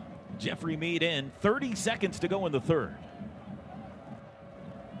for him. Jeffrey Mead in. 30 seconds to go in the 3rd.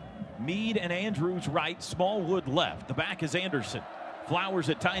 Mead and Andrews right. Smallwood left. The back is Anderson. Flowers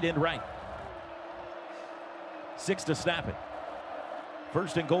at tight end right. 6 to snap it.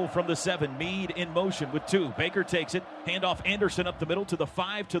 1st and goal from the 7. Mead in motion with 2. Baker takes it. Handoff Anderson up the middle to the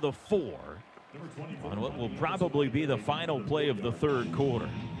 5 to the 4. On what will probably be the final play of the 3rd quarter.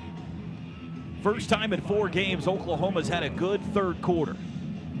 First time in 4 games Oklahoma's had a good 3rd quarter.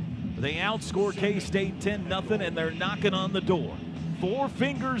 They outscore K-State 10-0, and they're knocking on the door. 4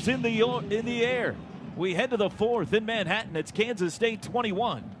 fingers in the air. We head to the 4th in Manhattan. It's Kansas State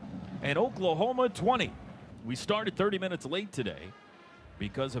 21 and Oklahoma 20. We started 30 minutes late today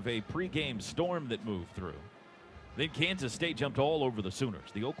because of a pregame storm that moved through. Then Kansas State jumped all over the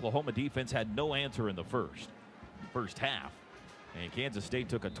Sooners. The Oklahoma defense had no answer in the first half. And Kansas State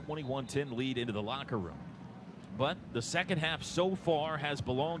took a 21-10 lead into the locker room. But the second half so far has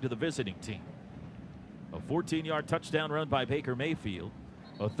belonged to the visiting team. A 14-yard touchdown run by Baker Mayfield.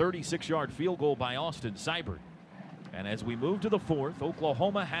 A 36-yard field goal by Austin Seibert. And as we move to the 4th,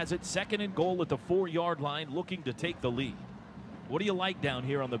 Oklahoma has it 2nd and goal at the 4-yard line, looking to take the lead. What do you like down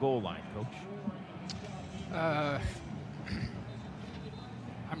here on the goal line, Coach?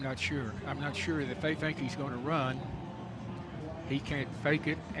 I'm not sure. I'm not sure that they think he's going to run. He can't fake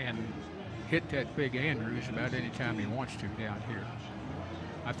it and hit that big Andrews about any time he wants to down here.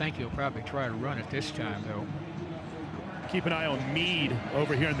 I think he'll probably try to run it this time, though. Keep an eye on Mead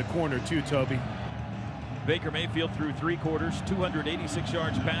over here in the corner, too, Toby. Baker Mayfield through 3 quarters, 286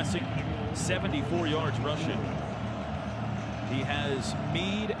 yards passing, 74 yards rushing. He has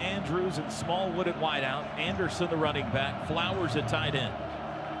Mead, Andrews, and Smallwood at wideout. Anderson, the running back. Flowers at tight end.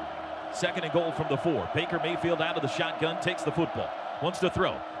 2nd and goal from the 4. Baker Mayfield out of the shotgun, takes the football. Wants to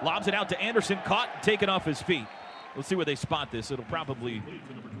throw. Lobs it out to Anderson, caught and taken off his feet. We'll see where they spot this. It'll probably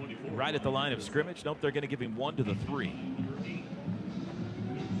right at the line of scrimmage. Nope, they're going to give him 1 to the 3.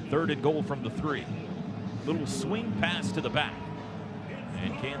 3rd and goal from the 3. Little swing pass to the back.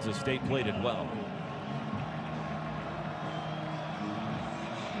 And Kansas State played it well.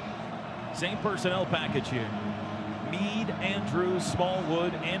 Same personnel package here. Mead, Andrews,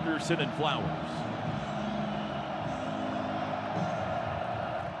 Smallwood, Anderson, and Flowers.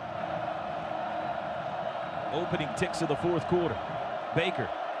 Opening ticks of the 4th quarter. Baker,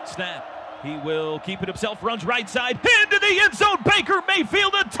 snap. He will keep it himself, runs right side, into the end zone. Baker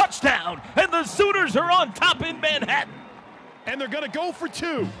Mayfield, a touchdown. And the Sooners are on top in Manhattan. And they're going to go for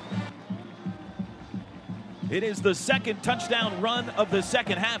 2. It is the 2nd touchdown run of the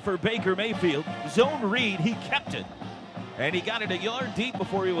 2nd half for Baker Mayfield. Zone read, he kept it. And he got it a yard deep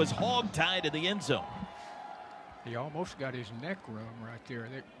before he was hog-tied in the end zone. He almost got his neck room right there.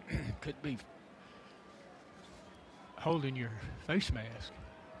 That could be holding your face mask.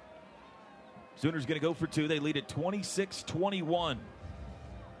 Sooners going to go for two. They lead at 26-21.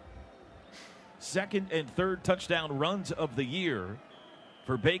 Second and third touchdown runs of the year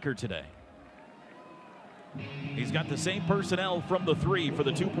for Baker today. He's got the same personnel from the 3 for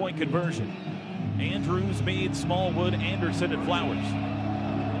the 2-point conversion. Andrews, Meade, Smallwood, Anderson, and Flowers.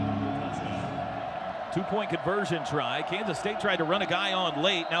 2-point conversion try. Kansas State tried to run a guy on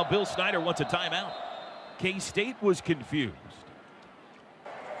late. Now Bill Snyder wants a timeout. K-State was confused.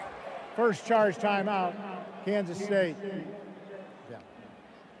 First charge timeout, Kansas State.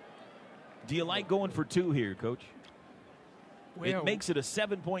 Do you like going for 2 here, Coach? Well, it makes it a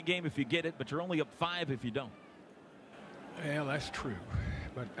 7-point game if you get it, but you're only up 5 if you don't. Well, that's true.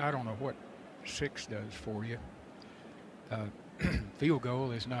 But I don't know what 6 does for you. Field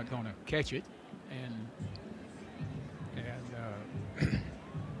goal is not going to catch it. And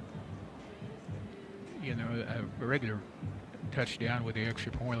you know, a regular touchdown with the extra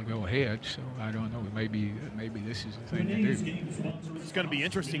point will go ahead. So I don't know. Maybe this is the thing to do. It's going to be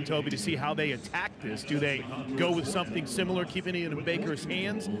interesting, Toby, to see how they attack this. Do they go with something similar, keeping it in Baker's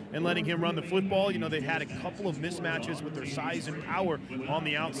hands and letting him run the football? You know, they had a couple of mismatches with their size and power on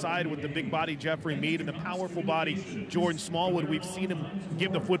the outside with the big body Jeffrey Meade and the powerful body Jordan Smallwood. We've seen him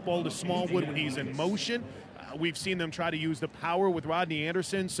give the football to Smallwood when he's in motion. We've seen them try to use the power with Rodney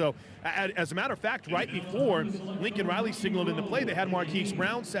Anderson. So, as a matter of fact, right before Lincoln Riley signaled into play, they had Marquise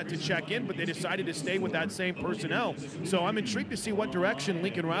Brown set to check in, but they decided to stay with that same personnel. So I'm intrigued to see what direction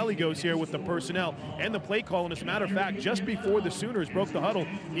Lincoln Riley goes here with the personnel and the play call. And as a matter of fact, just before the Sooners broke the huddle,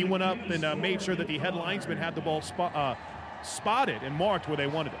 he went up and made sure that the head linesman had the ball spotted and marked where they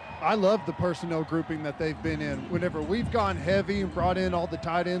wanted it. I love the personnel grouping that they've been in. Whenever we've gone heavy and brought in all the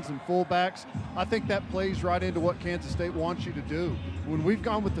tight ends and fullbacks, I think that plays right into what Kansas State wants you to do. When we've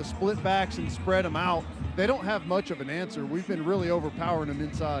gone with the split backs and spread them out, they don't have much of an answer. We've been really overpowering them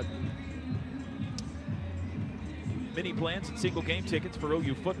inside. Mini plans and single game tickets for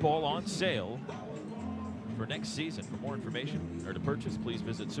OU football on sale for next season. For more information or to purchase, please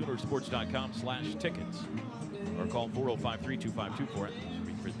visit Soonersports.com/tickets or call 405-325-24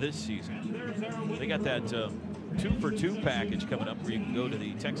 for this season. They got that 2-for-2 package coming up where you can go to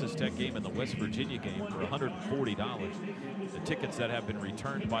the Texas Tech game and the West Virginia game for $140. The tickets that have been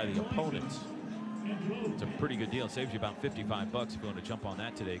returned by the opponents. It's a pretty good deal. It saves you about $55 if you want to jump on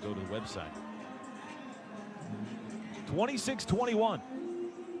that today. Go to the website. 26-21.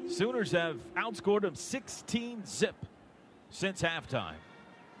 Sooners have outscored them 16-zip since halftime.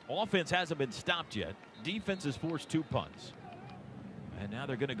 Offense hasn't been stopped yet. Defense has forced 2 punts. And now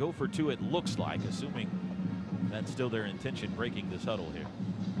they're going to go for 2, it looks like, assuming that's still their intention, breaking this huddle here.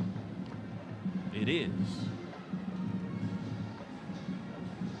 It is.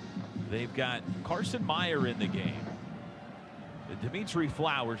 They've got Carson Meyer in the game. Dimitri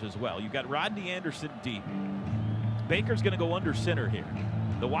Flowers as well. You've got Rodney Anderson deep. Baker's going to go under center here.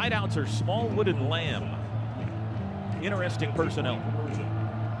 The wideouts are Smallwood and Lamb. Interesting personnel.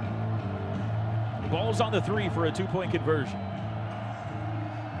 Ball's on the 3 for a 2-point conversion.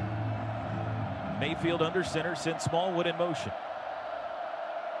 Mayfield under center, sends Smallwood in motion.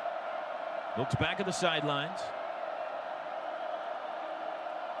 Looks back at the sidelines.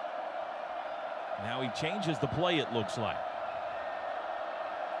 Now he changes the play, it looks like.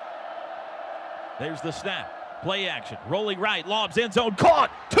 There's the snap. Play action. Rolling right. Lobs end zone.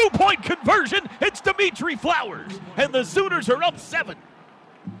 Caught. 2-point conversion. It's Dimitri Flowers. And the Sooners are up 7.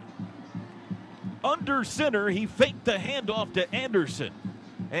 Under center, he faked the handoff to Anderson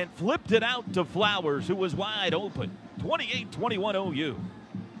and flipped it out to Flowers, who was wide open. 28-21 OU.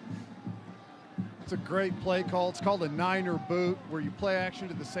 It's a great play call. It's called a Niner boot, where you play action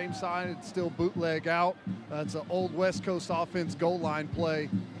to the same side and still bootleg out. It's an old West Coast offense goal line play,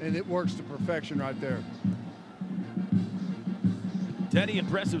 and it works to perfection right there. Teddy,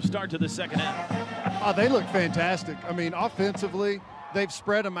 impressive start to the second half. They look fantastic. I mean, offensively, they've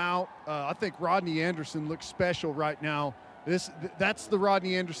spread them out. I think Rodney Anderson looks special right now. That's the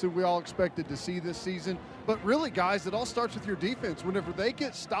Rodney Anderson we all expected to see this season. But really, guys, it all starts with your defense. Whenever they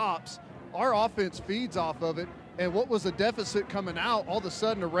get stops, our offense feeds off of it. And what was a deficit coming out, all of a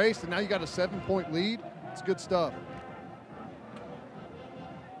sudden erased, and now you got a 7-point lead. It's good stuff.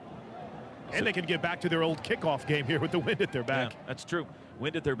 And they can get back to their old kickoff game here with the wind at their back. Yeah, that's true.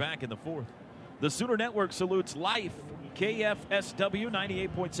 Wind at their back in the 4th. The Sooner Network salutes Life, KFSW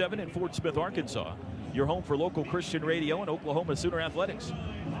 98.7 in Fort Smith, Arkansas. Your home for local Christian radio and Oklahoma Sooner athletics.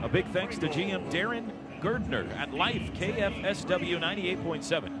 A big thanks to GM Darren Gerdner at Life, KFSW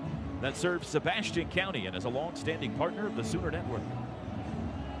 98.7. That serves Sebastian County and is a long-standing partner of the Sooner Network.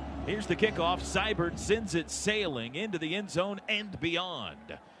 Here's the kickoff. Seibert sends it sailing into the end zone and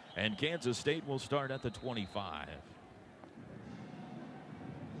beyond. And Kansas State will start at the 25.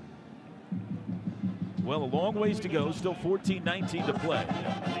 Well, a long ways to go. Still 14-19 to play.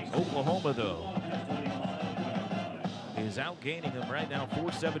 Oklahoma, though, is outgaining them right now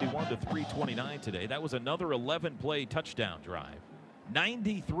 471 to 329 today. That was another 11-play touchdown drive.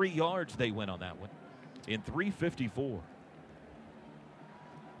 93 yards they went on that one in 3:54.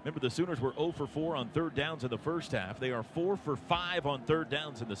 Remember, the Sooners were 0 for 4 on third downs in the first half. They are 4 for 5 on third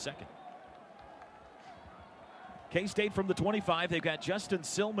downs in the second. K-State from the 25. They've got Justin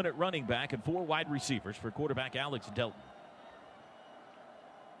Silman at running back and 4 wide receivers for quarterback Alex Delton.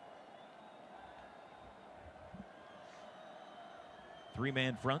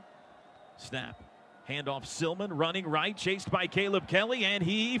 Three-man front. Snap. Handoff Silman running right, chased by Caleb Kelly, and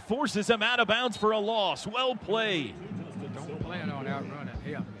he forces him out of bounds for a loss. Well played. Don't plan on outrunning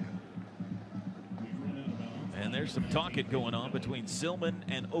him. And there's some talking going on between Silman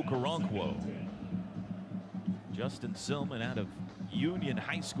and Okoronkwo. Justin Silman out of Union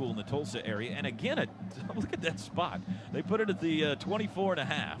High School in the Tulsa area. And again, look at that spot. They put it at the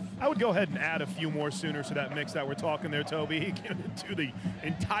 24.5. I would go ahead and add a few more Sooners to that mix that we're talking there, Toby, to the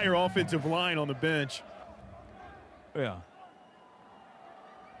entire offensive line on the bench. Yeah.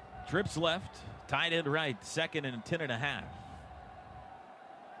 Trips left, tight end right, second and 10.5.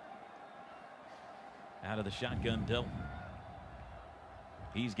 Out of the shotgun, Delton.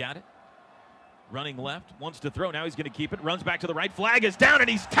 He's got it. Running left, wants to throw. Now he's going to keep it. Runs back to the right. Flag is down, and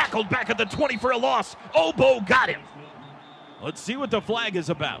he's tackled back at the 20 for a loss. Obo got him. Let's see what the flag is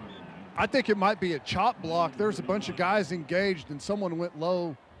about. I think it might be a chop block. There's a bunch of guys engaged, and someone went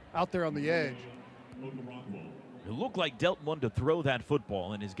low out there on the edge. It looked like Delton wanted to throw that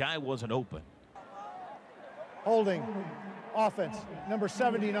football, and his guy wasn't open. Holding. Offense, number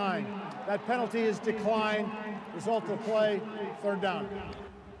 79. That penalty is declined. Result of play, third down.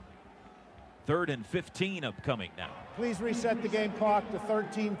 3rd and 15 upcoming now. Please reset the game clock to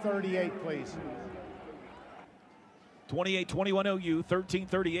 13:38, please. 28-21 OU,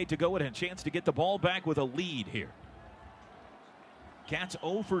 13:38 to go, and a chance to get the ball back with a lead here. Cats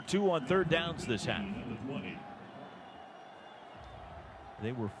 0 for 2 on third downs this half.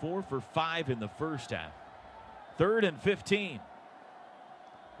 They were 4 for 5 in the first half. 3rd and 15.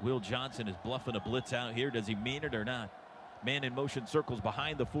 Will Johnson is bluffing a blitz out here. Does he mean it or not? Man in motion circles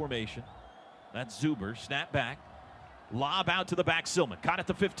behind the formation. That's Zuber. Snap back. Lob out to the back. Silman caught at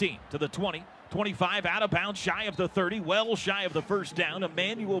the 15, to the 20, 25, out of bounds, shy of the 30, well shy of the first down.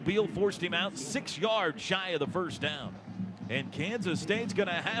 Emmanuel Beal forced him out 6 yards shy of the first down. And Kansas State's going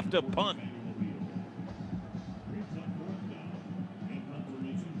to have to punt.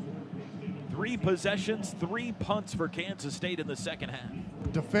 Three possessions, 3 punts for Kansas State in the second half.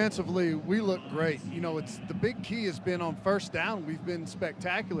 Defensively, we look great. You know, it's the big key has been on first down. We've been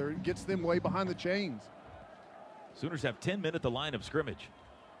spectacular. It gets them way behind the chains. Sooners have 10 men at the line of scrimmage.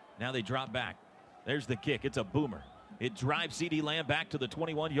 Now they drop back. There's the kick. It's a boomer. It drives CeeDee Lamb back to the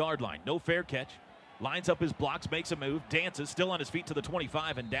 21-yard line. No fair catch. Lines up his blocks, makes a move, dances, still on his feet to the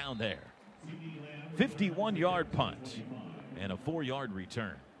 25 and down there. 51-yard punt and a 4-yard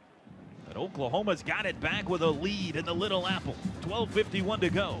return. But Oklahoma's got it back with a lead in the Little Apple. 12:51 to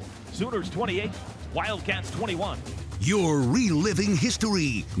go. Sooners 28, Wildcats 21. You're reliving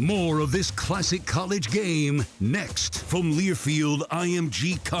history. More of this classic college game next from Learfield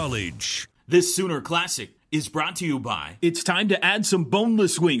IMG College. This Sooner Classic is brought to you by... It's time to add some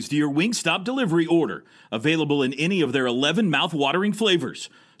boneless wings to your Wingstop delivery order. Available in any of their 11 mouth-watering flavors.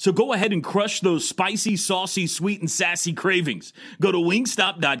 So go ahead and crush those spicy, saucy, sweet, and sassy cravings. Go to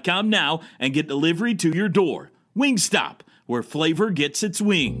wingstop.com now and get delivery to your door. Wingstop, where flavor gets its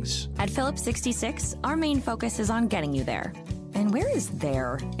wings. At Phillips 66, our main focus is on getting you there. And where is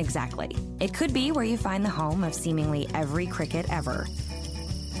there exactly? It could be where you find the home of seemingly every cricket ever.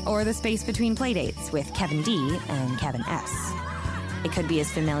 Or the space between playdates with Kevin D and Kevin S. It could be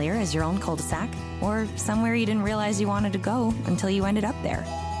as familiar as your own cul-de-sac, or somewhere you didn't realize you wanted to go until you ended up there.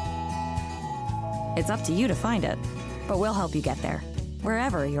 It's up to you to find it, but we'll help you get there,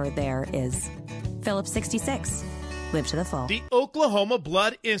 wherever your there is. Phillips 66. Live to the full. The Oklahoma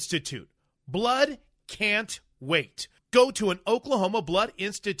Blood Institute. Blood can't wait. Go to an Oklahoma Blood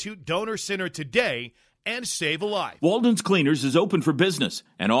Institute donor center today and save a life. Walden's Cleaners is open for business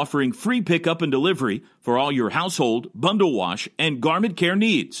and offering free pickup and delivery for all your household, bundle wash, and garment care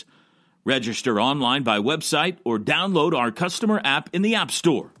needs. Register online by website or download our customer app in the App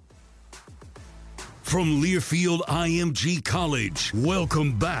Store. From Learfield IMG College,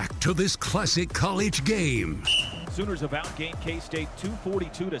 welcome back to this classic college game. Sooners have outgained K-State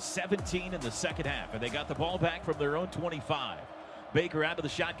 242 to 17 in the second half, and they got the ball back from their own 25. Baker out of the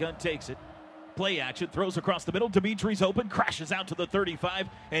shotgun, takes it. Play action, throws across the middle. Dimitri's open, crashes out to the 35,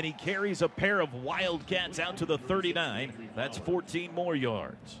 and he carries a pair of Wildcats out to the 39. That's 14 more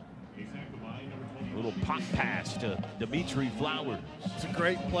yards. A little pop pass to Dimitri Flowers. It's a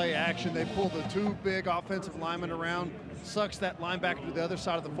great play action. They pull the two big offensive linemen around, sucks that linebacker to the other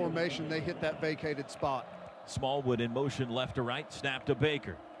side of the formation. They hit that vacated spot. Smallwood in motion left to right, snap to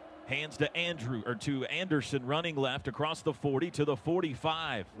Baker. Hands to Anderson running left across the 40 to the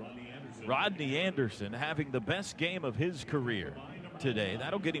 45. Rodney Anderson having the best game of his career today.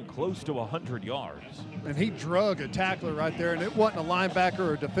 That'll get him close to 100 yards. And he drug a tackler right there, and it wasn't a linebacker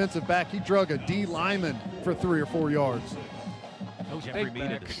or a defensive back. He drug a D lineman for 3 or 4 yards. Those big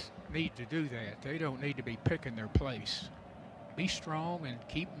backs need to do that. They don't need to be picking their place. Be strong and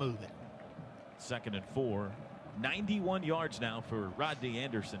keep moving. 2nd and 4. 91 yards now for Rodney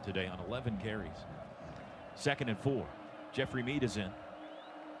Anderson today on 11 carries. 2nd and 4. Jeffrey Mead is in.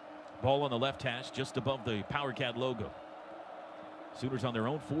 Ball on the left hash just above the PowerCat logo. Sooners on their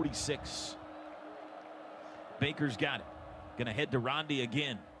own 46. Baker's got it. Going to head to Rodney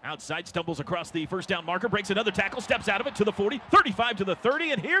again. Outside, stumbles across the first down marker, breaks another tackle, steps out of it to the 40, 35 to the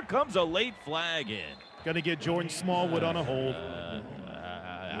 30, and here comes a late flag in. Going to get Jordan Smallwood on a hold.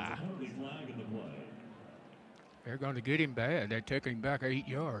 They're going to get him bad. They took him back 8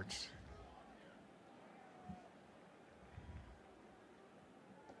 yards.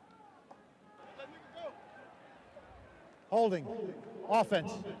 Holding.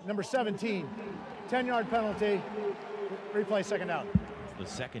 Offense. Number 17. 10-yard penalty. Replay, second down. It's the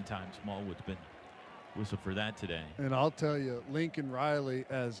second time Smallwood's been whistled for that today. And I'll tell you, Lincoln Riley,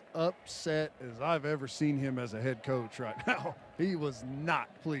 as upset as I've ever seen him as a head coach right now, he was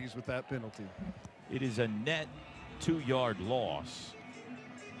not pleased with that penalty. It is a net 2-yard loss.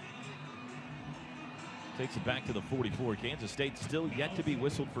 Takes it back to the 44. Kansas State still yet to be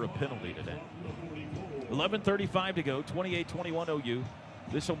whistled for a penalty today. 11:35 to go, 28-21 OU.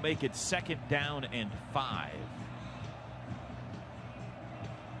 This will make it 2nd down and 5.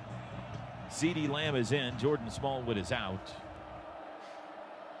 CeeDee Lamb is in. Jordan Smallwood is out.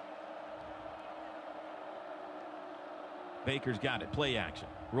 Baker's got it. Play action.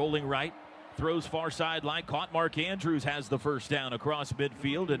 Rolling right. Throws far sideline. Caught. Mark Andrews has the first down across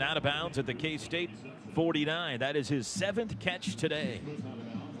midfield and out of bounds at the K-State 49. That is his 7th catch today.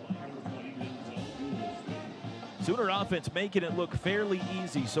 Sooner offense making it look fairly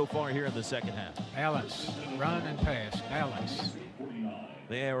easy so far here in the second half. Balance. Run and pass. Balance.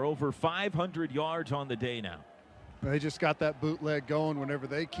 They are over 500 yards on the day now. They just got that bootleg going. Whenever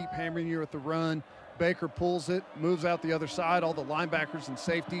they keep hammering you at the run, Baker pulls it, moves out the other side. All the linebackers and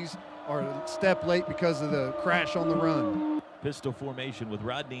safeties are a step late because of the crash on the run. Pistol formation with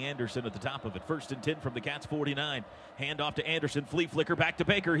Rodney Anderson at the top of it. 1st and 10 from the Cats 49. Hand off to Anderson. Flea flicker back to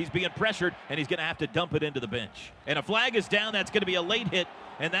Baker. He's being pressured, and he's going to have to dump it into the bench. And a flag is down. That's going to be a late hit,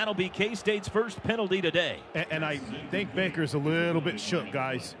 and that'll be K-State's first penalty today. And I think Baker's a little bit shook,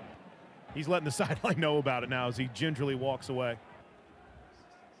 guys. He's letting the sideline know about it now as he gingerly walks away.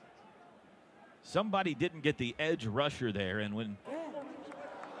 Somebody didn't get the edge rusher there, and when...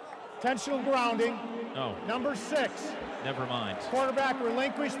 Intentional grounding. Oh. Number 6. Never mind. Quarterback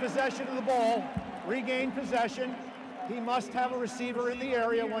relinquished possession of the ball, regained possession. He must have a receiver in the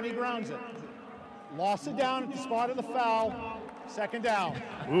area when he grounds it. Lost it down at the spot of the foul. 2nd down.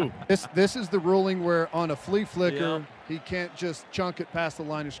 Ooh. This is the ruling where on a flea flicker, he can't just chunk it past the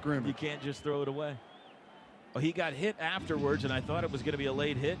line of scrimmage. You can't just throw it away. Well, he got hit afterwards, and I thought it was going to be a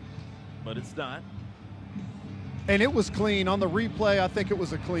late hit, but it's not. And it was clean. On the replay, I think it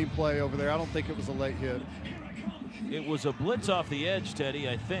was a clean play over there. I don't think it was a late hit. It was a blitz off the edge, Teddy,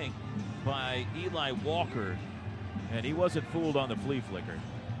 I think, by Eli Walker, and he wasn't fooled on the flea flicker.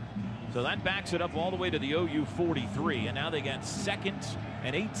 So that backs it up all the way to the OU 43, and now they got 2nd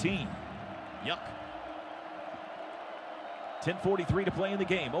and 18. Yuck. 10:43 to play in the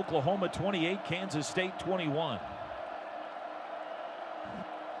game. Oklahoma 28, Kansas State 21.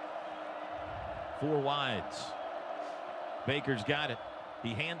 4 wides. Baker's got it.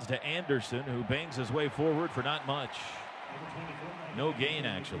 He hands to Anderson, who bangs his way forward for not much. No gain,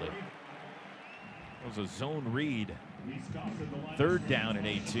 actually. It was a zone read. 3rd down and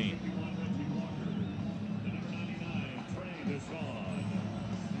 18.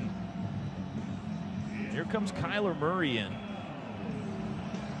 Here comes Kyler Murray in.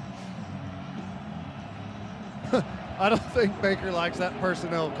 I don't think Baker likes that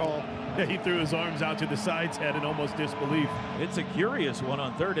personnel call. Yeah, he threw his arms out to the side's head in almost disbelief. It's a curious one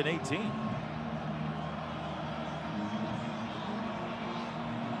on 3rd and 18.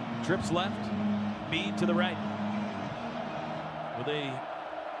 Trips left, Mead to the right. Will they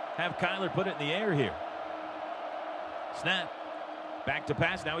have Kyler put it in the air here? Snap. Back to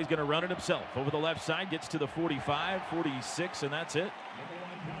pass. Now he's going to run it himself. Over the left side. Gets to the 45, 46, and that's it.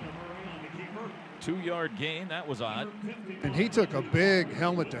 2-yard gain. That was odd. And he took a big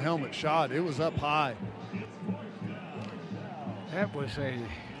helmet-to-helmet shot. It was up high. That was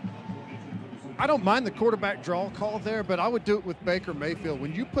I don't mind the quarterback draw call there, but I would do it with Baker Mayfield.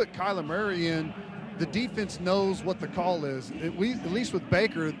 When you put Kyler Murray in, the defense knows what the call is. At least with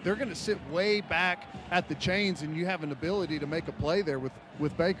Baker, they're going to sit way back at the chains, and you have an ability to make a play there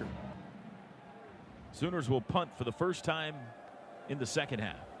with Baker. Sooners will punt for the first time in the second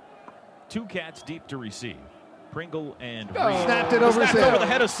half. 2 Cats deep to receive. Pringle and Reed. Snapped it over his head. Over the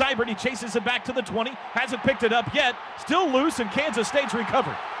head of Seibert. He chases it back to the 20. Hasn't picked it up yet. Still loose, and Kansas State's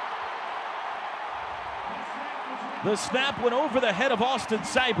recovered. The snap went over the head of Austin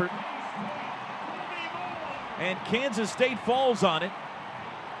Seibert. And Kansas State falls on it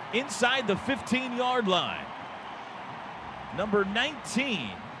inside the 15-yard line. Number 19,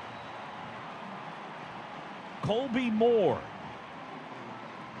 Colby Moore.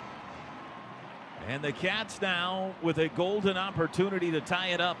 And the Cats now with a golden opportunity to tie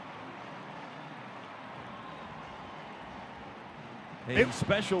it up. A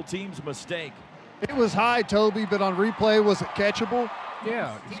special teams mistake. It was high, Toby, but on replay, was it catchable?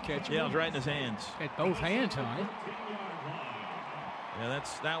 Yeah, it's catchable. Yeah, it was right in his hands. Had both hands on it. Yeah,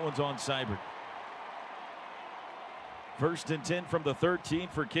 that one's on Seibert. 1st and 10 from the 13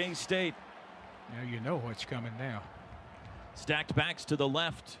 for K-State. Now you know what's coming now. Stacked backs to the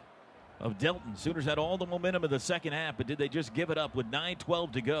left of Delton. Sooners had all the momentum in the second half, but did they just give it up with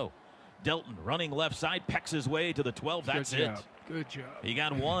 9:12 to go? Delton running left side, pecks his way to the 12. That's it. Good job. He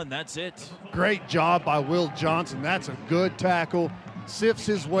got one. That's it. Great job by Will Johnson. That's a good tackle. Sifts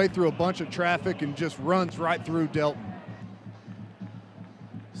his way through a bunch of traffic and just runs right through Delton.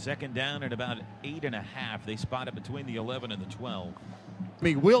 Second down at about 8.5. They spot it between the 11 and the 12. I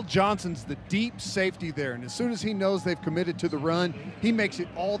mean, Will Johnson's the deep safety there, and as soon as he knows they've committed to the run, he makes it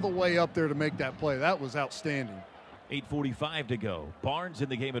all the way up there to make that play. That was outstanding. 8:45 to go. Barnes in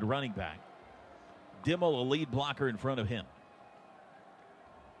the game at running back. Dimmel, a lead blocker in front of him.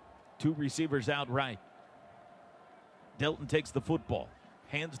 2 receivers out right. Delton takes the football.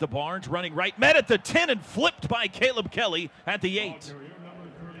 Hands to Barnes, running right. Met at the 10 and flipped by Caleb Kelly at the 8.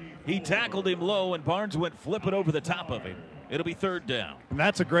 He tackled him low, and Barnes went flipping over the top of him. It'll be 3rd down. And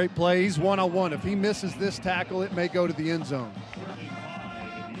that's a great play. He's one-on-one. If he misses this tackle, it may go to the end zone.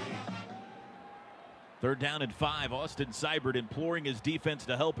 3rd down and 5. Austin Seibert imploring his defense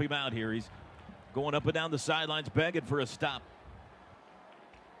to help him out here. He's going up and down the sidelines, begging for a stop.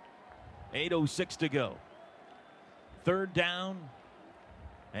 8:06 to go. 3rd down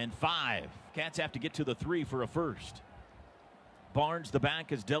and 5. Cats have to get to the 3 for a first. Barnes the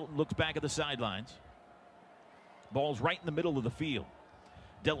back as Delton looks back at the sidelines. Ball's right in the middle of the field.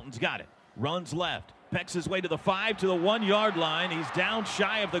 Delton's got it. Runs left. Pecks his way to the 5 to the 1-yard line. He's down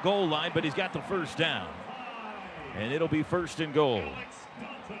shy of the goal line, but he's got the first down. And it'll be 1st and goal.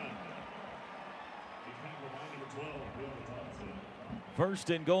 First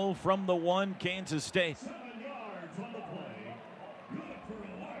and goal from the 1, Kansas State.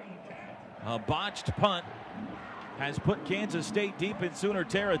 A botched punt has put Kansas State deep in Sooner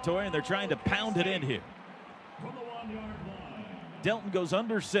territory, and they're trying to pound it in here. Delton goes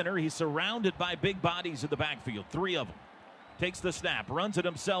under center. He's surrounded by big bodies in the backfield, 3 of them. Takes the snap, runs it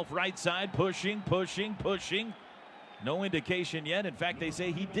himself right side, pushing. No indication yet. In fact, they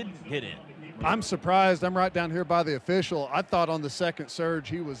say he didn't get in. I'm surprised. I'm right down here by the official. I thought on the second surge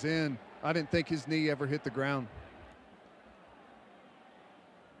he was in. I didn't think his knee ever hit the ground.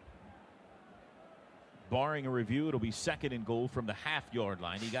 Barring a review, it'll be 2nd and goal from the half-yard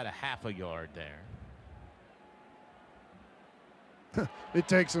line. He got a half a yard there. It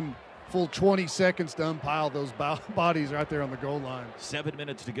takes him full 20 seconds to unpile those bodies right there on the goal line. 7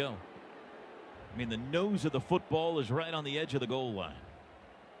 minutes to go. I mean, the nose of the football is right on the edge of the goal line.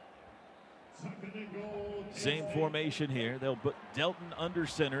 Same formation here. They'll put Delton under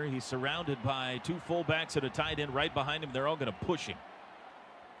center. He's surrounded by 2 fullbacks and a tight end right behind him. They're all going to push him.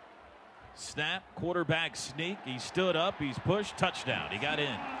 Snap, quarterback sneak. He stood up. He's pushed. Touchdown. He got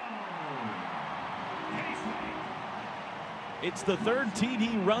in. It's the 3rd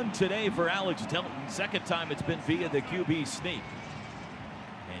TD run today for Alex Delton. 2nd time it's been via the QB sneak.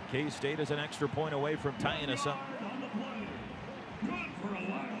 And K-State is an extra point away from tying us up.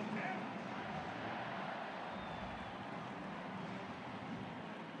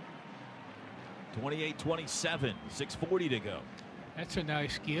 (28-27), 6:40 to go. That's a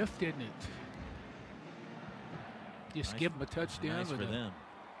nice gift, isn't it? Just give them a touchdown Nice with for a them.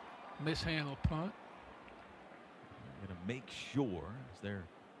 mishandled punt. Going to make sure as they're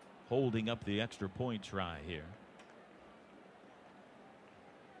holding up the extra point try here.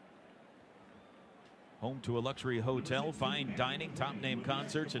 Home to a luxury hotel, fine dining, top name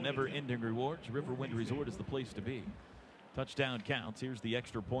concerts, and never-ending rewards. Riverwind Resort is the place to be. Touchdown counts. Here's the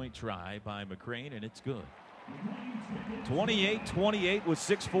extra point try by McCrane, and it's good. 28-28 with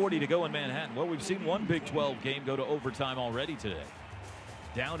 6:40 to go in Manhattan. Well, we've seen one Big 12 game go to overtime already today.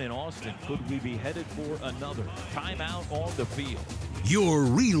 Down in Austin, could we be headed for another? Timeout on the field. You're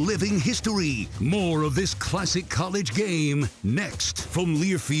reliving history. More of this classic college game next from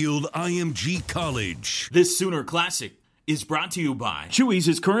Learfield IMG College. This Sooner Classic is brought to you by Chuy's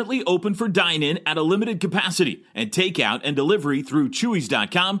is currently open for dine-in at a limited capacity and takeout and delivery through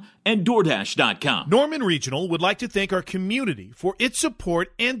Chuy's.com and DoorDash.com. Norman Regional would like to thank our community for its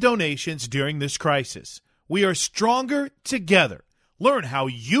support and donations during this crisis. We are stronger together. Learn how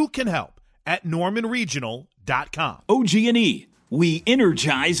you can help at normanregional.com. OG&E, we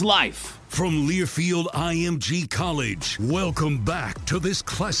energize life. From Learfield IMG College, welcome back to this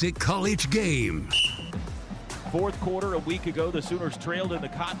classic college game. Fourth quarter a week ago, the Sooners trailed in the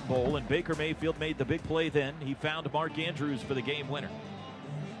Cotton Bowl, and Baker Mayfield made the big play then. He found Mark Andrews for the game winner.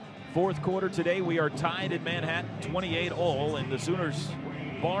 Fourth quarter today, we are tied in Manhattan, 28-all, and the Sooners,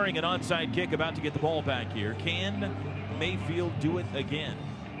 barring an onside kick, about to get the ball back here. Can Mayfield do it again?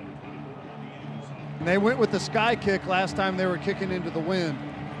 And they went with the sky kick last time they were kicking into the wind.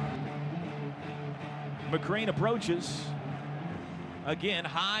 McCrane approaches. Again,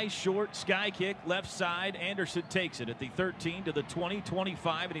 high, short, sky kick, left side. Anderson takes it at the 13 to the 20,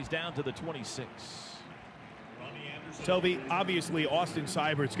 25, and he's down to the 26. Toby, obviously Austin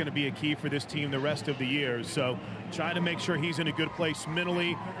Seibert's going to be a key for this team the rest of the year, so trying to make sure he's in a good place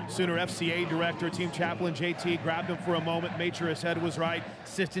mentally. Sooner FCA director, team chaplain JT grabbed him for a moment, made sure his head was right.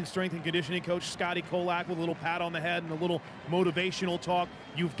 Assistant strength and conditioning coach Scotty Kolak with a little pat on the head and a little motivational talk.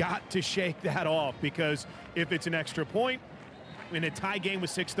 You've got to shake that off, because if it's an extra point in a tie game with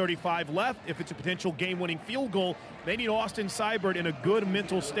 6:35 left, if it's a potential game-winning field goal, they need Austin Seibert in a good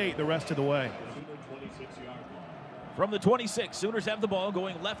mental state the rest of the way. From the 26, Sooners have the ball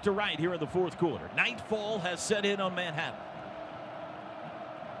going left to right here in the fourth quarter. Nightfall has set in on Manhattan.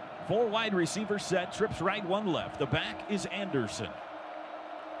 4 wide receivers set, trips right, 1 left. The back is Anderson.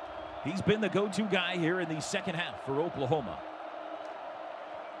 He's been the go-to guy here in the second half for Oklahoma.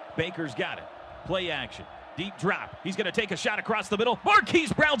 Baker's got it. Play action. Deep drop. He's going to take a shot across the middle.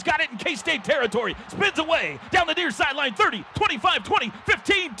 Marquise Brown's got it in K-State territory. Spins away down the near sideline. 30, 25, 20,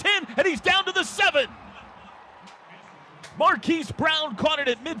 15, 10, and he's down to the 7. Marquise Brown caught it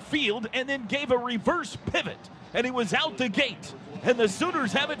at midfield and then gave a reverse pivot, and he was out the gate. And the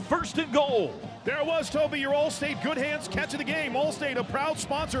Sooners have it first and goal. There it was, Toby, your Allstate good hands catch of the game. Allstate, a proud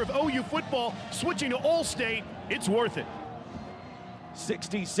sponsor of OU football. Switching to Allstate, it's worth it.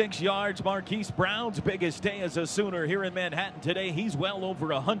 66 yards, Marquise Brown's biggest day as a Sooner here in Manhattan today. He's well over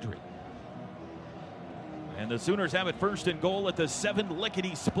 100. And the Sooners have it first and goal at the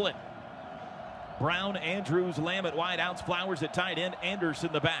 7-lickety split. Brown, Andrews, Lamb at wideouts, Flowers at tight end,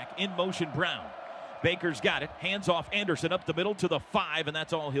 Anderson the back. In motion, Brown. Baker's got it. Hands off Anderson up the middle to the 5, and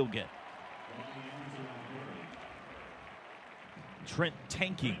that's all he'll get. Trent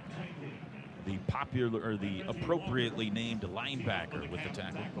Tanking, the popular, or the appropriately named linebacker with the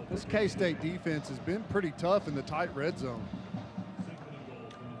tackle. This K-State defense has been pretty tough in the tight red zone.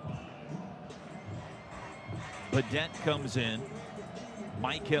 Badette comes in.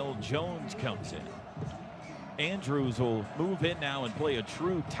 Michael Jones comes in. Andrews will move in now and play a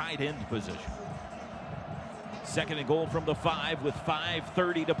true tight end position. Second and goal from the 5 with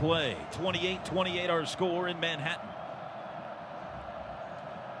 5:30 to play. 28-28 our score in Manhattan.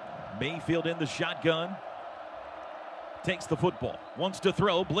 Mayfield in the shotgun. Takes the football. Wants to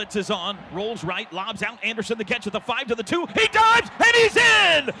throw. Blitz is on. Rolls right. Lobs out. Anderson the catch at the 5 to the 2. He dives and he's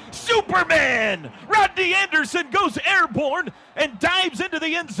in! Superman! Rodney Anderson goes airborne and dives into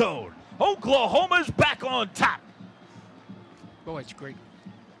the end zone. Oklahoma's back on top. Boy, it's great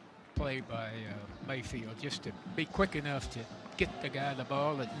play by Mayfield just to be quick enough to get the guy the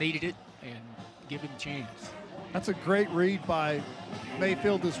ball that needed it and give him a chance. That's a great read by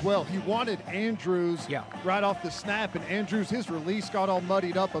Mayfield as well. He wanted Andrews right off the snap, and Andrews, his release got all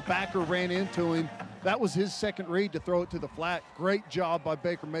muddied up. A backer ran into him. That was his second read to throw it to the flat. Great job by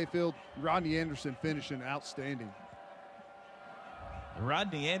Baker Mayfield. Rodney Anderson finishing outstanding.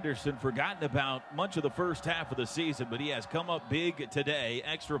 Rodney Anderson forgotten about much of the first half of the season, but he has come up big today.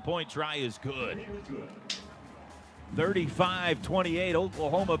 Extra point try is good. 35-28,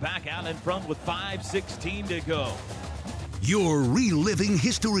 Oklahoma back out in front with 5:16 to go. You're reliving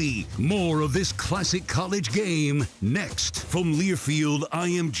history. More of this classic college game next from Learfield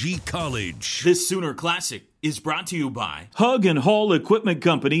IMG College. This Sooner Classic is brought to you by Hug and Haul Equipment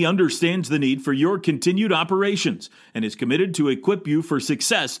Company. Understands the need for your continued operations and is committed to equip you for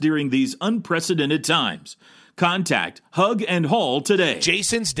success during these unprecedented times. Contact Hug and Haul today.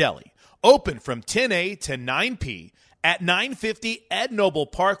 Jason's Deli, open from 10 a to 9 p at 950 Ed Noble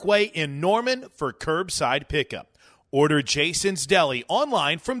Parkway in Norman for curbside pickup. Order Jason's Deli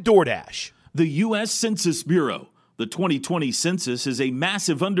online from DoorDash. The U.S. Census Bureau. The 2020 census is a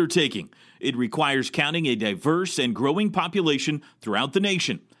massive undertaking. It requires counting a diverse and growing population throughout the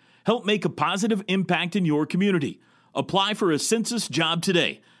nation. Help make a positive impact in your community. Apply for a census job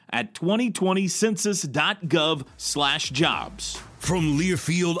today at 2020census.gov/jobs. From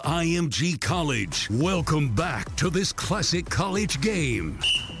Learfield IMG College, welcome back to this classic college game.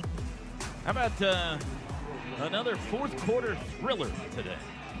 How about another fourth quarter thriller today?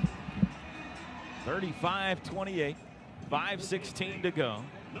 35-28, 5:16 to go.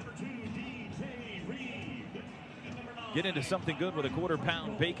 Get into something good with a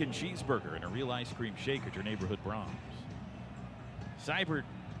quarter-pound bacon cheeseburger and a real ice cream shake at your neighborhood Brahms. Seibert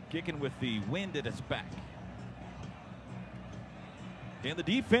kicking with the wind at his back. Can the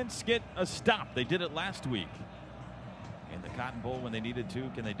defense get a stop? They did it last week in the Cotton Bowl when they needed to.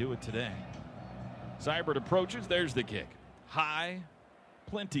 Can they do it today? Seibert approaches. There's the kick. High,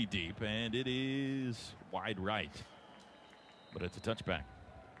 plenty deep, and it is wide right. But it's a touchback.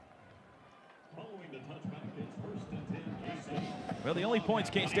 Well, the only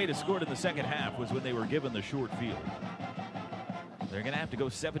points K-State has scored in the second half was when they were given the short field. They're going to have to go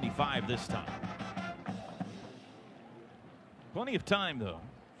 75 this time. Plenty of time, though,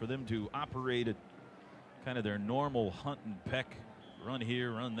 for them to operate at kind of their normal hunt and peck, run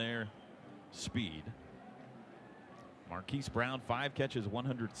here, run there speed. Marquise Brown, 5 catches,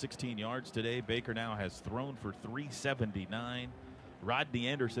 116 yards today. Baker now has thrown for 379. Rodney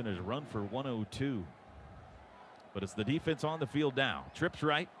Anderson has run for 102. But it's the defense on the field now. Trips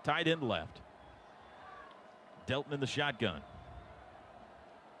right, tight end left. Delton in the shotgun.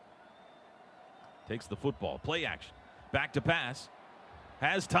 Takes the football, play action. Back to pass.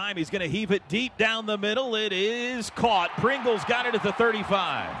 Has time. He's going to heave it deep down the middle. It is caught. Pringle's got it at the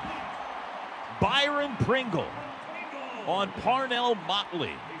 35. Byron Pringle on Parnell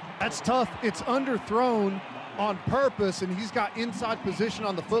Motley. That's tough. It's underthrown on purpose, and he's got inside position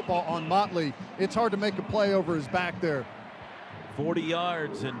on the football on Motley. It's hard to make a play over his back there. 40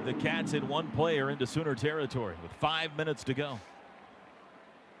 yards, and the Cats in one play are into Sooner territory with 5 minutes to go.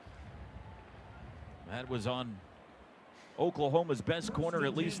 That was on Oklahoma's best corner,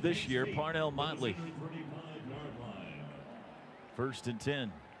 at least this year, Parnell Motley. 1st and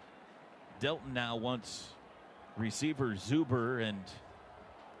 10. Delton now wants receiver Zuber and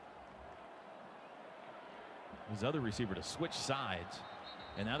his other receiver to switch sides.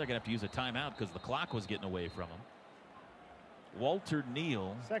 And now they're going to have to use a timeout because the clock was getting away from him. Walter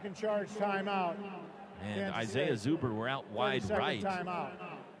Neal. Second charge timeout. And Isaiah Zuber were out wide right. Timeout.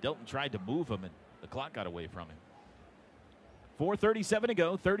 Delton tried to move him, and the clock got away from him. 4:37 to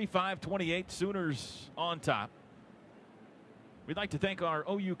go, 35-28, Sooners on top. We'd like to thank our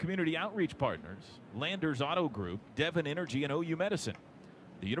OU community outreach partners, Landers Auto Group, Devon Energy, and OU Medicine.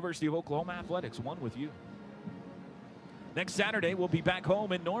 The University of Oklahoma Athletics, one with you. Next Saturday, we'll be back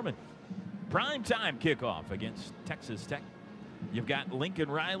home in Norman. Prime time kickoff against Texas Tech. You've got Lincoln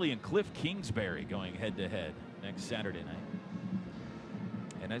Riley and Cliff Kingsbury going head-to-head next Saturday night.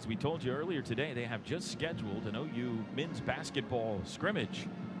 And as we told you earlier today, they have just scheduled an OU men's basketball scrimmage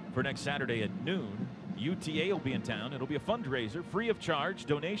for next Saturday at noon. UTA will be in town. It'll be a fundraiser, free of charge,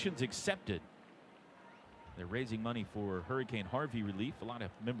 donations accepted. They're raising money for Hurricane Harvey relief. A lot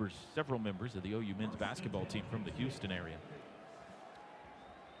of members, several members of the OU men's basketball team from the Houston area.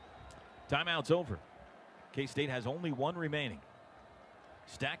 Timeout's over. K-State has only one remaining.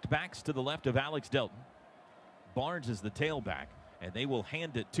 Stacked backs to the left of Alex Delton. Barnes is the tailback, and they will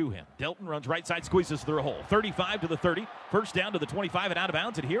hand it to him. Delton runs right side, squeezes through a hole. 35 to the 30, first down to the 25 and out of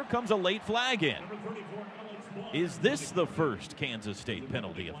bounds, and here comes a late flag in. Is this the first Kansas State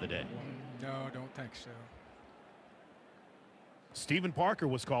penalty of the day? No, don't think so. Stephen Parker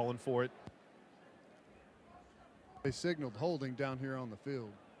was calling for it. They signaled holding down here on the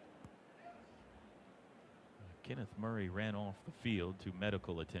field. Kenneth Murray ran off the field to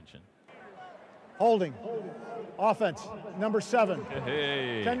medical attention. Holding. Offense, number 7.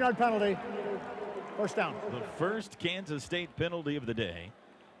 Hey. 10-yard penalty. First down. The first Kansas State penalty of the day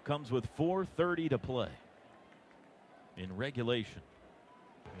comes with 4:30 to play in regulation.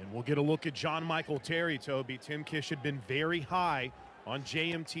 And we'll get a look at John Michael Terry, Toby. Tim Kish had been very high on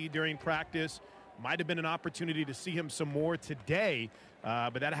JMT during practice. Might have been an opportunity to see him some more today,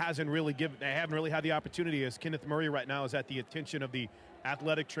 but that hasn't really they haven't really had the opportunity, as Kenneth Murray right now is at the attention of the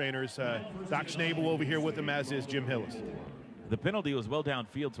athletic trainers. Doc Schnabel over here with him, as is Jim Hillis. The penalty was well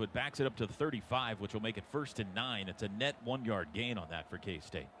downfield, so it backs it up to 35, which will make it 1st and 9. It's a net 1-yard gain on that for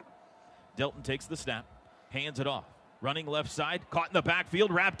K-State. Delton takes the snap, hands it off. Running left side, caught in the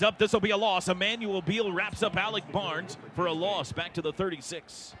backfield, wrapped up. This will be a loss. Emmanuel Beal wraps up Alec Barnes for a loss back to the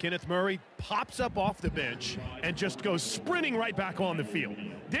 36. Kenneth Murray pops up off the bench and just goes sprinting right back on the field.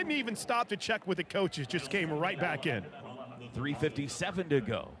 Didn't even stop to check with the coaches, just came right back in. 3:57 to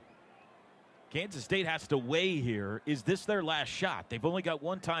go. Kansas State has to weigh here. Is this their last shot? They've only got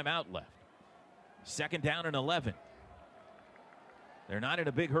one timeout left. 2nd down and 11. They're not in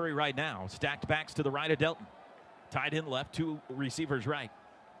a big hurry right now. Stacked backs to the right of Delton. Tight end left, 2 receivers right.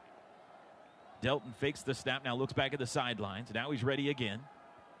 Delton fakes the snap, now looks back at the sidelines. Now he's ready again.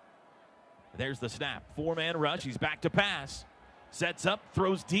 There's the snap. 4-man rush. He's back to pass. Sets up,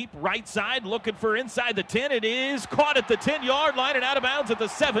 throws deep, right side, looking for inside the 10. It is caught at the 10-yard line and out of bounds at the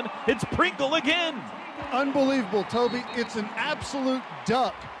 7. It's Pringle again. Unbelievable, Toby. It's an absolute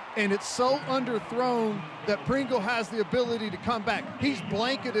duck, and it's so underthrown that Pringle has the ability to come back. He's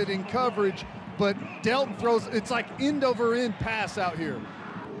blanketed in coverage, but Delton throws, it's like end over end pass out here.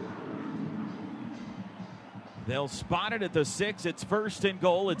 They'll spot it at the 6. It's 1st and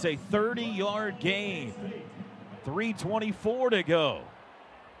goal. It's a 30-yard gain. 3:24 to go.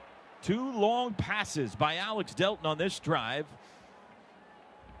 2 long passes by Alex Delton on this drive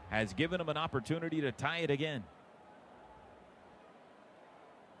has given him an opportunity to tie it again.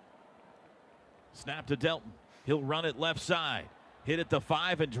 Snap to Delton. He'll run it left side. Hit at the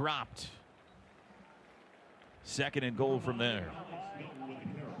 5 and dropped. 2nd and goal from there.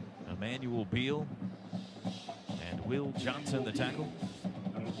 Emmanuel Beal and Will Johnson the tackle.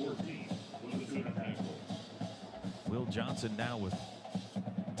 Will Johnson now with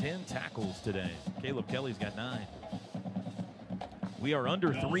 10 tackles today. Caleb Kelly's got 9. We are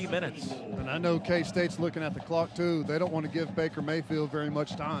under 3 minutes. And I know K-State's looking at the clock too. They don't want to give Baker Mayfield very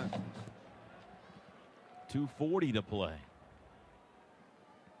much time. 2:40 to play.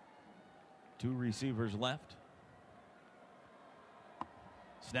 2 receivers left.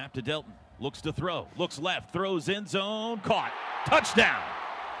 Snap to Delton. Looks to throw. Looks left. Throws end zone. Caught. Touchdown.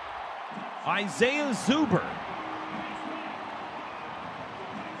 Isaiah Zuber.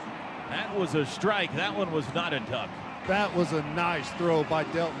 That was a strike. That one was not a duck. That was a nice throw by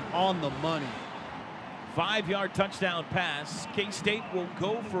Delton on the money. 5-yard touchdown pass. K-State will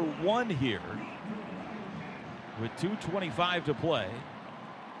go for 1 here with 2:25 to play.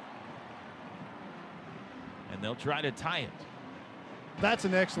 And they'll try to tie it. That's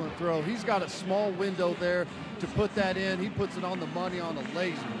an excellent throw. He's got a small window there to put that in. He puts it on the money on a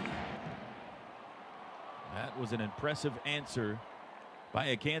laser. That was an impressive answer by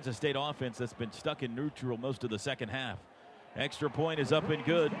a Kansas State offense that's been stuck in neutral most of the second half. Extra point is up and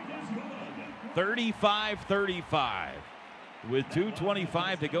good. 35-35 with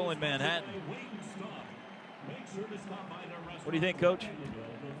 2:25 to go in Manhattan. What do you think, Coach?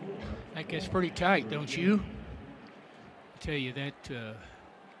 I think it's pretty tight, don't you? I tell you that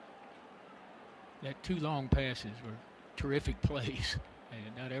that 2 long passes were terrific plays,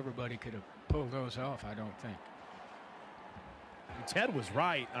 and not everybody could have pulled those off, I don't think. Ted was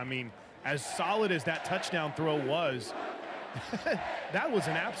right. I mean, as solid as that touchdown throw was, that was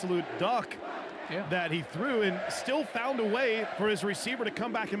an absolute duck that he threw, and still found a way for his receiver to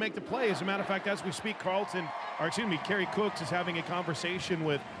come back and make the play. As a matter of fact, as we speak, Kerry Cooks is having a conversation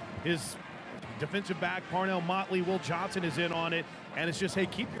with his defensive back, Parnell Motley. Will Johnson is in on it, and it's just, hey,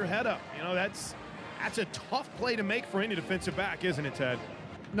 keep your head up. You know, that's a tough play to make for any defensive back, isn't it, Ted?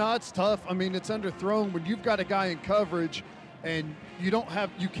 No, it's tough. I mean, it's underthrown when you've got a guy in coverage and you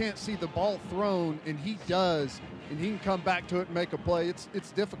can't see the ball thrown, and he does, and he can come back to it and make a play.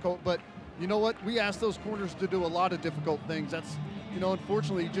 It's difficult, but you know what? We ask those corners to do a lot of difficult things. That's, you know,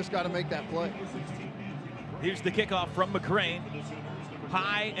 unfortunately, you just got to make that play. Here's the kickoff from McCrane.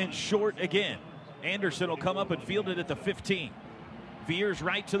 High and short again. Anderson will come up and field it at the 15. Veers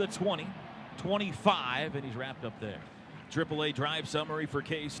right to the 20, 25, and he's wrapped up there. AAA drive summary for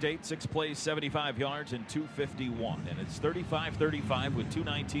K-State. 6 plays, 75 yards, and 251. And it's 35-35 with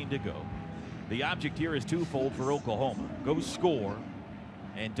 2:19 to go. The object here is twofold for Oklahoma. Go score,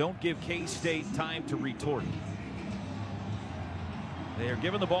 and don't give K-State time to retort. They are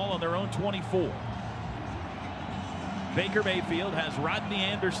given the ball on their own 24. Baker Mayfield has Rodney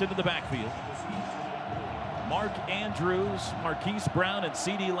Anderson in the backfield. Mark Andrews, Marquise Brown, and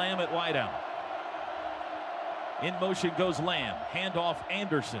C.D. Lamb at wideout. In motion goes Lamb. Handoff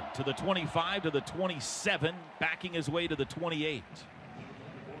Anderson to the 25, to the 27, backing his way to the 28.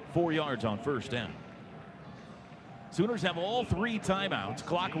 4 yards on first down. Sooners have all 3 timeouts.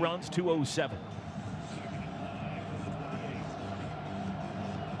 Clock runs 2:07.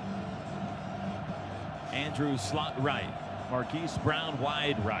 Andrews slot right. Marquise Brown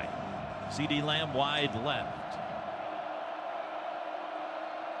wide right. C.D. Lamb wide left.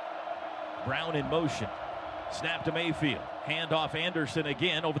 Brown in motion. Snap to Mayfield. Handoff Anderson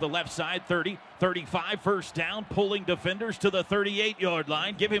again over the left side. 30, 35, first down. Pulling defenders to the 38-yard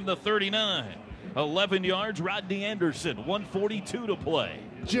line. Give him the 39. 11 yards, Rodney Anderson. 1:42 to play.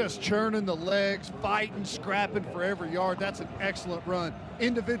 Just churning the legs, fighting, scrapping for every yard. That's an excellent run.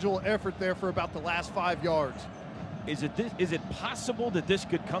 Individual effort there for about the last 5 yards. Is it possible that this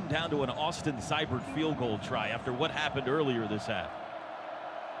could come down to an Austin Seibert field goal try after what happened earlier this half?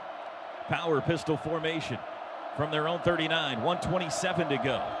 Power pistol formation from their own 39. 1:27 to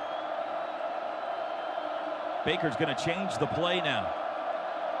go. Baker's going to change the play now.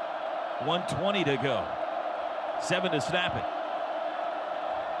 1:20 to go. 7 to snap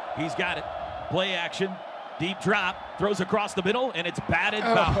it. He's got it. Play action. Deep drop. Throws across the middle, and it's batted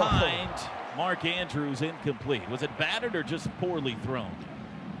behind Mark Andrews. Incomplete. Was it batted or just poorly thrown?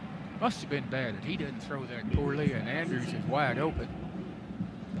 Must have been batted. He didn't throw that poorly, and Andrews is wide open.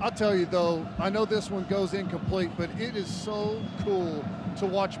 I'll tell you, though, I know this one goes incomplete, but it is so cool to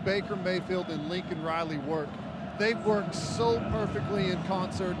watch Baker Mayfield and Lincoln Riley work. They work so perfectly in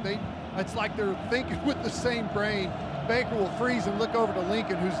concert. It's like they're thinking with the same brain. Baker will freeze and look over to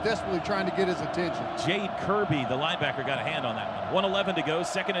Lincoln, who's desperately trying to get his attention. Jade Kirby, the linebacker, got a hand on that one. 1:11 to go,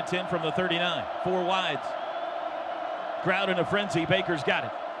 2nd and 10 from the 39. 4 wides. Crowd in a frenzy. Baker's got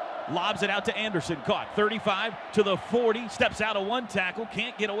it. Lobs it out to Anderson. Caught. 35 to the 40. Steps out of one tackle.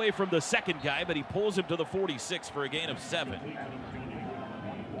 Can't get away from the second guy, but he pulls him to the 46 for a gain of 7.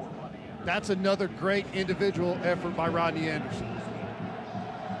 That's another great individual effort by Rodney Anderson.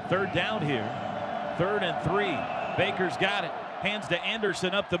 3rd down here. 3rd and 3. Baker's got it. Hands to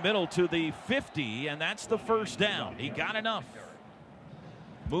Anderson up the middle to the 50, and that's the first down. He got enough.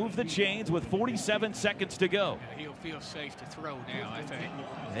 Move the chains with 47 seconds to go. Yeah, he'll feel safe to throw now, I think.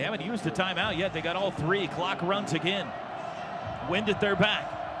 They haven't used the timeout yet. They got all 3. Clock runs again. Wind at their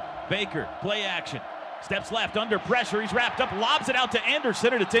back. Baker, play action. Steps left, under pressure. He's wrapped up, lobs it out to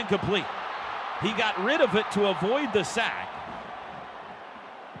Anderson, and it's incomplete. He got rid of it to avoid the sack.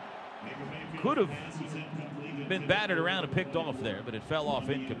 Could have been batted around and picked off there, but it fell off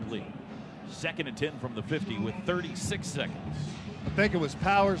incomplete. 2nd and 10 from the 50 with 36 seconds. I think it was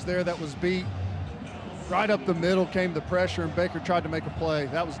Powers there that was beat. Right up the middle came the pressure, and Baker tried to make a play.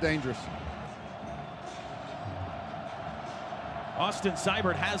 That was dangerous. Austin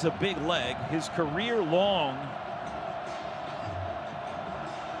Seibert has a big leg. His career long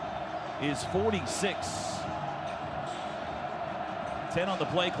is 46. 10 on the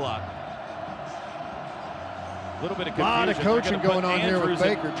play clock. A little bit of confusion. A lot of coaching going on here with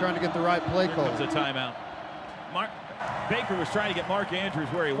Baker, trying to get the right play call. Comes a timeout. Baker was trying to get Mark Andrews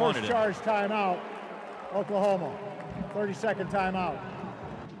where he wanted it. First charge timeout, Oklahoma. 30-second timeout.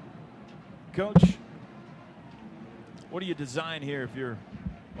 Coach, what do you design here if you're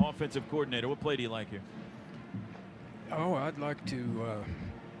offensive coordinator? What play do you like here? Oh, I'd like to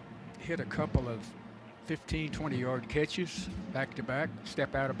hit a couple of 15, 20-yard catches back-to-back,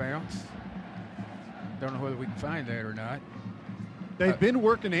 step out of bounds. Don't know whether we can find that or not. They've been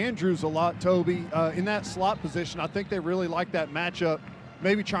working Andrews a lot, Toby, in that slot position. I think they really like that matchup.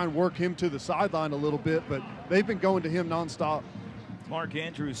 Maybe try and work him to the sideline a little bit, but they've been going to him nonstop. Mark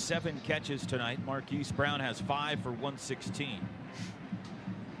Andrews, 7 catches tonight. Marquise Brown has 5 for 116.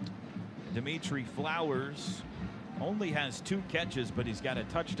 Dimitri Flowers only has 2 catches, but he's got a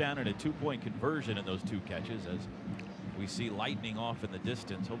touchdown and a 2-point conversion in those 2 catches as we see lightning off in the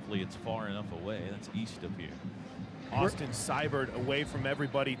distance. Hopefully it's far enough away. That's east of here. Austin Seibert away from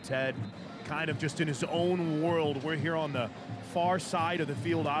everybody, Ted, kind of just in his own world. We're here on the far side of the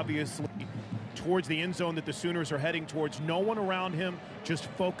field, obviously, towards the end zone that the Sooners are heading towards. No one around him, just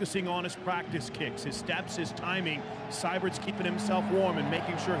focusing on his practice kicks, his steps, his timing. Seibert's keeping himself warm and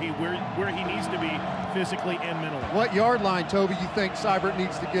making sure where he needs to be physically and mentally. What yard line, Toby, you think Seibert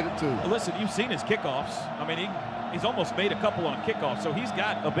needs to get it to? Well, listen, you've seen his kickoffs. I mean, he's almost made a couple on kickoffs, so he's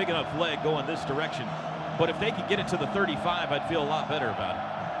got a big enough leg going this direction. But if they could get it to the 35, I'd feel a lot better about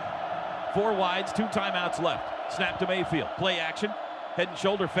it. 4 wides, 2 timeouts left. Snap to Mayfield. Play action. Head and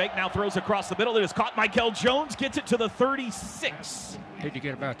shoulder fake, now throws across the middle. It is caught. Michael Jones gets it to the 36. Need to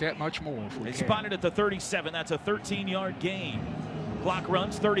get about that much more. They spotted at the 37. That's a 13-yard gain. Clock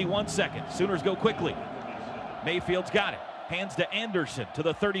runs 31 seconds. Sooners go quickly. Mayfield's got it. Hands to Anderson to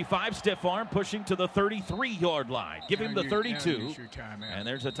the 35. Stiff arm pushing to the 33-yard line. Give him the 32. And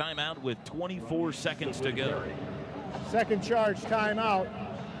there's a timeout with 24 seconds to go. Second charge timeout.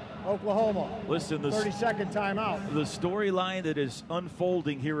 Oklahoma. Listen, the 30-second timeout. The storyline that is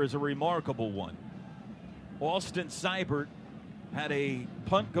unfolding here is a remarkable one. Austin Seibert had a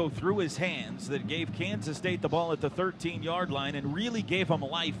punt go through his hands that gave Kansas State the ball at the 13-yard line and really gave him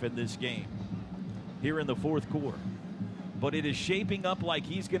life in this game here in the fourth quarter. But it is shaping up like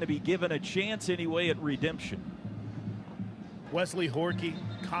he's going to be given a chance anyway at redemption. Wesley Horkey,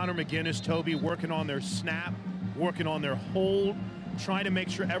 Connor McGinnis, Toby working on their snap, working on their hold, trying to make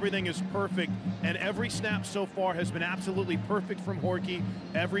sure everything is perfect, and every snap so far has been absolutely perfect from Horkey.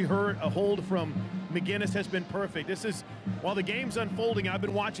 Every hold from McGinnis has been perfect. This is, while the game's unfolding, I've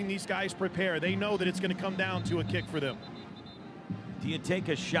been watching these guys prepare. They know that it's going to come down to a kick for them. Do you take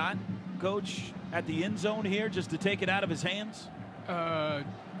a shot, Coach, at the end zone here just to take it out of his hands? I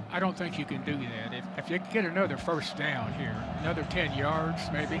don't think you can do that. If you get another first down here, another 10 yards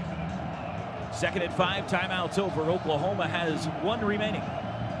maybe. 2nd and 5, timeout's over. Oklahoma has one remaining.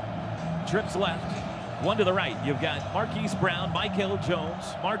 Trips left, one to the right. You've got Marquise Brown, Michael Jones,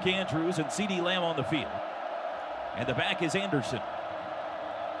 Mark Andrews, and C.D. Lamb on the field. And the back is Anderson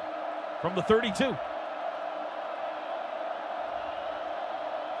from the 32.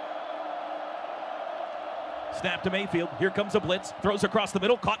 Snap to Mayfield. Here comes a blitz. Throws across the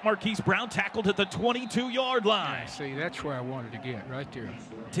middle. Caught Marquise Brown. Tackled at the 22-yard line. Yeah, see, that's where I wanted to get, right there.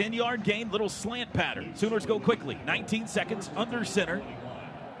 10-yard gain. Little slant pattern. Sooners go quickly. 19 seconds under center.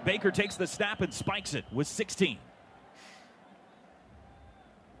 Baker takes the snap and spikes it with 16.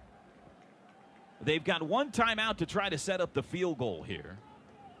 They've got one timeout to try to set up the field goal here.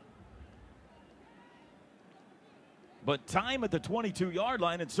 But time at the 22-yard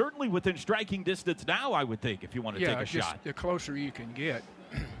line, and certainly within striking distance now, I would think, if you want to take a shot. The closer you can get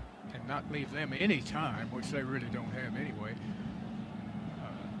and not leave them any time, which they really don't have anyway.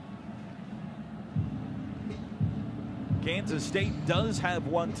 Kansas State does have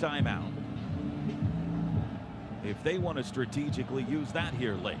one timeout. If they want to strategically use that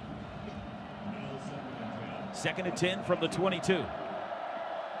here late. 2nd and 10 from the 22.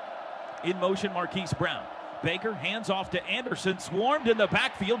 In motion, Marquise Brown. Baker hands off to Anderson, swarmed in the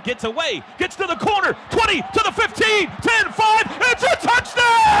backfield, gets away, gets to the corner, 20, to the 15, 10, 5, it's a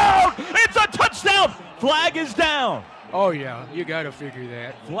touchdown! It's a touchdown! Flag is down. Oh, yeah, you got to figure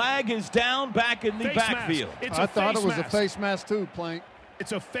that. Flag is down back in the backfield. I thought it was a face mask too, Plank.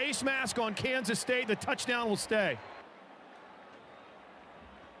 It's a face mask on Kansas State. The touchdown will stay.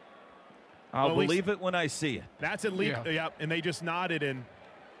 I'll believe it when I see it. That's at least, yeah, and they just nodded and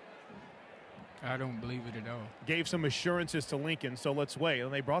I don't believe it at all. Gave some assurances to Lincoln, so let's wait.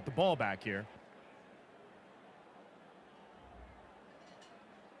 And they brought the ball back here.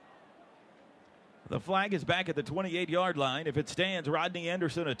 The flag is back at the 28-yard line. If it stands, Rodney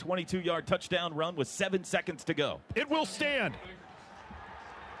Anderson, a 22-yard touchdown run with 7 seconds to go. It will stand.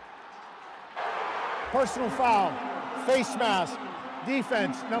 Personal foul, face mask,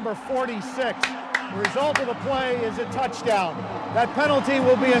 defense, number 46. The result of the play is a touchdown. That penalty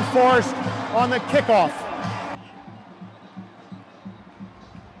will be enforced on the kickoff.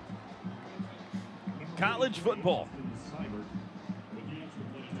 College football.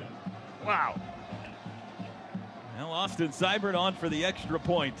 Wow. Well, Austin Seibert on for the extra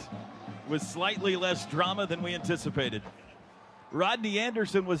point with slightly less drama than we anticipated. Rodney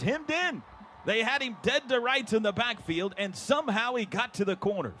Anderson was hemmed in. They had him dead to rights in the backfield, and somehow he got to the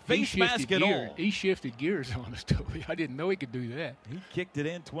corner. Face mask and all. He shifted gears on us, Toby. I didn't know he could do that. He kicked it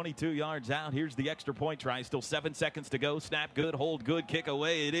in 22 yards out. Here's the extra point try. Still 7 seconds to go. Snap good, hold good, kick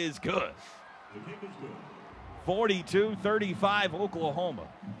away. It is good. 42-35 Oklahoma.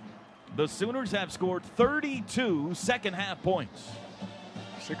 The Sooners have scored 32 second-half points.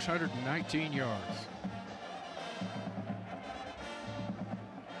 619 yards.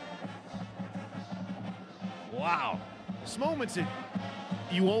 Wow. There's moments that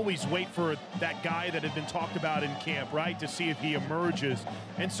you always wait for that guy that had been talked about in camp, right, to see if he emerges.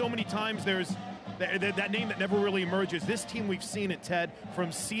 And so many times there's that name that never really emerges. This team, we've seen it, Ted,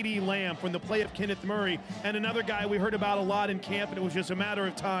 from C.D. Lamb, from the play of Kenneth Murray, and another guy we heard about a lot in camp, and it was just a matter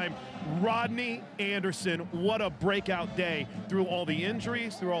of time. Rodney Anderson, what a breakout day. Through all the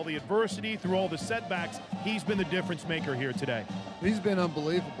injuries, through all the adversity, through all the setbacks, he's been the difference maker here today. He's been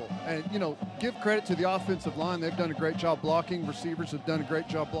unbelievable. And, give credit to the offensive line. They've done a great job blocking. Receivers have done a great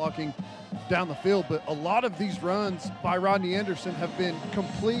job blocking down the field. But a lot of these runs by Rodney Anderson have been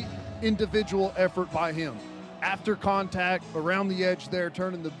complete individual effort by him. After contact, around the edge there,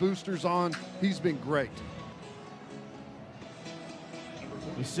 turning the boosters on, he's been great.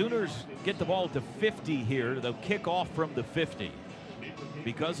 The Sooners get the ball to 50 here. They'll kick off from the 50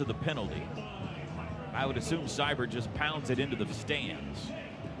 because of the penalty. I would assume Cyber just pounds it into the stands.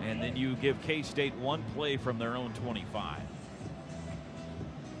 And then you give K-State one play from their own 25.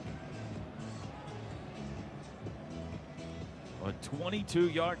 A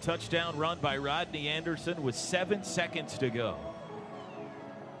 22-yard touchdown run by Rodney Anderson with 7 seconds to go.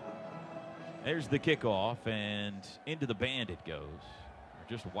 There's the kickoff, and into the band it goes. Or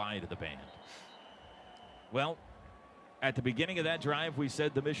just wide of the band. Well, at the beginning of that drive, we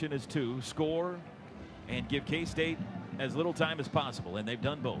said the mission is to score and give K-State as little time as possible, and they've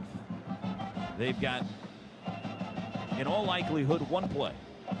done both. They've got, in all likelihood, one play,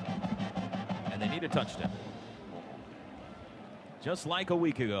 and they need a touchdown. Just like a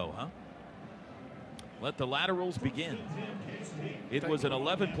week ago, huh? Let the laterals begin. It was an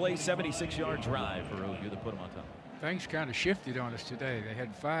 11-play, 76-yard drive for OU that put them on top. Things kind of shifted on us today. They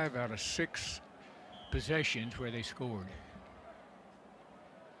had 5 out of 6 possessions where they scored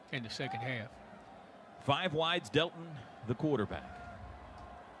in the second half. 5 wides, Delton, the quarterback.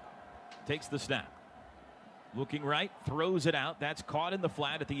 Takes the snap. Looking right, throws it out. That's caught in the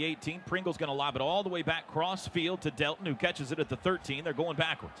flat at the 18. Pringle's going to lob it all the way back cross field to Delton, who catches it at the 13. They're going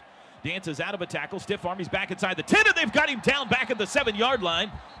backwards. Dances out of a tackle. Stiff arm. He's back inside the 10, and they've got him down back at the 7-yard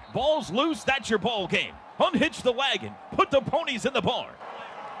line. Ball's loose. That's your ball game. Unhitch the wagon. Put the ponies in the barn.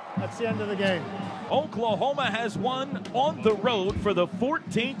 That's the end of the game. Oklahoma has won on the road for the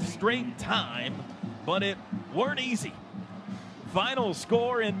 14th straight time, but it weren't easy. Final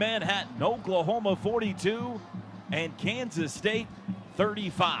score in Manhattan, Oklahoma 42 and Kansas State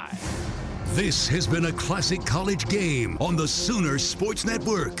 35. This has been a classic college game on the Sooner Sports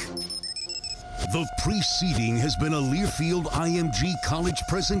Network. The preceding has been a Learfield IMG College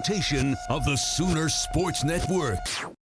presentation of the Sooner Sports Network.